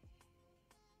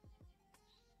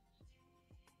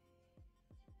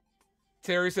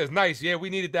 Terry says, nice. Yeah,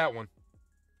 we needed that one.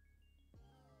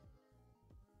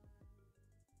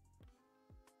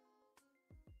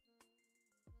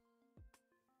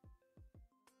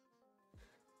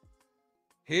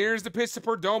 Here's the pitch to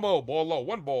Perdomo. Ball low.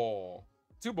 1 ball.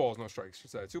 2 balls, no strikes. She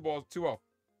said 2 balls, 2-0.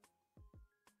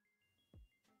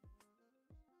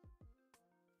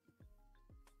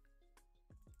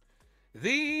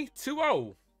 The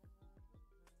 2-0.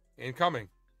 Incoming.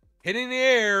 Hitting the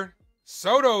air.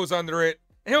 Soto's under it.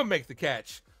 And he'll make the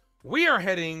catch. We are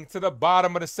heading to the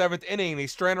bottom of the 7th inning. They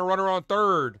strand a runner on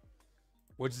third,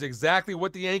 which is exactly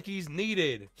what the Yankees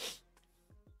needed.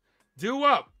 Due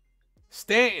up.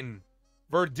 Stanton.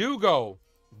 Verdugo,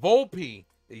 Volpe.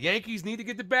 The Yankees need to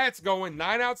get the bats going.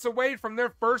 9 outs away from their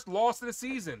first loss of the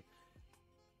season.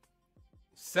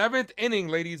 7th inning,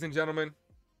 ladies and gentlemen.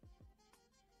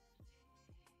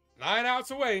 9 outs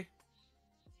away.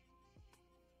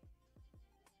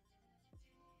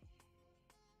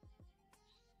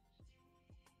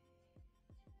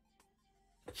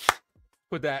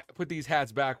 Put these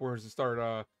hats backwards to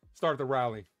start the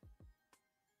rally.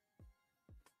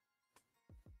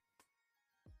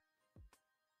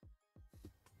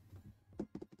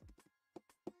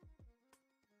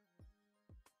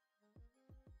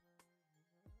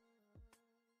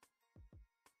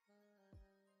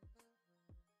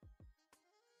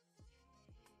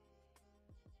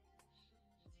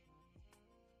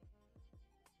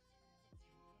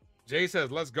 Jay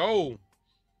says, let's go.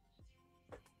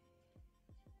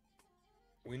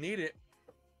 We need it.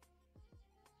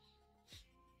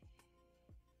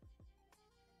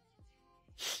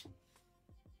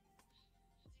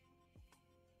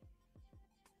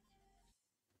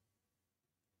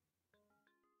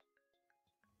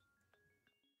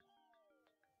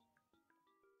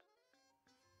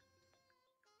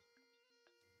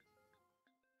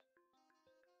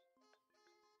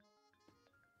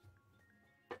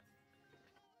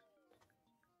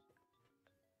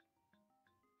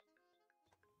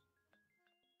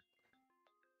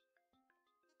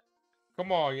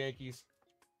 Come on, Yankees.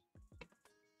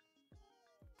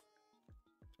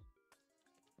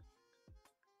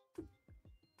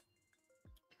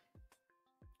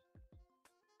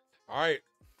 All right.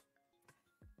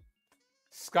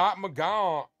 Scott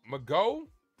McGow.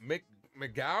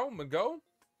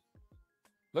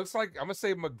 Looks like I'm going to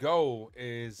say McGow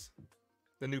is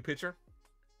the new pitcher.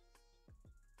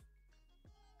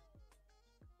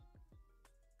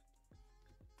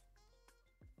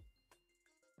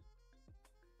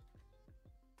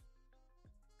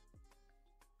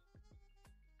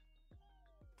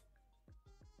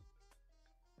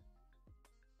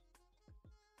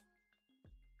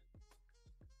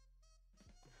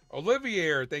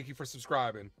 Olivier, thank you for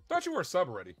subscribing. Thought you were a sub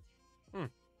already.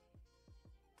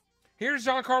 Here's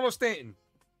Giancarlo Stanton.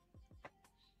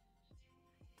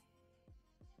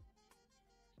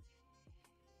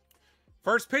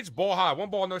 First pitch, ball high. 1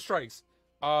 ball, no strikes.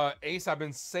 Ace, I've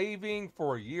been saving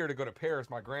for a year to go to Paris.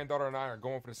 My granddaughter and I are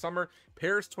going for the summer.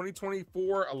 Paris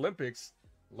 2024 Olympics.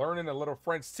 Learning a little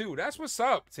French, too. That's what's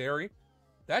up, Terry.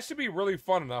 That should be really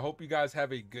fun, and I hope you guys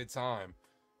have a good time.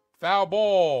 Foul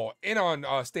ball in on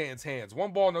Stanton's hands.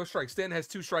 1 ball, no strikes. Stanton has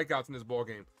 2 strikeouts in this ball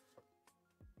game.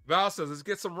 Val says, let's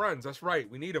get some runs. That's right.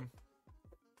 We need them.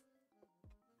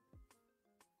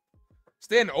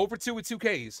 Stanton 0 for 2 with 2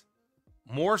 Ks.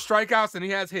 More strikeouts than he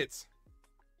has hits.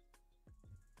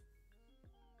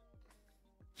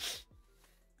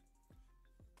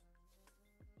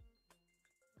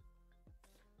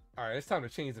 All right, it's time to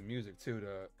change the music, too,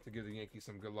 to give the Yankees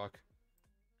some good luck.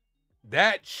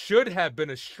 That should have been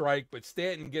a strike, but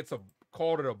Stanton gets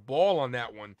called it a ball on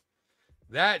that one.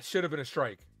 That should have been a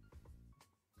strike.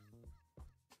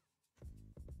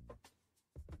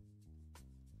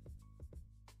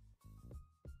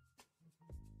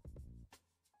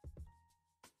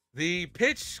 The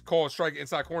pitch called strike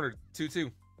inside corner,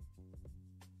 2-2.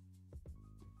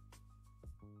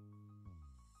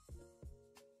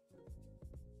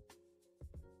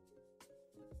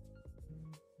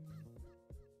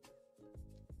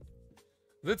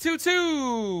 The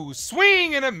 2-2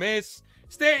 swing and a miss.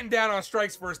 Stanton down on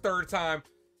strikes for his 3rd time.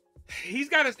 You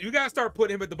got to start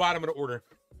putting him at the bottom of the order.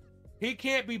 He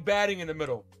can't be batting in the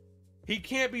middle. He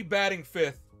can't be batting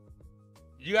 5th.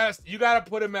 You got to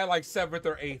put him at like 7th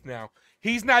or 8th now.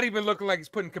 He's not even looking like he's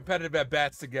putting competitive at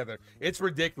bats together. It's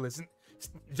ridiculous.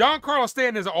 Giancarlo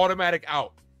Stanton is an automatic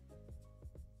out.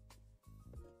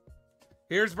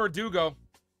 Here's Verdugo.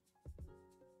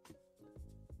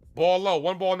 Ball low.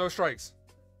 1 ball, no strikes.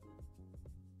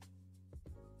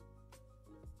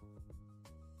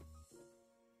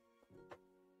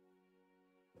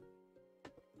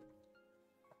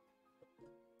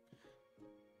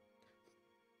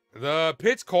 The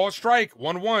pitch called strike,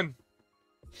 1-1.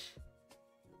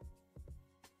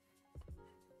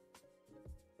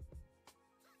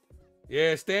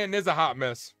 Yeah, Stanton is a hot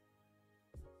mess.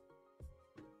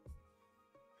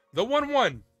 The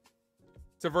 1-1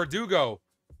 to Verdugo.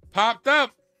 Popped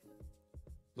up.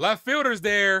 Left fielder's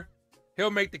there.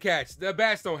 He'll make the catch. The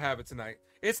bats don't have it tonight.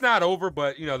 It's not over,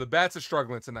 but, you know, the bats are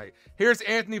struggling tonight. Here's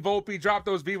Anthony Volpe. Drop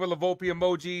those Viva La Volpe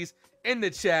emojis in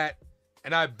the chat.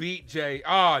 And I beat Jay.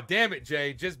 Ah, damn it,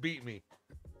 Jay. Just beat me.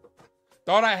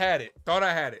 Thought I had it. Thought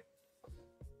I had it.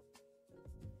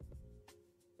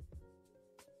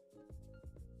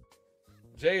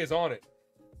 Jay is on it.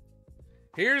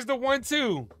 Here's the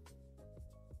 1-2.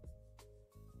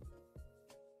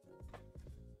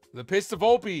 The pitch to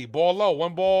Volpe. Ball low.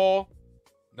 1 ball.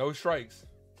 No strikes.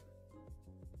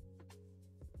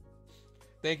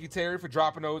 Thank you, Terry, for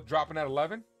dropping at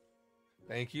 11.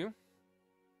 Thank you.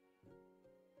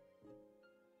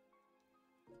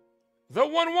 The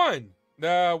 1-1.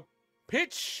 The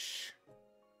pitch.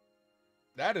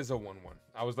 That is a 1-1.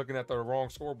 I was looking at the wrong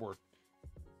scoreboard.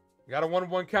 Got a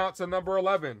 1-1 count to number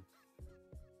 11.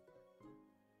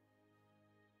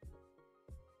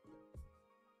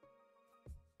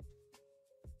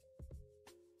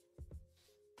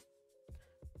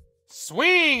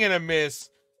 Swing and a miss.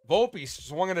 Volpe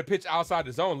swung in a pitch outside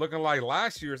the zone, looking like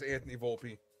last year's Anthony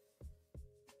Volpe.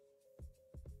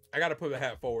 I got to put the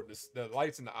hat forward. The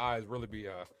lights in the eyes really be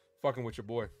fucking with your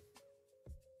boy.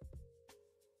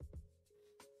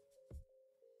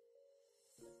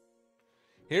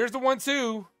 Here's the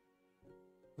 1-2.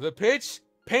 The pitch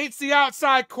paints the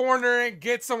outside corner and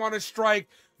gets him on a strike.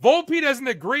 Volpe doesn't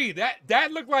agree.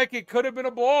 That looked like it could have been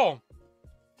a ball.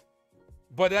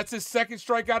 But that's his 2nd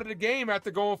strikeout of the game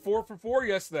after going 4 for 4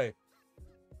 yesterday.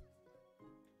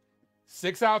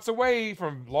 6 outs away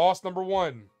from loss number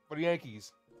 1 for the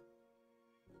Yankees.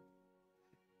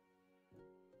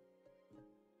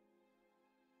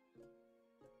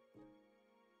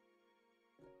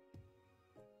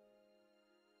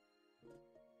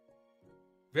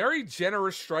 Very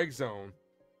generous strike zone.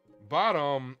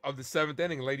 Bottom of the 7th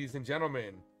inning, ladies and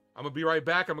gentlemen. I'm going to be right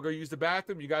back. I'm going to go use the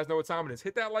bathroom. You guys know what time it is.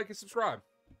 Hit that like and subscribe.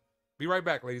 Be right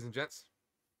back, ladies and gents.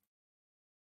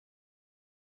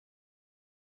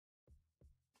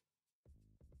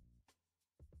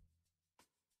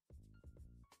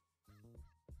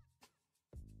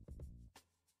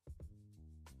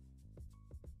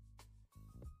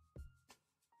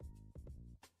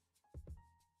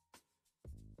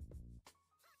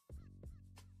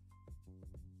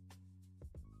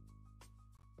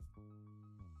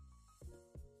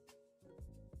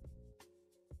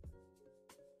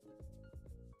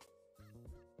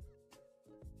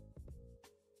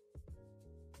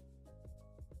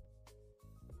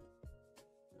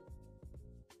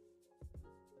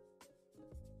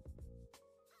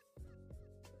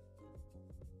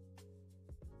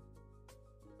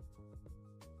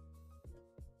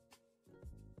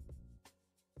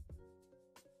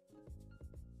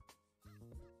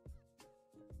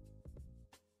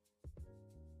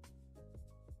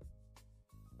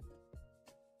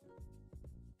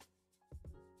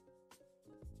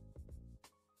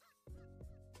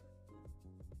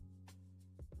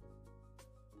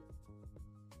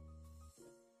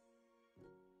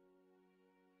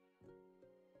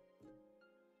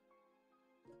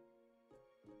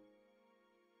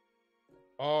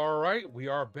 All right, we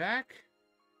are back.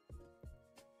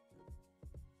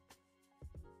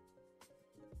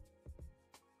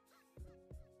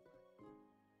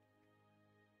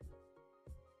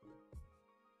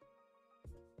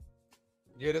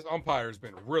 Yeah, this umpire's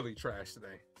been really trash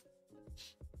today.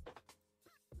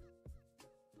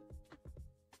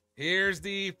 Here's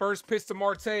the first pitch to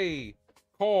Marte.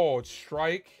 Called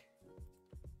strike.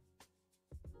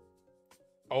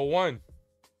 0-1.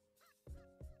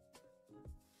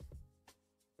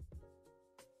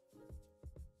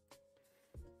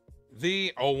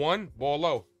 The 0-1, ball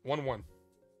low, 1-1.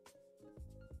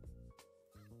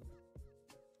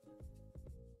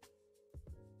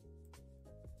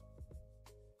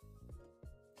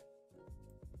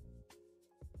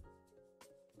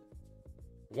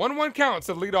 One count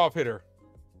to the leadoff hitter.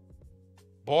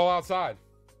 Ball outside.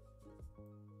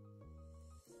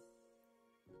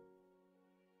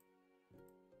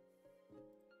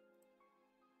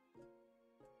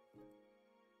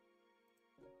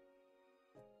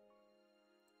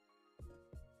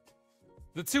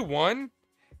 The 2-1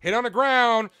 hit on the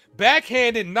ground,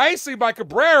 backhanded nicely by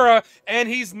Cabrera, and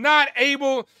he's not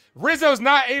able. Rizzo's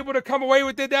not able to come away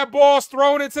with it. That ball's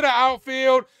thrown into the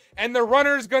outfield, and the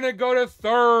runner's gonna go to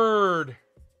third.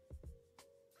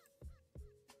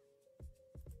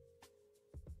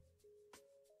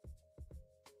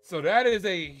 So that is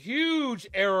a huge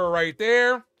error right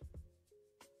there.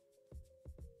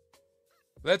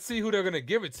 Let's see who they're gonna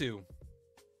give it to.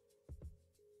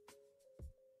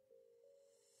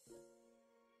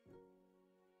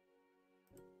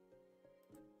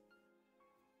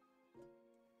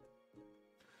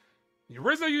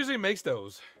 Rizzo usually makes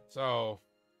those. So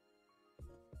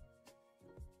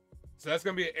that's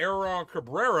going to be an error on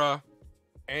Cabrera.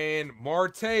 And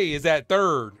Marte is at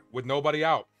third with nobody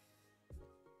out.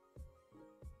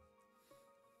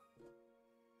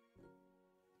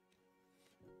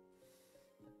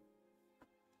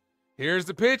 Here's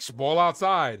the pitch. Ball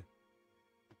outside.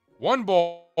 1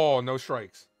 ball, no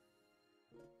strikes.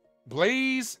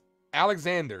 Blaze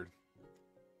Alexander.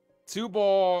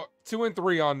 2 and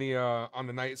 3 on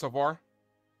the night so far.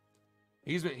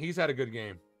 He's had a good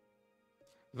game.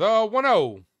 The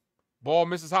 1-0. Ball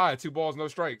misses high. 2 balls, no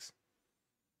strikes.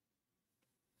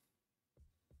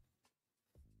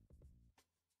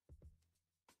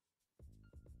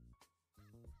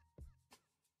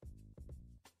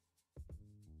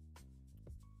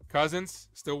 Cousins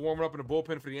still warming up in the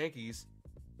bullpen for the Yankees.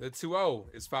 The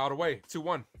 2-0 is fouled away.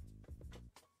 2-1.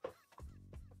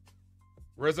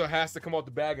 Rizzo has to come off the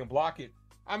bag and block it.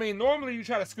 I mean, normally you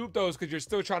try to scoop those because you're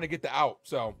still trying to get the out.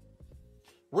 So,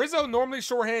 Rizzo normally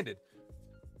short-handed.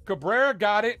 Cabrera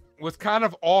got it, was kind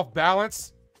of off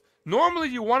balance. Normally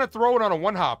you want to throw it on a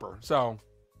one-hopper. So,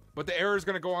 but the error is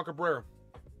going to go on Cabrera.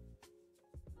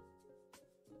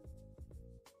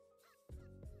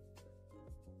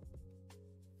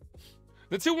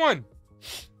 The 2-1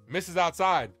 misses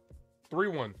outside.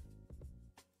 3-1.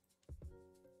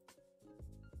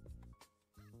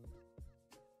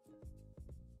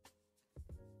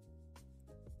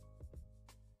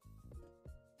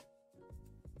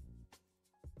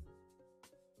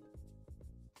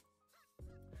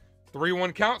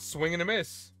 Three-one count, swing and a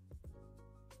miss.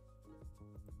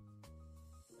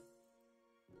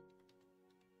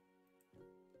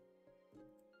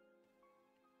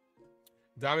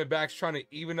 Diamondbacks trying to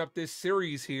even up this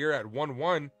series here at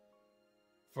 1-1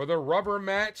 for the rubber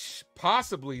match,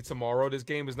 possibly tomorrow. This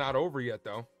game is not over yet,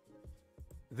 though.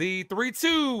 The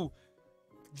 3-2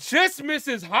 just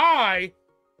misses high.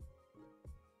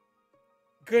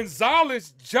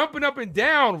 Gonzalez jumping up and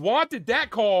down, wanted that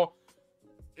call.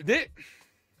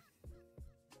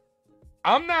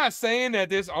 I'm not saying that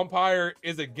this umpire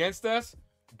is against us,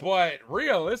 but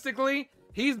realistically,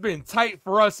 he's been tight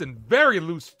for us and very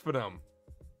loose for them.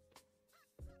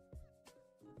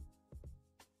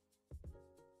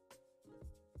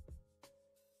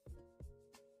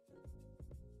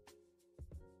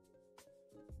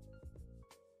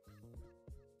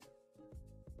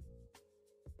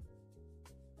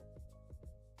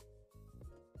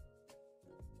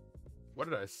 What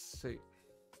did I say?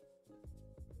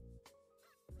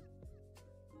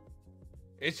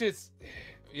 It's just,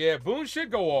 yeah, Boone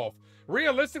should go off.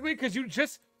 Realistically, because you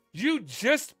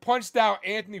just punched out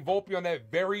Anthony Volpe on that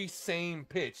very same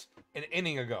pitch an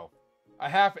inning ago. A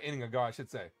half an inning ago, I should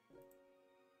say.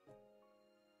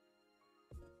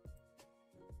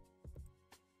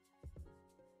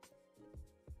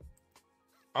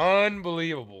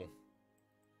 Unbelievable.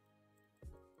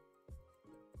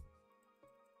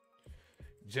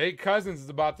 Jake Cousins is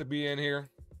about to be in here.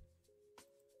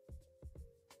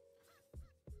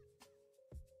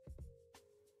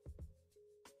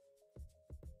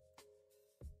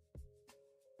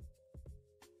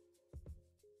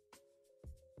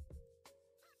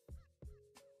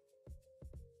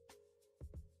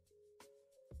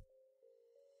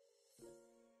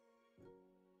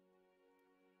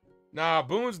 Nah,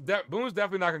 Boone's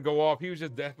definitely not going to go off. He was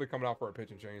just definitely coming out for a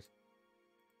pitching change.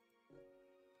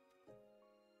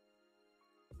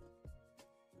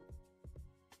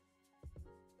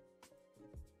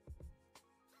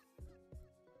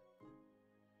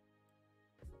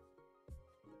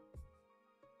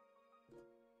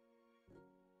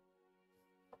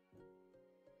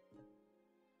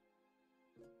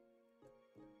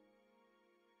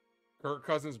 Kirk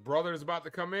Cousins' brother is about to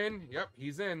come in. Yep,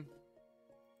 he's in.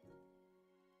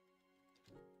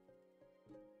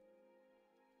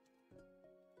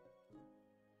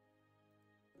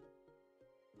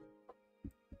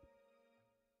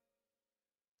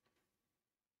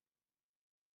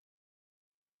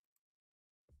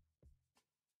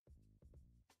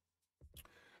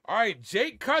 All right,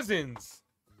 Jake Cousins.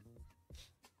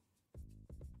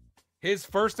 His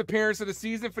first appearance of the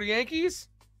season for the Yankees.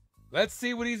 Let's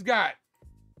see what he's got.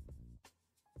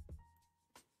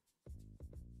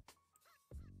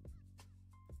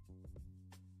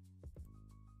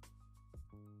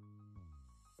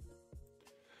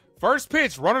 First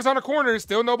pitch, runners on the corner,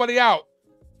 still nobody out.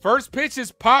 First pitch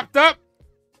is popped up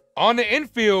on the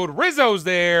infield. Rizzo's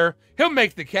there. He'll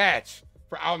make the catch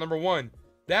for out number 1.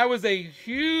 That was a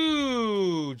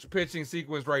huge pitching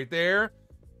sequence right there.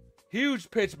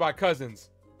 Huge pitch by Cousins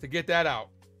to get that out.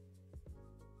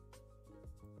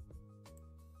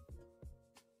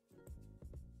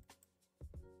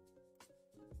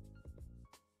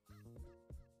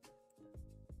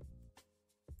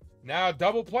 Now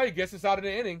double play gets us out of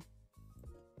the inning.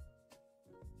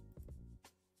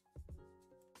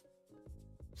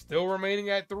 Still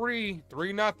remaining at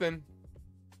 3-0.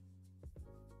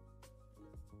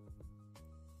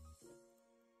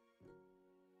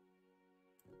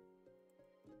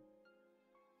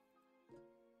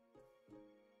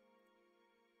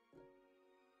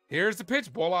 Here's the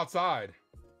pitch, ball outside.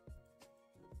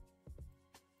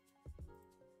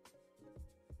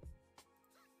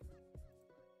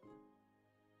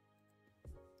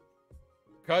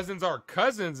 Cousins are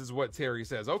cousins is what Terry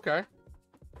says. Okay.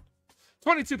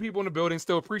 22 people in the building.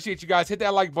 Still appreciate you guys. Hit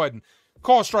that like button.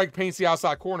 Call strike, paints the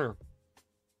outside corner.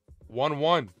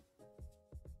 1-1.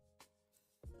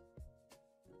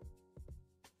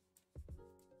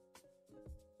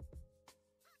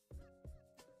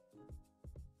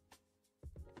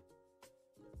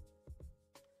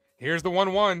 Here's the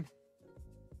 1-1.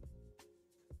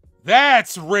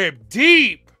 That's ripped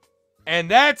deep. And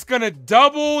that's going to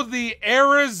double the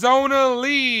Arizona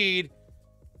lead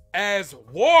as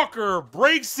Walker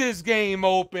breaks his game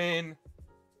open,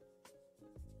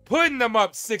 putting them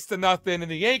up 6-0. And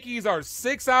the Yankees are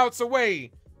 6 outs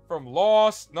away from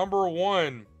loss number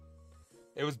 1.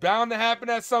 It was bound to happen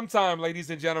at some time,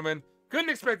 ladies and gentlemen. Couldn't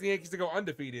expect the Yankees to go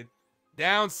undefeated.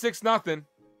 Down 6-0.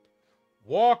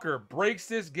 Walker breaks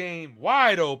this game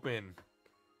wide open.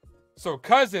 So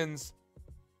Cousins'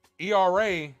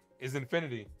 ERA is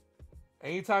infinity.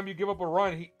 Anytime you give up a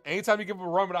run,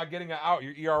 without getting an out,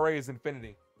 your ERA is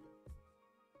infinity.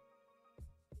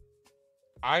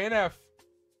 INF.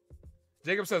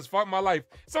 Jacob says, fuck my life.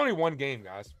 It's only one game,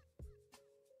 guys.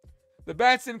 The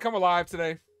bats didn't come alive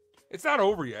today. It's not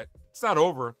over yet. It's not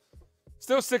over.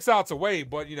 Still 6 outs away,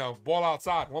 but, you know, ball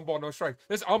outside. 1 ball, no strike.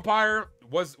 This umpire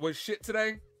was shit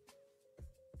today.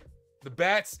 The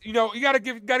bats, you know, you gotta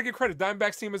give credit.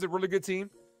 Diamondbacks team is a really good team.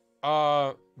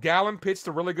 Gallen pitched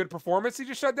a really good performance. He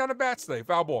just shut down the bats today.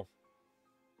 Foul ball.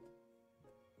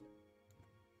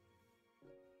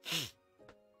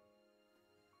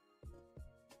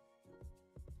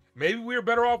 Maybe we were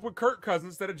better off with Kirk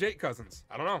Cousins instead of Jake Cousins.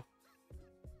 I don't know.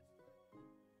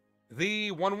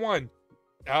 The 1-1.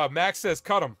 Max says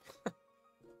cut him.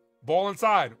 Ball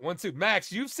inside. 1-2.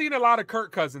 Max, you've seen a lot of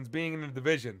Kirk Cousins being in the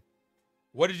division.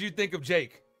 What did you think of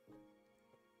Jake?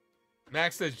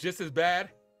 Max says just as bad.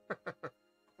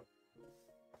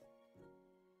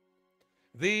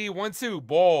 The 1-2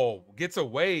 ball gets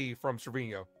away from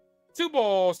Trevino. 2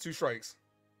 balls, 2 strikes.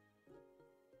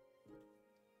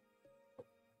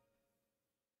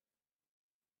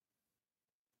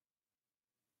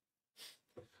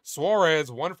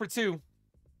 Suarez 1 for 2.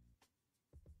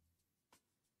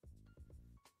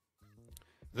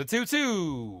 The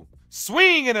 2-2.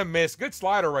 Swing and a miss. Good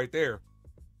slider right there.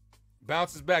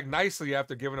 Bounces back nicely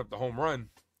after giving up the home run.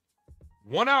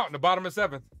 1 out in the bottom of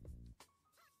 7th.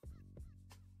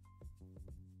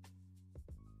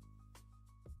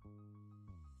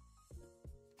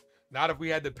 Not if we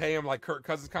had to pay him like Kirk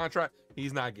Cousins' contract.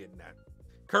 He's not getting that.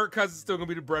 Kirk Cousins is still going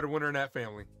to be the breadwinner in that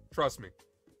family. Trust me.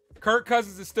 Kirk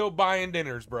Cousins is still buying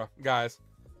dinners, bro, guys.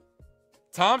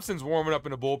 Thompson's warming up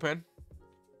in the bullpen.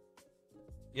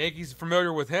 Yankees are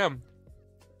familiar with him.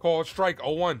 Called strike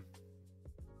 0-1.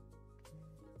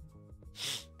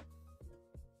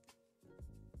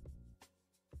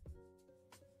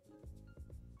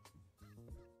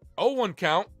 0-1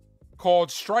 count.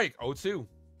 Called strike. 0-2.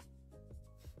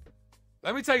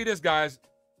 Let me tell you this, guys.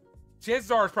 Chances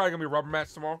are it's probably going to be a rubber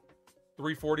match tomorrow.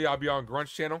 3:40, I'll be on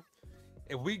Grunch channel.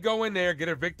 If we go in there, get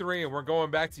a victory, and we're going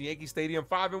back to Yankee Stadium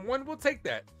 5-1, we'll take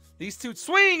that. These two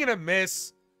swing and a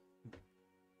miss.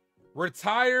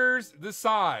 Retires the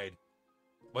side.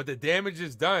 But the damage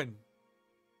is done.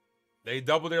 They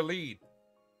double their lead.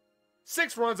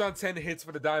 6 runs on 10 hits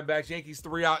for the Diamondbacks.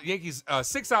 Yankees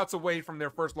 6 outs away from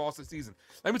their first loss of the season.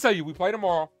 Let me tell you, we play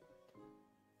tomorrow.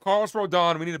 Carlos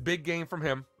Rodon, we need a big game from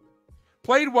him.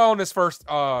 Played well in his first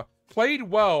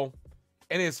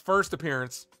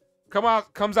appearance.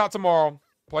 Comes out tomorrow,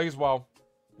 plays well.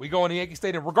 We go in the Yankee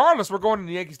Stadium. Regardless, we're going in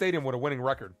the Yankee Stadium with a winning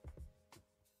record.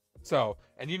 So,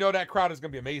 and you know that crowd is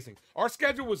going to be amazing. Our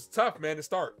schedule was tough, man, to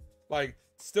start. Like,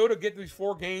 still to get these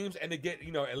 4 games and to get,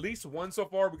 at least one so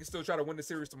far, we can still try to win the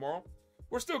series tomorrow.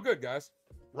 We're still good, guys.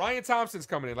 Ryan Thompson's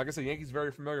coming in. Like I said, Yankees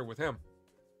very familiar with him.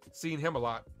 Seen him a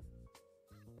lot.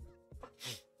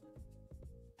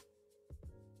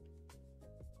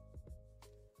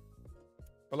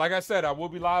 But like I said, I will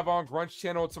be live on Grunch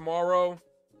channel tomorrow.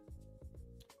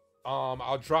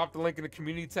 I'll drop the link in the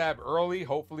community tab early.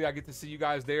 Hopefully I get to see you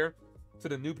guys there. To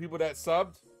the new people that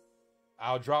subbed,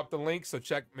 I'll drop the link, so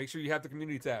make sure you have the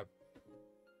community tab.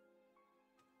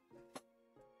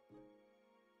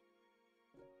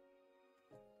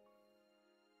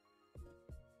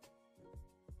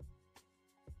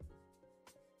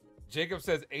 Jacob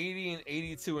says 80 and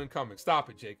 82 incoming. Stop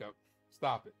it, Jacob.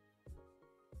 Stop it.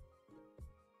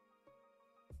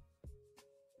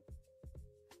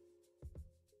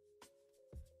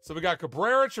 So we got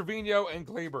Cabrera, Trevino, and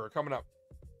Glaber coming up.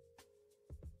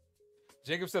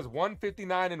 Jacob says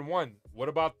 159 and 1. What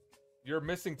about you're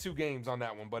missing 2 games on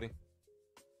that one, buddy?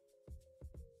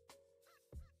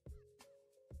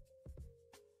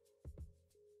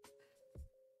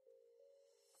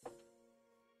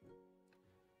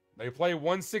 They play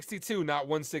 162, not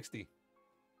 160.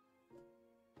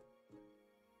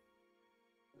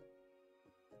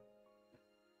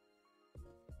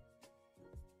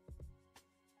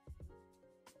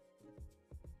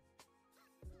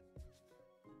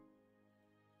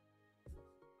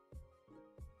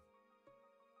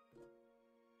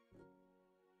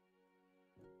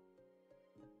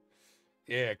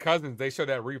 Yeah, Cousins, they showed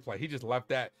that replay. He just left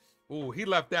that. Ooh, he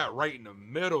left that right in the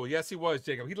middle. Yes, he was,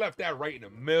 Jacob. He left that right in the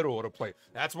middle of the play.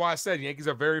 That's why I said Yankees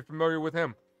are very familiar with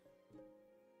him.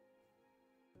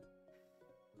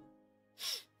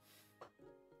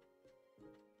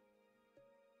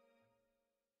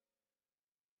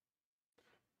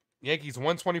 Yankees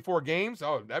 124 games.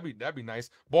 Oh, that'd be nice.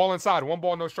 Ball inside. 1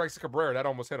 ball, no strikes to Cabrera. That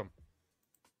almost hit him.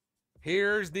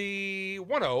 Here's the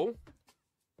 1-0.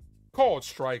 Called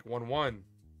strike. 1-1.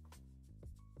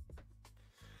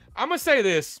 I'm going to say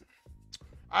this.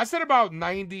 I said about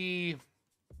 90.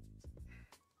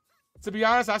 To be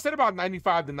honest, I said about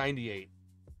 95 to 98.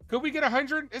 Could we get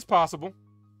 100? It's possible.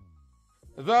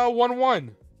 The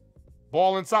 1-1.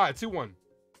 Ball inside. 2-1.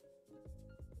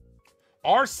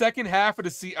 Our second half of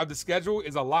the schedule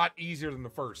is a lot easier than the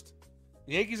first.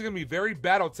 The Yankees are going to be very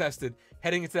battle-tested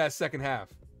heading into that second half.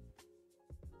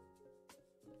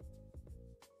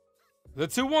 The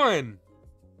 2-1.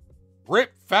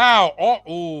 Rip foul.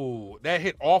 Oh, that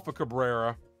hit off of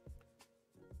Cabrera.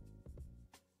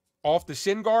 Off the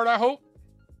shin guard, I hope.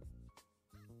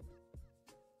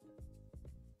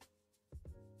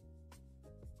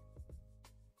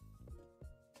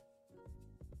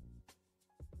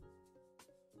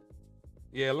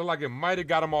 Yeah, it looked like it might have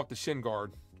got him off the shin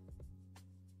guard.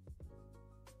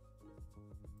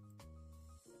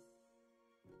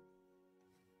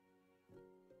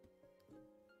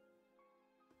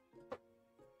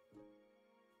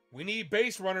 We need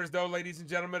base runners, though, ladies and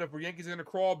gentlemen. If we're Yankees are going to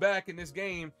crawl back in this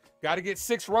game, got to get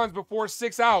 6 runs before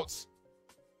 6 outs.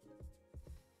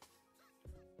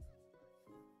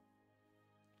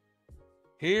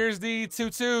 Here's the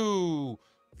 2-2.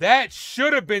 That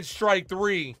should have been strike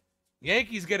 3.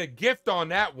 Yankees get a gift on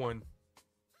that one.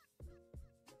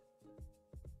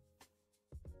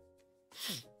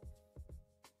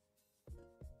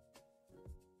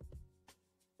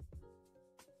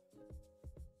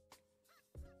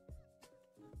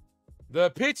 The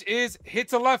pitch is hit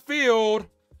to left field.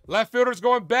 Left fielder's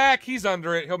going back. He's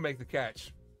under it. He'll make the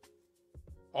catch.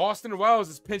 Austin Wells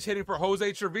is pinch hitting for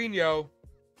Jose Trevino.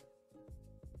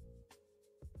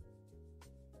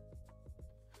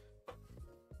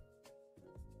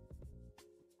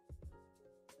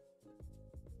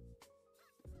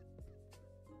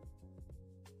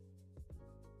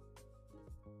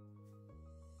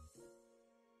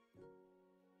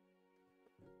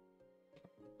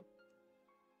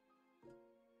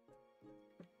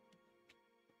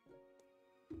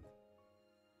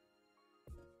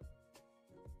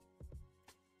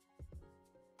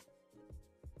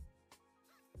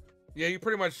 Yeah, you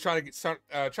pretty much trying to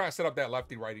set up that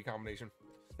lefty-righty combination.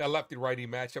 That lefty-righty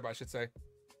matchup, I should say.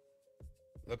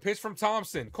 The pitch from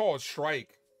Thompson, called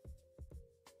strike.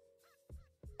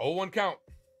 0-1 count.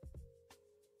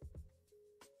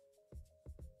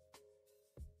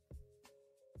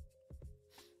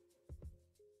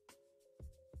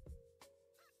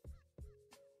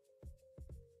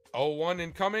 Oh, 1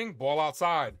 incoming, ball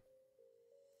outside.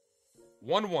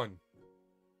 1-1.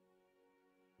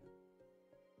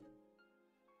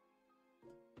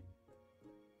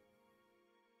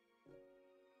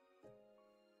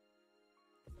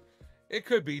 It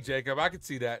could be, Jacob. I could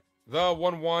see that. The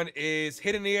 1-1 is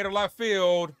hit in the air to left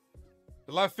field.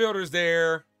 The left fielder's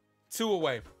there. 2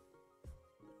 away.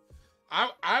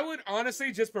 I would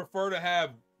honestly just prefer to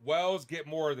have Wells get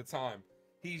more of the time.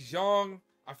 He's young.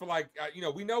 I feel like,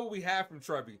 we know what we have from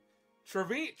Trevi.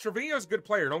 Trevino's a good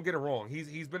player. Don't get it wrong.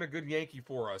 He's been a good Yankee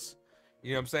for us.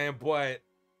 You know what I'm saying? But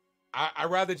I'd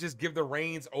rather just give the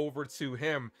reins over to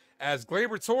him as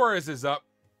Gleyber Torres is up.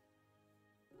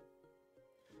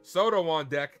 Soto on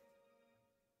deck.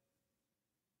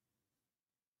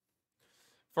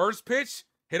 First pitch,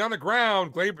 hit on the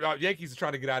ground. Yankees are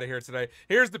trying to get out of here today.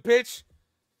 Here's the pitch.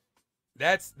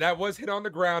 That was hit on the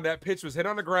ground. That pitch was hit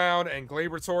on the ground, and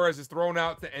Gleyber Torres is thrown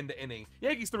out to end the inning.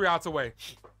 Yankees 3 outs away.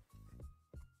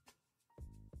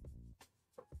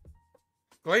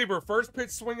 Gleyber, first pitch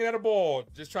swinging at a ball.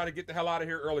 Just trying to get the hell out of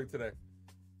here early today.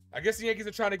 I guess the Yankees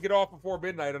are trying to get off before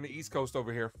midnight on the East Coast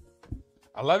over here.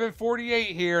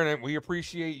 11:48 here, and we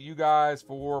appreciate you guys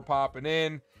for popping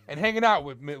in and hanging out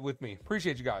with me.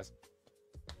 Appreciate you guys.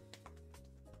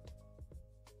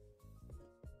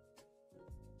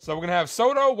 So we're gonna have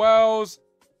Soto, Wells,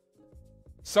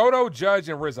 Soto, Judge,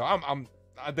 and Rizzo. I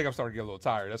think I'm starting to get a little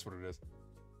tired. That's what it is.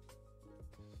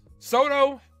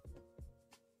 Soto,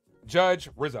 Judge,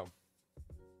 Rizzo.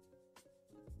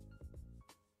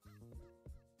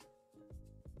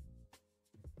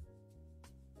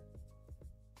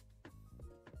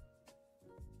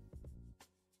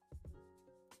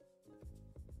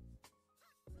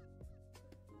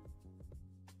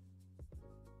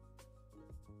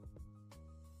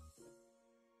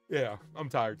 Yeah, I'm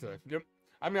tired today. Yep.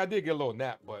 I mean, I did get a little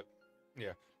nap, but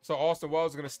yeah. So Austin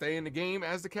Wells is going to stay in the game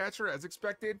as the catcher, as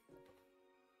expected.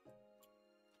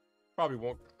 Probably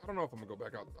won't. I don't know if I'm going to go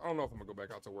back out. I don't know if I'm going to go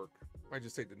back out to work. Might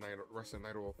just take the rest of the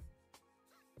night off.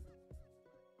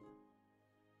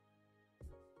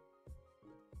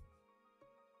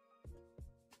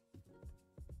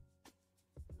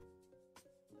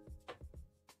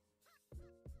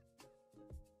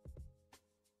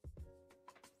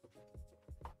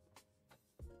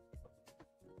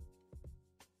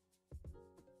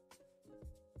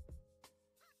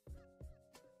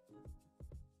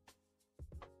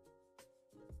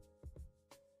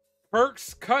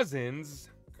 Kirk's Cousins,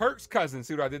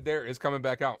 see what I did there, is coming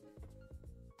back out.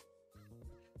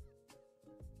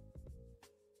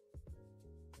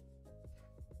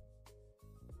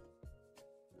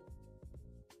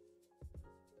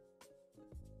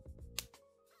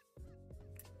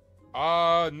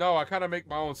 No, I kind of make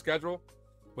my own schedule,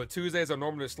 but Tuesdays are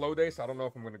normally a slow day, so I don't know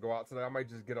if I'm going to go out today. I might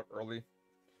just get up early,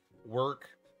 work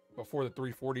before the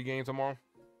 3:40 game tomorrow.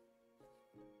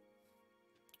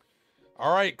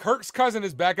 All right, Kirk's cousin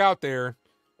is back out there.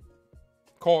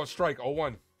 Call it strike,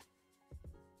 0-1.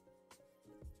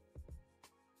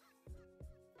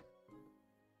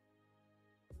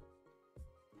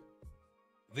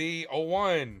 The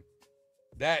 0-1.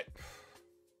 That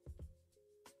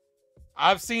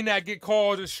I've seen that get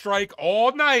called a strike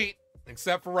all night,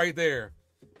 except for right there.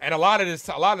 And a lot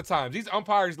of times, these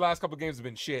umpires last couple games have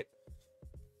been shit.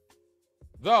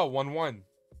 The 1-1.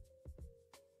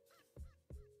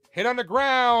 Hit on the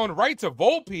ground, right to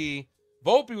Volpe.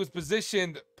 Volpe was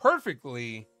positioned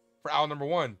perfectly for out number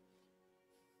 1.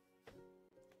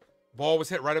 Ball was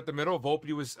hit right up the middle.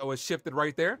 Volpe was shifted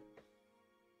right there.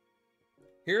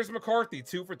 Here's McCarthy,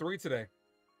 2 for 3 today.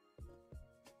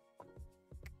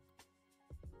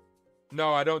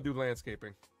 No, I don't do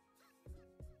landscaping.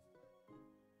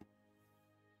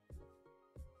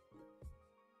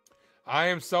 I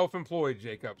am self-employed,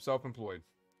 Jacob. Self-employed.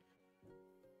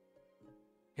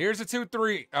 Here's a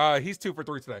 2-3. He's 2 for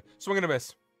 3 today. Swing and a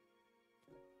miss.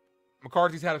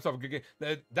 McCarthy's had himself a good game.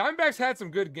 The Diamondbacks had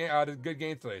some good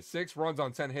games today. 6 runs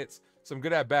on 10 hits. Some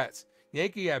good at-bats.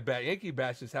 Yankee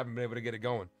bats just haven't been able to get it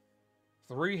going.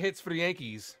 3 hits for the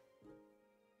Yankees.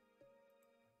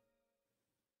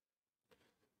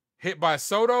 Hit by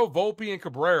Soto, Volpe, and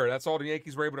Cabrera. That's all the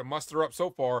Yankees were able to muster up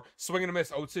so far. Swing and a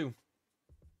miss, 0-2.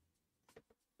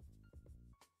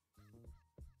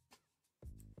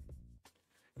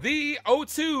 The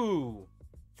 0-2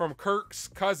 from Kirk's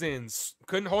Cousins.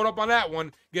 Couldn't hold up on that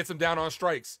one. Gets him down on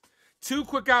strikes. 2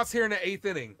 quick outs here in the 8th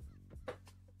inning.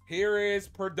 Here is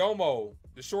Perdomo,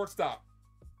 the shortstop.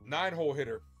 9-hole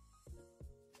hitter.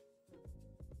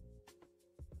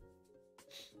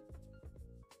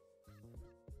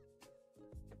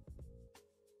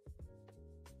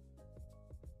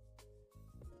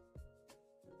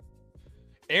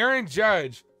 Aaron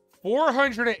Judge,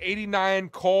 489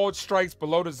 called strikes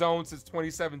below the zone since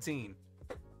 2017.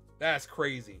 That's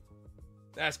crazy.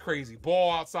 That's crazy.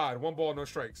 Ball outside. 1 ball, no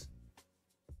strikes.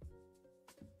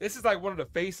 This is like one of the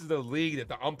faces of the league that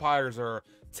the umpires are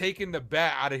taking the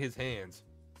bat out of his hands.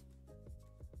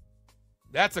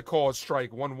 That's a called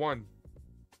strike. 1-1.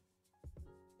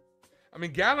 I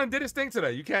mean, Gallen did his thing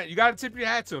today. You got to tip your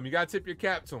hat to him. You got to tip your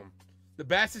cap to him. The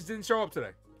Bastards didn't show up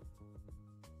today.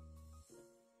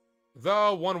 The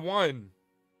 1-1.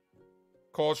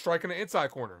 Called strike in the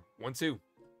inside corner. 1-2.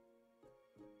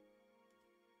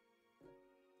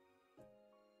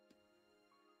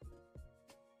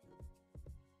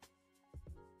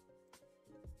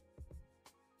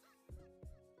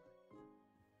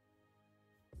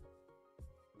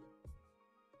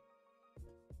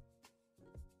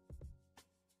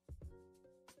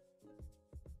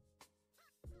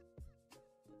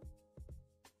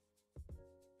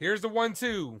 Here's the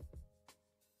 1-2.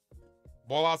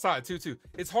 Ball outside, 2-2.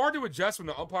 It's hard to adjust when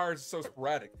the umpires are so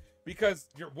sporadic because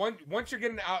once you're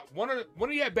getting out, one of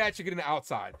the at bats, you're getting the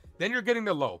outside. Then you're getting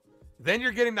the low. Then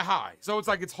you're getting the high. So it's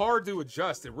like it's hard to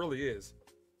adjust. It really is.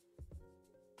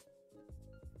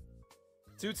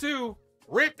 2-2.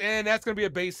 Ripped, and that's going to be a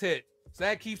base hit. So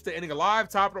that keeps the inning alive.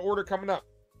 Top of the order coming up.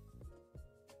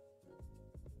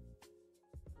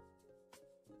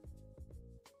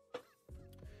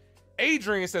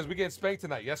 Adrian says, we getting spanked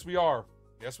tonight. Yes, we are.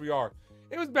 Yes, we are.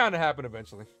 It was bound to happen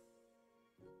eventually.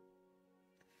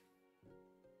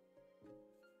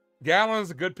 Gallen's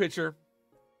a good pitcher.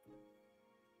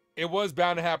 It was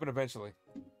bound to happen eventually.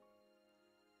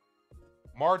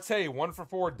 Marte, 1 for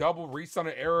 4, double, reached on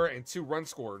an error, and 2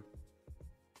 runs scored.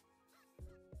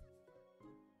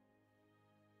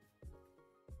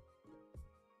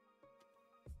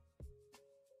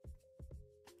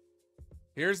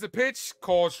 Here's the pitch,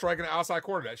 called striking the outside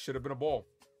corner. That should have been a ball.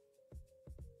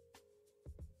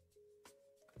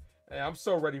 Hey, I'm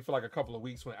so ready for like a couple of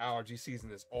weeks when allergy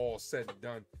season is all said and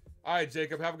done. All right,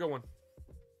 Jacob, have a good one.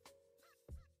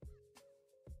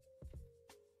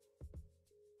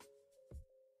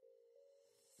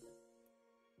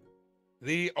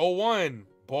 The 0-1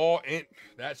 ball in.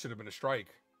 That should have been a strike.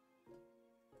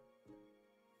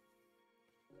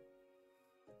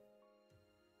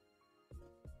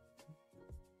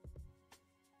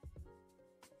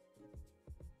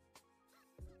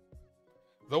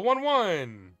 The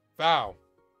 1-1 foul.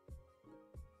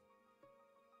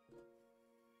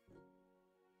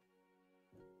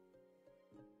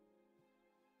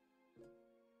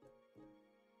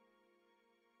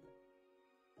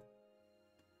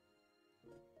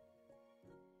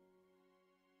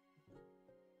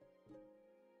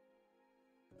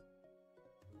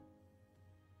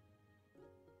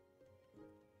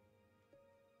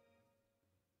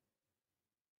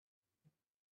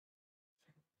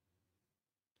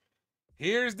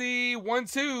 Here's the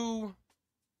 1-2.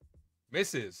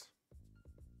 Misses.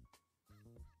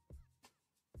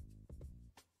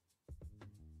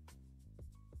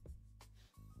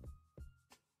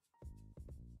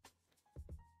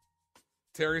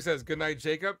 Terry says, good night,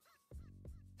 Jacob.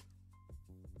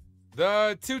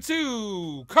 The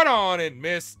 2-2. Cut on and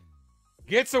miss.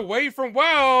 Gets away from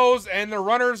Wells, and the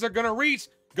runners are going to reach.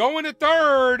 Going to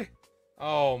third.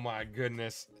 Oh, my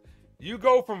goodness. You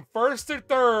go from first to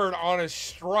third on a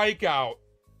strikeout.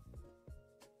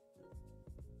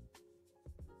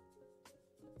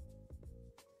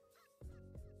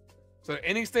 So the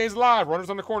inning stays alive. Runners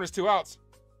on the corners, 2 outs.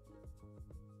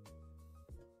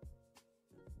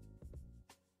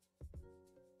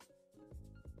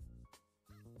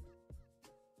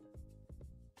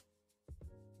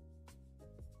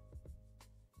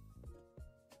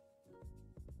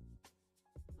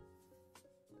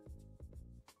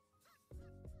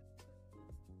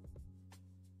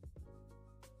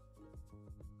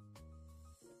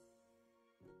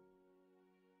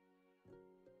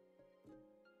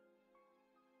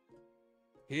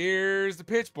 Here's the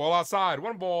pitch. Ball outside.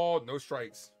 1 ball, no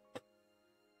strikes.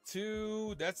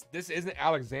 2. This isn't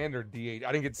Alexander DH.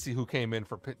 I didn't get to see who came in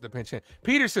for the pinch hit.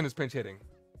 Peterson is pinch hitting.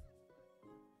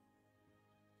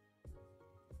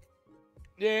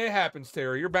 Yeah, it happens,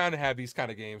 Terry. You're bound to have these kind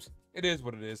of games. It is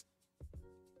what it is.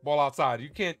 Ball outside. You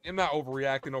can't. I'm not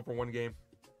overreacting over 1 game.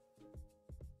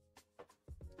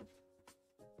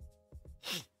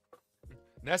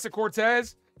 Nestor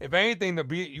Cortes, if anything,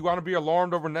 you want to be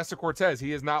alarmed over Nestor Cortes.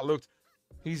 He has not looked.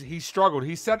 He's struggled.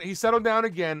 He settled down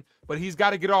again, but he's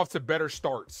got to get off to better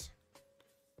starts.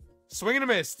 Swing and a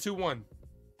miss, 2-1.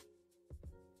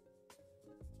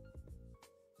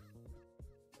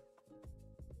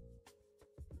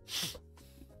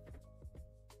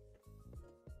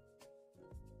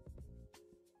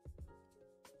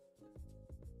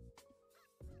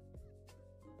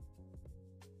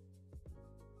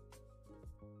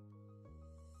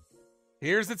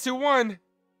 Here's the 2-1.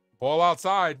 Ball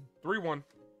outside. 3-1.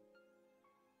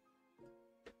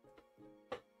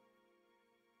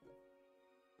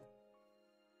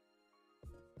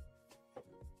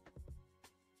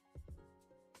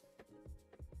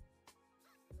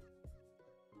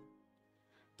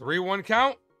 Three-one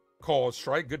count. Called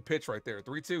strike. Good pitch right there.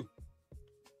 3-2.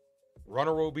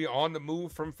 Runner will be on the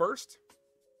move from first.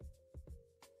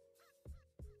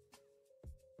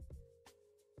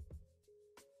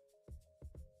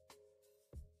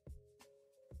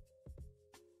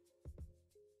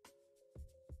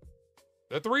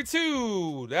 The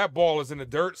 3-2. That ball is in the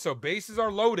dirt, so bases are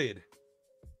loaded.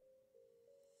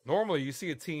 Normally, you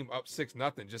see a team up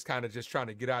 6-0, just trying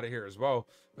to get out of here as well.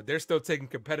 But they're still taking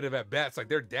competitive at bats, like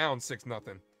they're down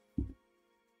 6-0.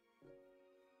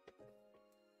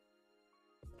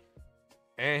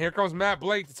 And here comes Matt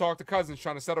Blake to talk to Cousins,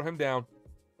 trying to settle him down.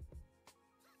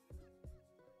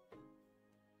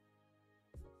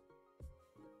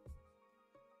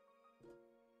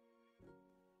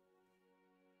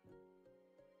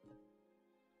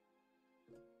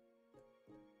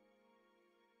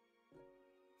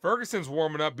 Ferguson's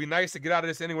warming up. Be nice to get out of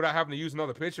this inning without having to use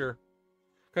another pitcher.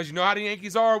 Because you know how the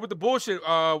Yankees are with the bullshit,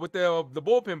 with the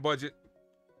bullpen budget.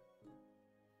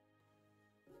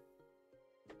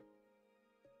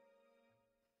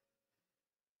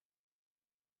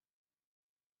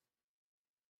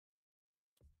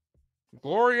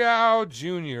 Gurriel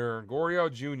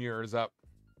Jr. is up.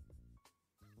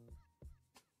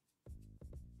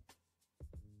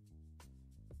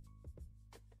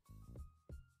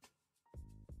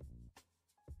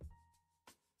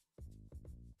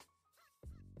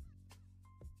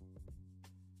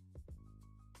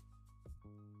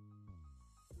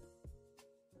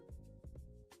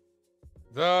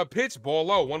 The pitch, ball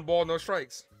low. 1 ball, no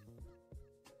strikes.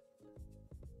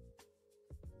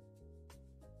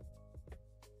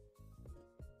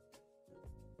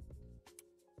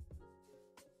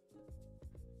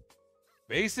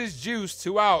 Bases juice,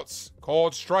 2 outs.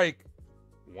 Called strike.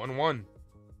 1-1.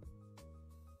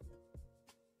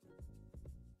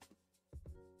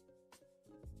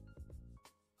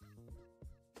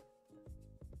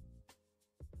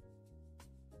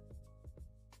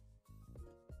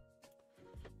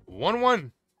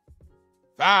 One.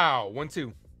 Foul.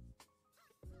 1-2.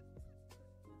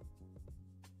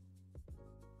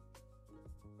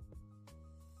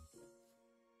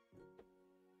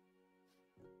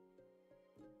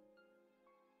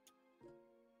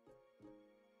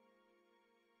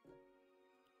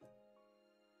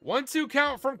 One-two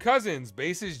count from Cousins.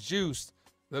 Bases juiced.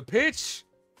 The pitch.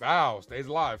 Foul. Stays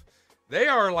alive. They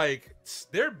are like,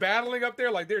 they're battling up there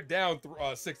like they're down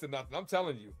 6-0. I'm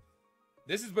telling you.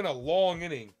 This has been a long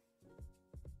inning.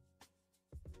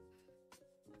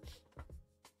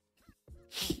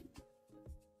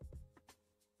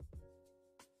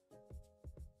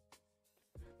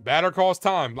 Batter calls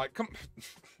time. Like,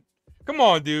 come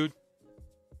on, dude.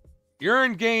 You're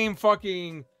in game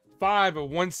fucking 5 of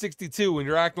 162 and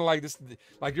you're acting like this,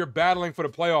 like you're battling for the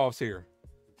playoffs here.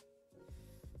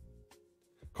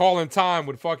 Calling time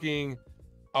with fucking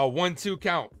a 1-2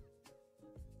 count.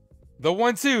 The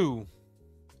 1-2.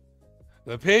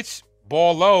 The pitch,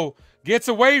 ball low, gets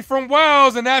away from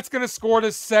Wells, and that's going to score the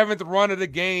 7th run of the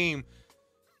game.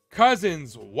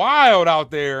 Cousins, wild out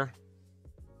there.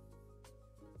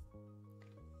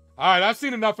 All right, I've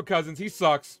seen enough of Cousins. He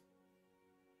sucks.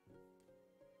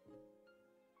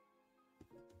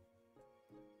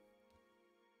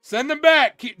 Send them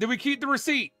back. Did we keep the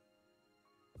receipt?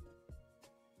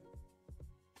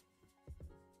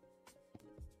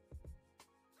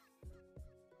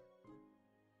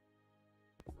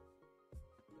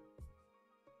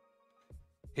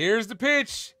 Here's the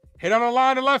pitch. Hit on a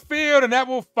line to left field, and that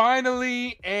will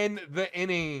finally end the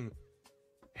inning.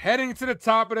 Heading to the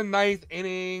top of the 9th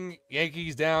inning,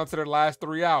 Yankees down to their last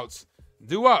 3 outs.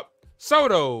 Due up,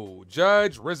 Soto,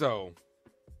 Judge, Rizzo.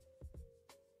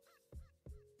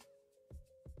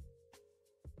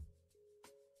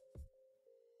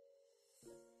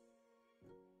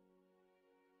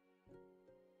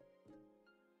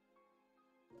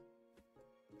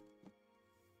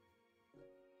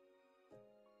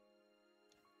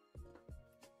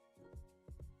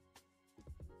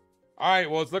 All right,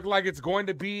 well, it's looking like it's going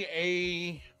to be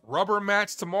a rubber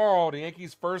match tomorrow. The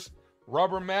Yankees' first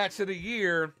rubber match of the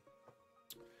year.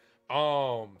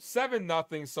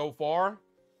 7-0 so far.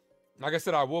 Like I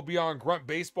said, I will be on Grunt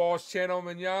Baseball's channel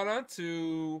manana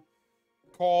to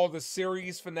call the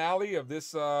series finale of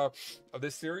this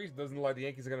series. Doesn't look like the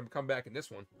Yankees are going to come back in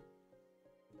this one.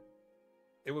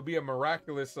 It would be a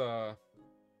miraculous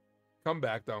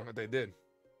comeback, though, if they did.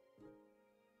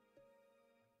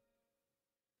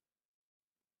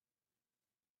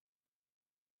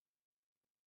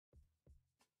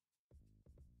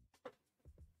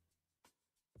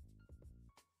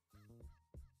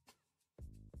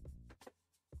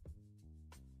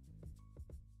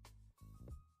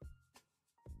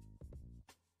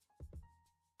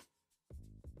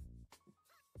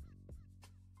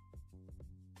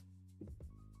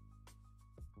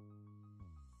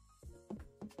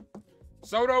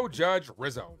 Soto, Judge,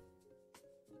 Rizzo.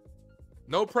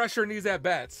 No pressure in these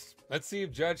at-bats. Let's see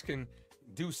if Judge can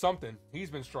do something. He's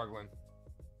been struggling.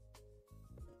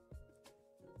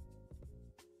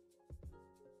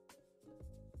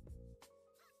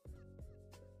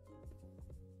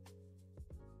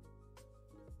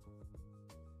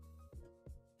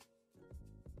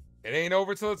 It ain't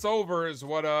over till it's over is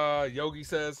what Yogi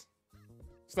says.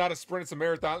 It's not a sprint, it's a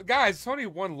marathon. Guys, it's only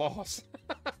one loss.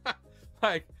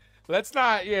 Like, let's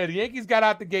not, the Yankees got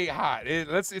out the gate hot.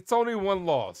 It's only one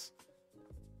loss.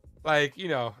 Like, you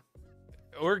know,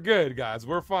 we're good, guys.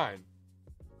 We're fine.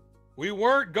 We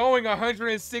weren't going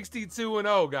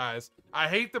 162-0, guys. I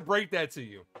hate to break that to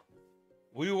you.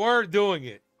 We weren't doing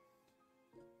it.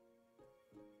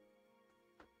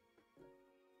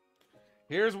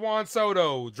 Here's Juan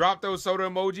Soto. Drop those Soto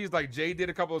emojis like Jay did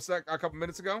a couple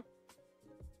minutes ago.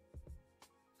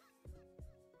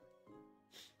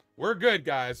 We're good,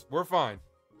 guys. We're fine.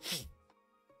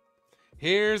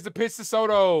 Here's the pitch to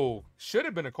Soto. Should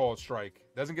have been a called strike.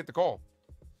 Doesn't get the call.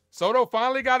 Soto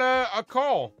finally got a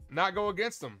call. Not go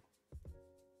against him.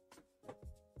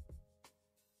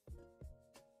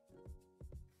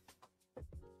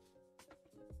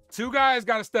 Two guys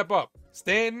got to step up.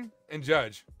 Stanton and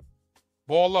Judge.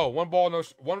 Ball low.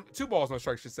 Two balls, no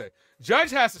strikes, should say. Judge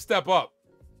has to step up.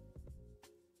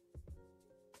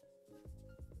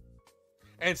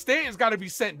 And Stanton's got to be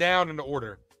sent down in the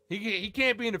order. He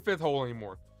can't be in the fifth hole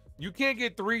anymore. You can't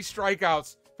get 3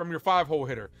 strikeouts from your 5-hole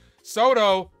hitter.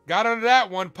 Soto got under that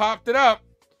one, popped it up.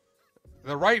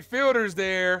 The right fielder's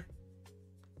there.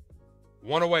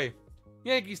 1 away.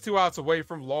 Yankees 2 outs away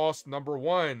from loss number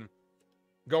 1.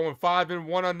 Going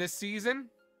 5-1 on this season.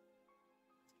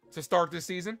 To start this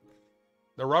season.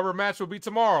 The rubber match will be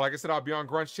tomorrow. Like I said, I'll be on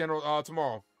Grunt's channel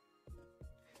tomorrow.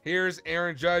 Here's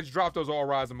Aaron Judge. Drop those all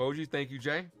rise emojis. Thank you,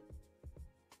 Jay.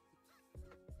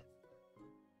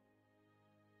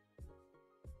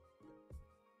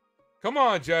 Come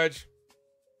on, Judge.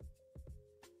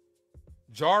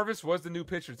 Jarvis was the new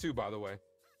pitcher, too, by the way.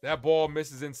 That ball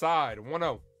misses inside.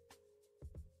 1-0.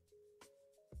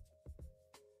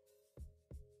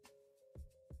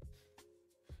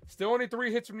 Still only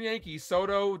 3 hits from the Yankees.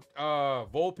 Soto,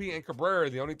 Volpe, and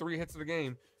Cabrera, the only 3 hits of the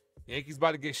game. Yankees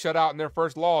about to get shut out in their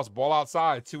first loss. Ball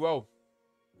outside, 2-0.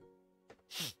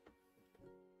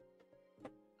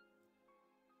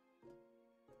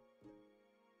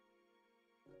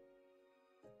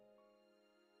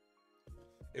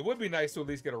 It would be nice to at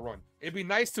least get a run. It'd be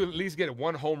nice to at least get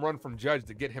 1 home run from Judge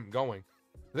to get him going.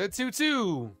 The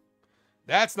 2-2.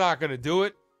 That's not going to do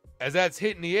it. As that's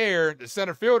hitting the air, the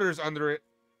center fielder's under it.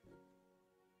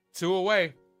 2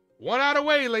 away. 1 out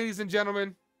away, ladies and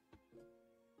gentlemen.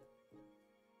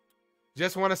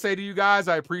 Just want to say to you guys,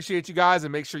 I appreciate you guys,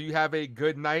 and make sure you have a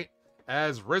good night.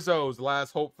 As Rizzo's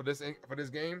last hope for this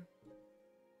game.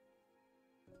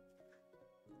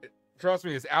 Trust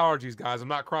me, it's allergies, guys. I'm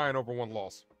not crying over 1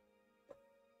 loss.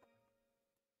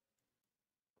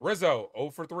 Rizzo, 0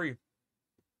 for 3.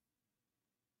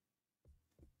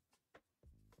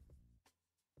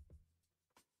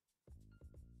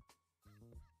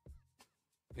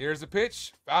 Here's the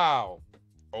pitch. Foul.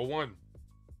 0-1.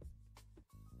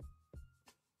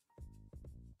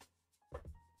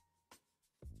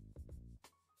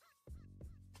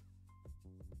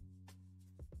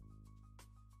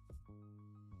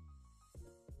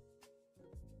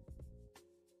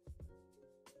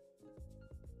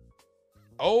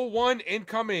 Oh, 1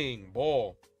 incoming.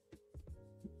 Ball.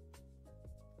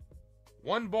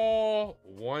 1 ball,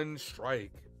 1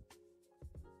 strike.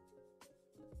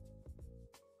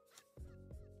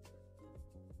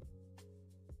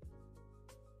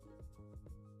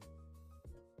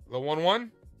 The 1-1?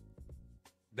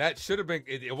 That should have been,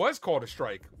 it was called a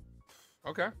strike.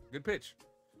 Okay, good pitch.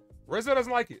 Rizzo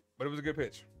doesn't like it, but it was a good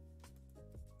pitch.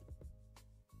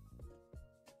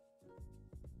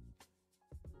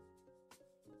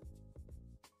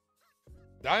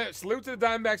 Salute to the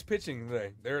Diamondbacks pitching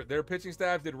today. Their pitching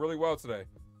staff did really well today.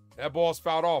 That ball's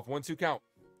fouled off. 1-2 count.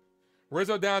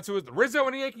 Rizzo and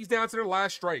the Yankees down to their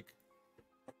last strike.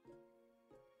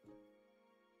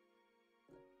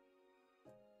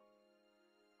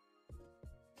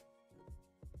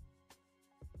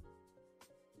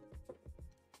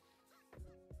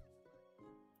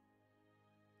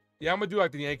 Yeah, I'm going to do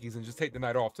like the Yankees and just take the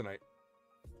night off tonight.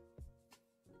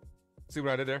 See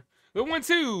what I did there? The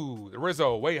 1-2. The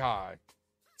Rizzo way high.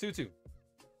 2-2.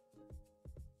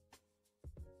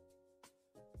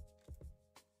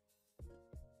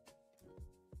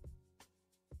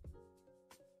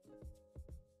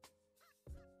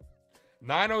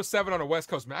 (9:07) on the West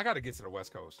Coast. Man, I got to get to the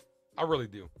West Coast. I really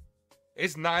do.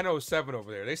 It's 9:07 over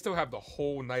there. They still have the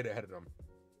whole night ahead of them.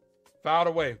 Fouled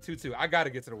away. 2-2. I got to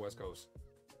get to the West Coast.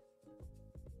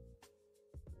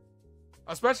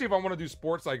 Especially if I want to do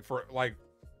sports like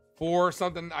for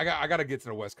something, I got to get to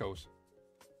the West Coast.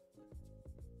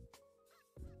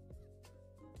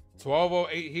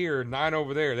 12:08 here, 9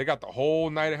 over there. They got the whole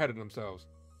night ahead of themselves.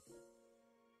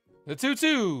 The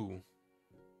 2-2.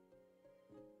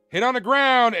 Hit on the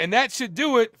ground, and that should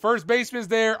do it. First baseman's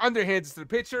there, underhands to the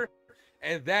pitcher,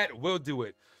 and that will do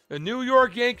it. The New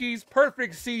York Yankees'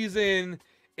 perfect season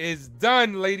is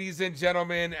done, ladies and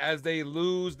gentlemen, as they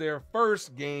lose their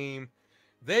first game.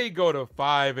 They go to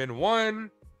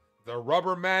 5-1. The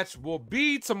rubber match will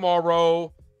be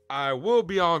tomorrow. I will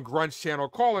be on Grunch Channel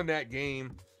calling that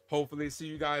game. Hopefully see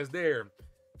you guys there.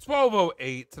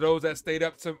 12:08 to those that stayed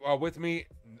up with me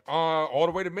all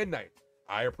the way to midnight.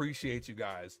 I appreciate you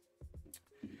guys.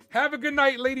 Have a good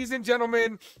night, ladies and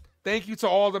gentlemen. Thank you to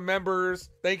all the members.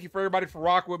 Thank you for everybody for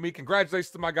rocking with me.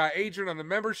 Congratulations to my guy Adrian on the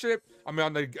membership. I mean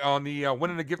on the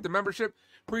winning the gift of membership.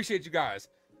 Appreciate you guys.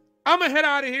 I'm going to head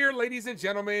out of here, ladies and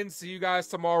gentlemen. See you guys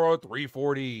tomorrow at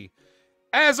 3:40.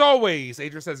 As always,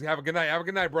 Adrian says, have a good night. Have a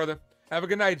good night, brother. Have a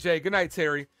good night, Jay. Good night,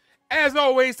 Terry. As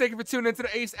always, thank you for tuning into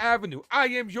the Ace Avenue. I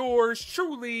am yours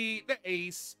truly, the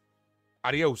Ace.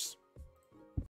 Adios.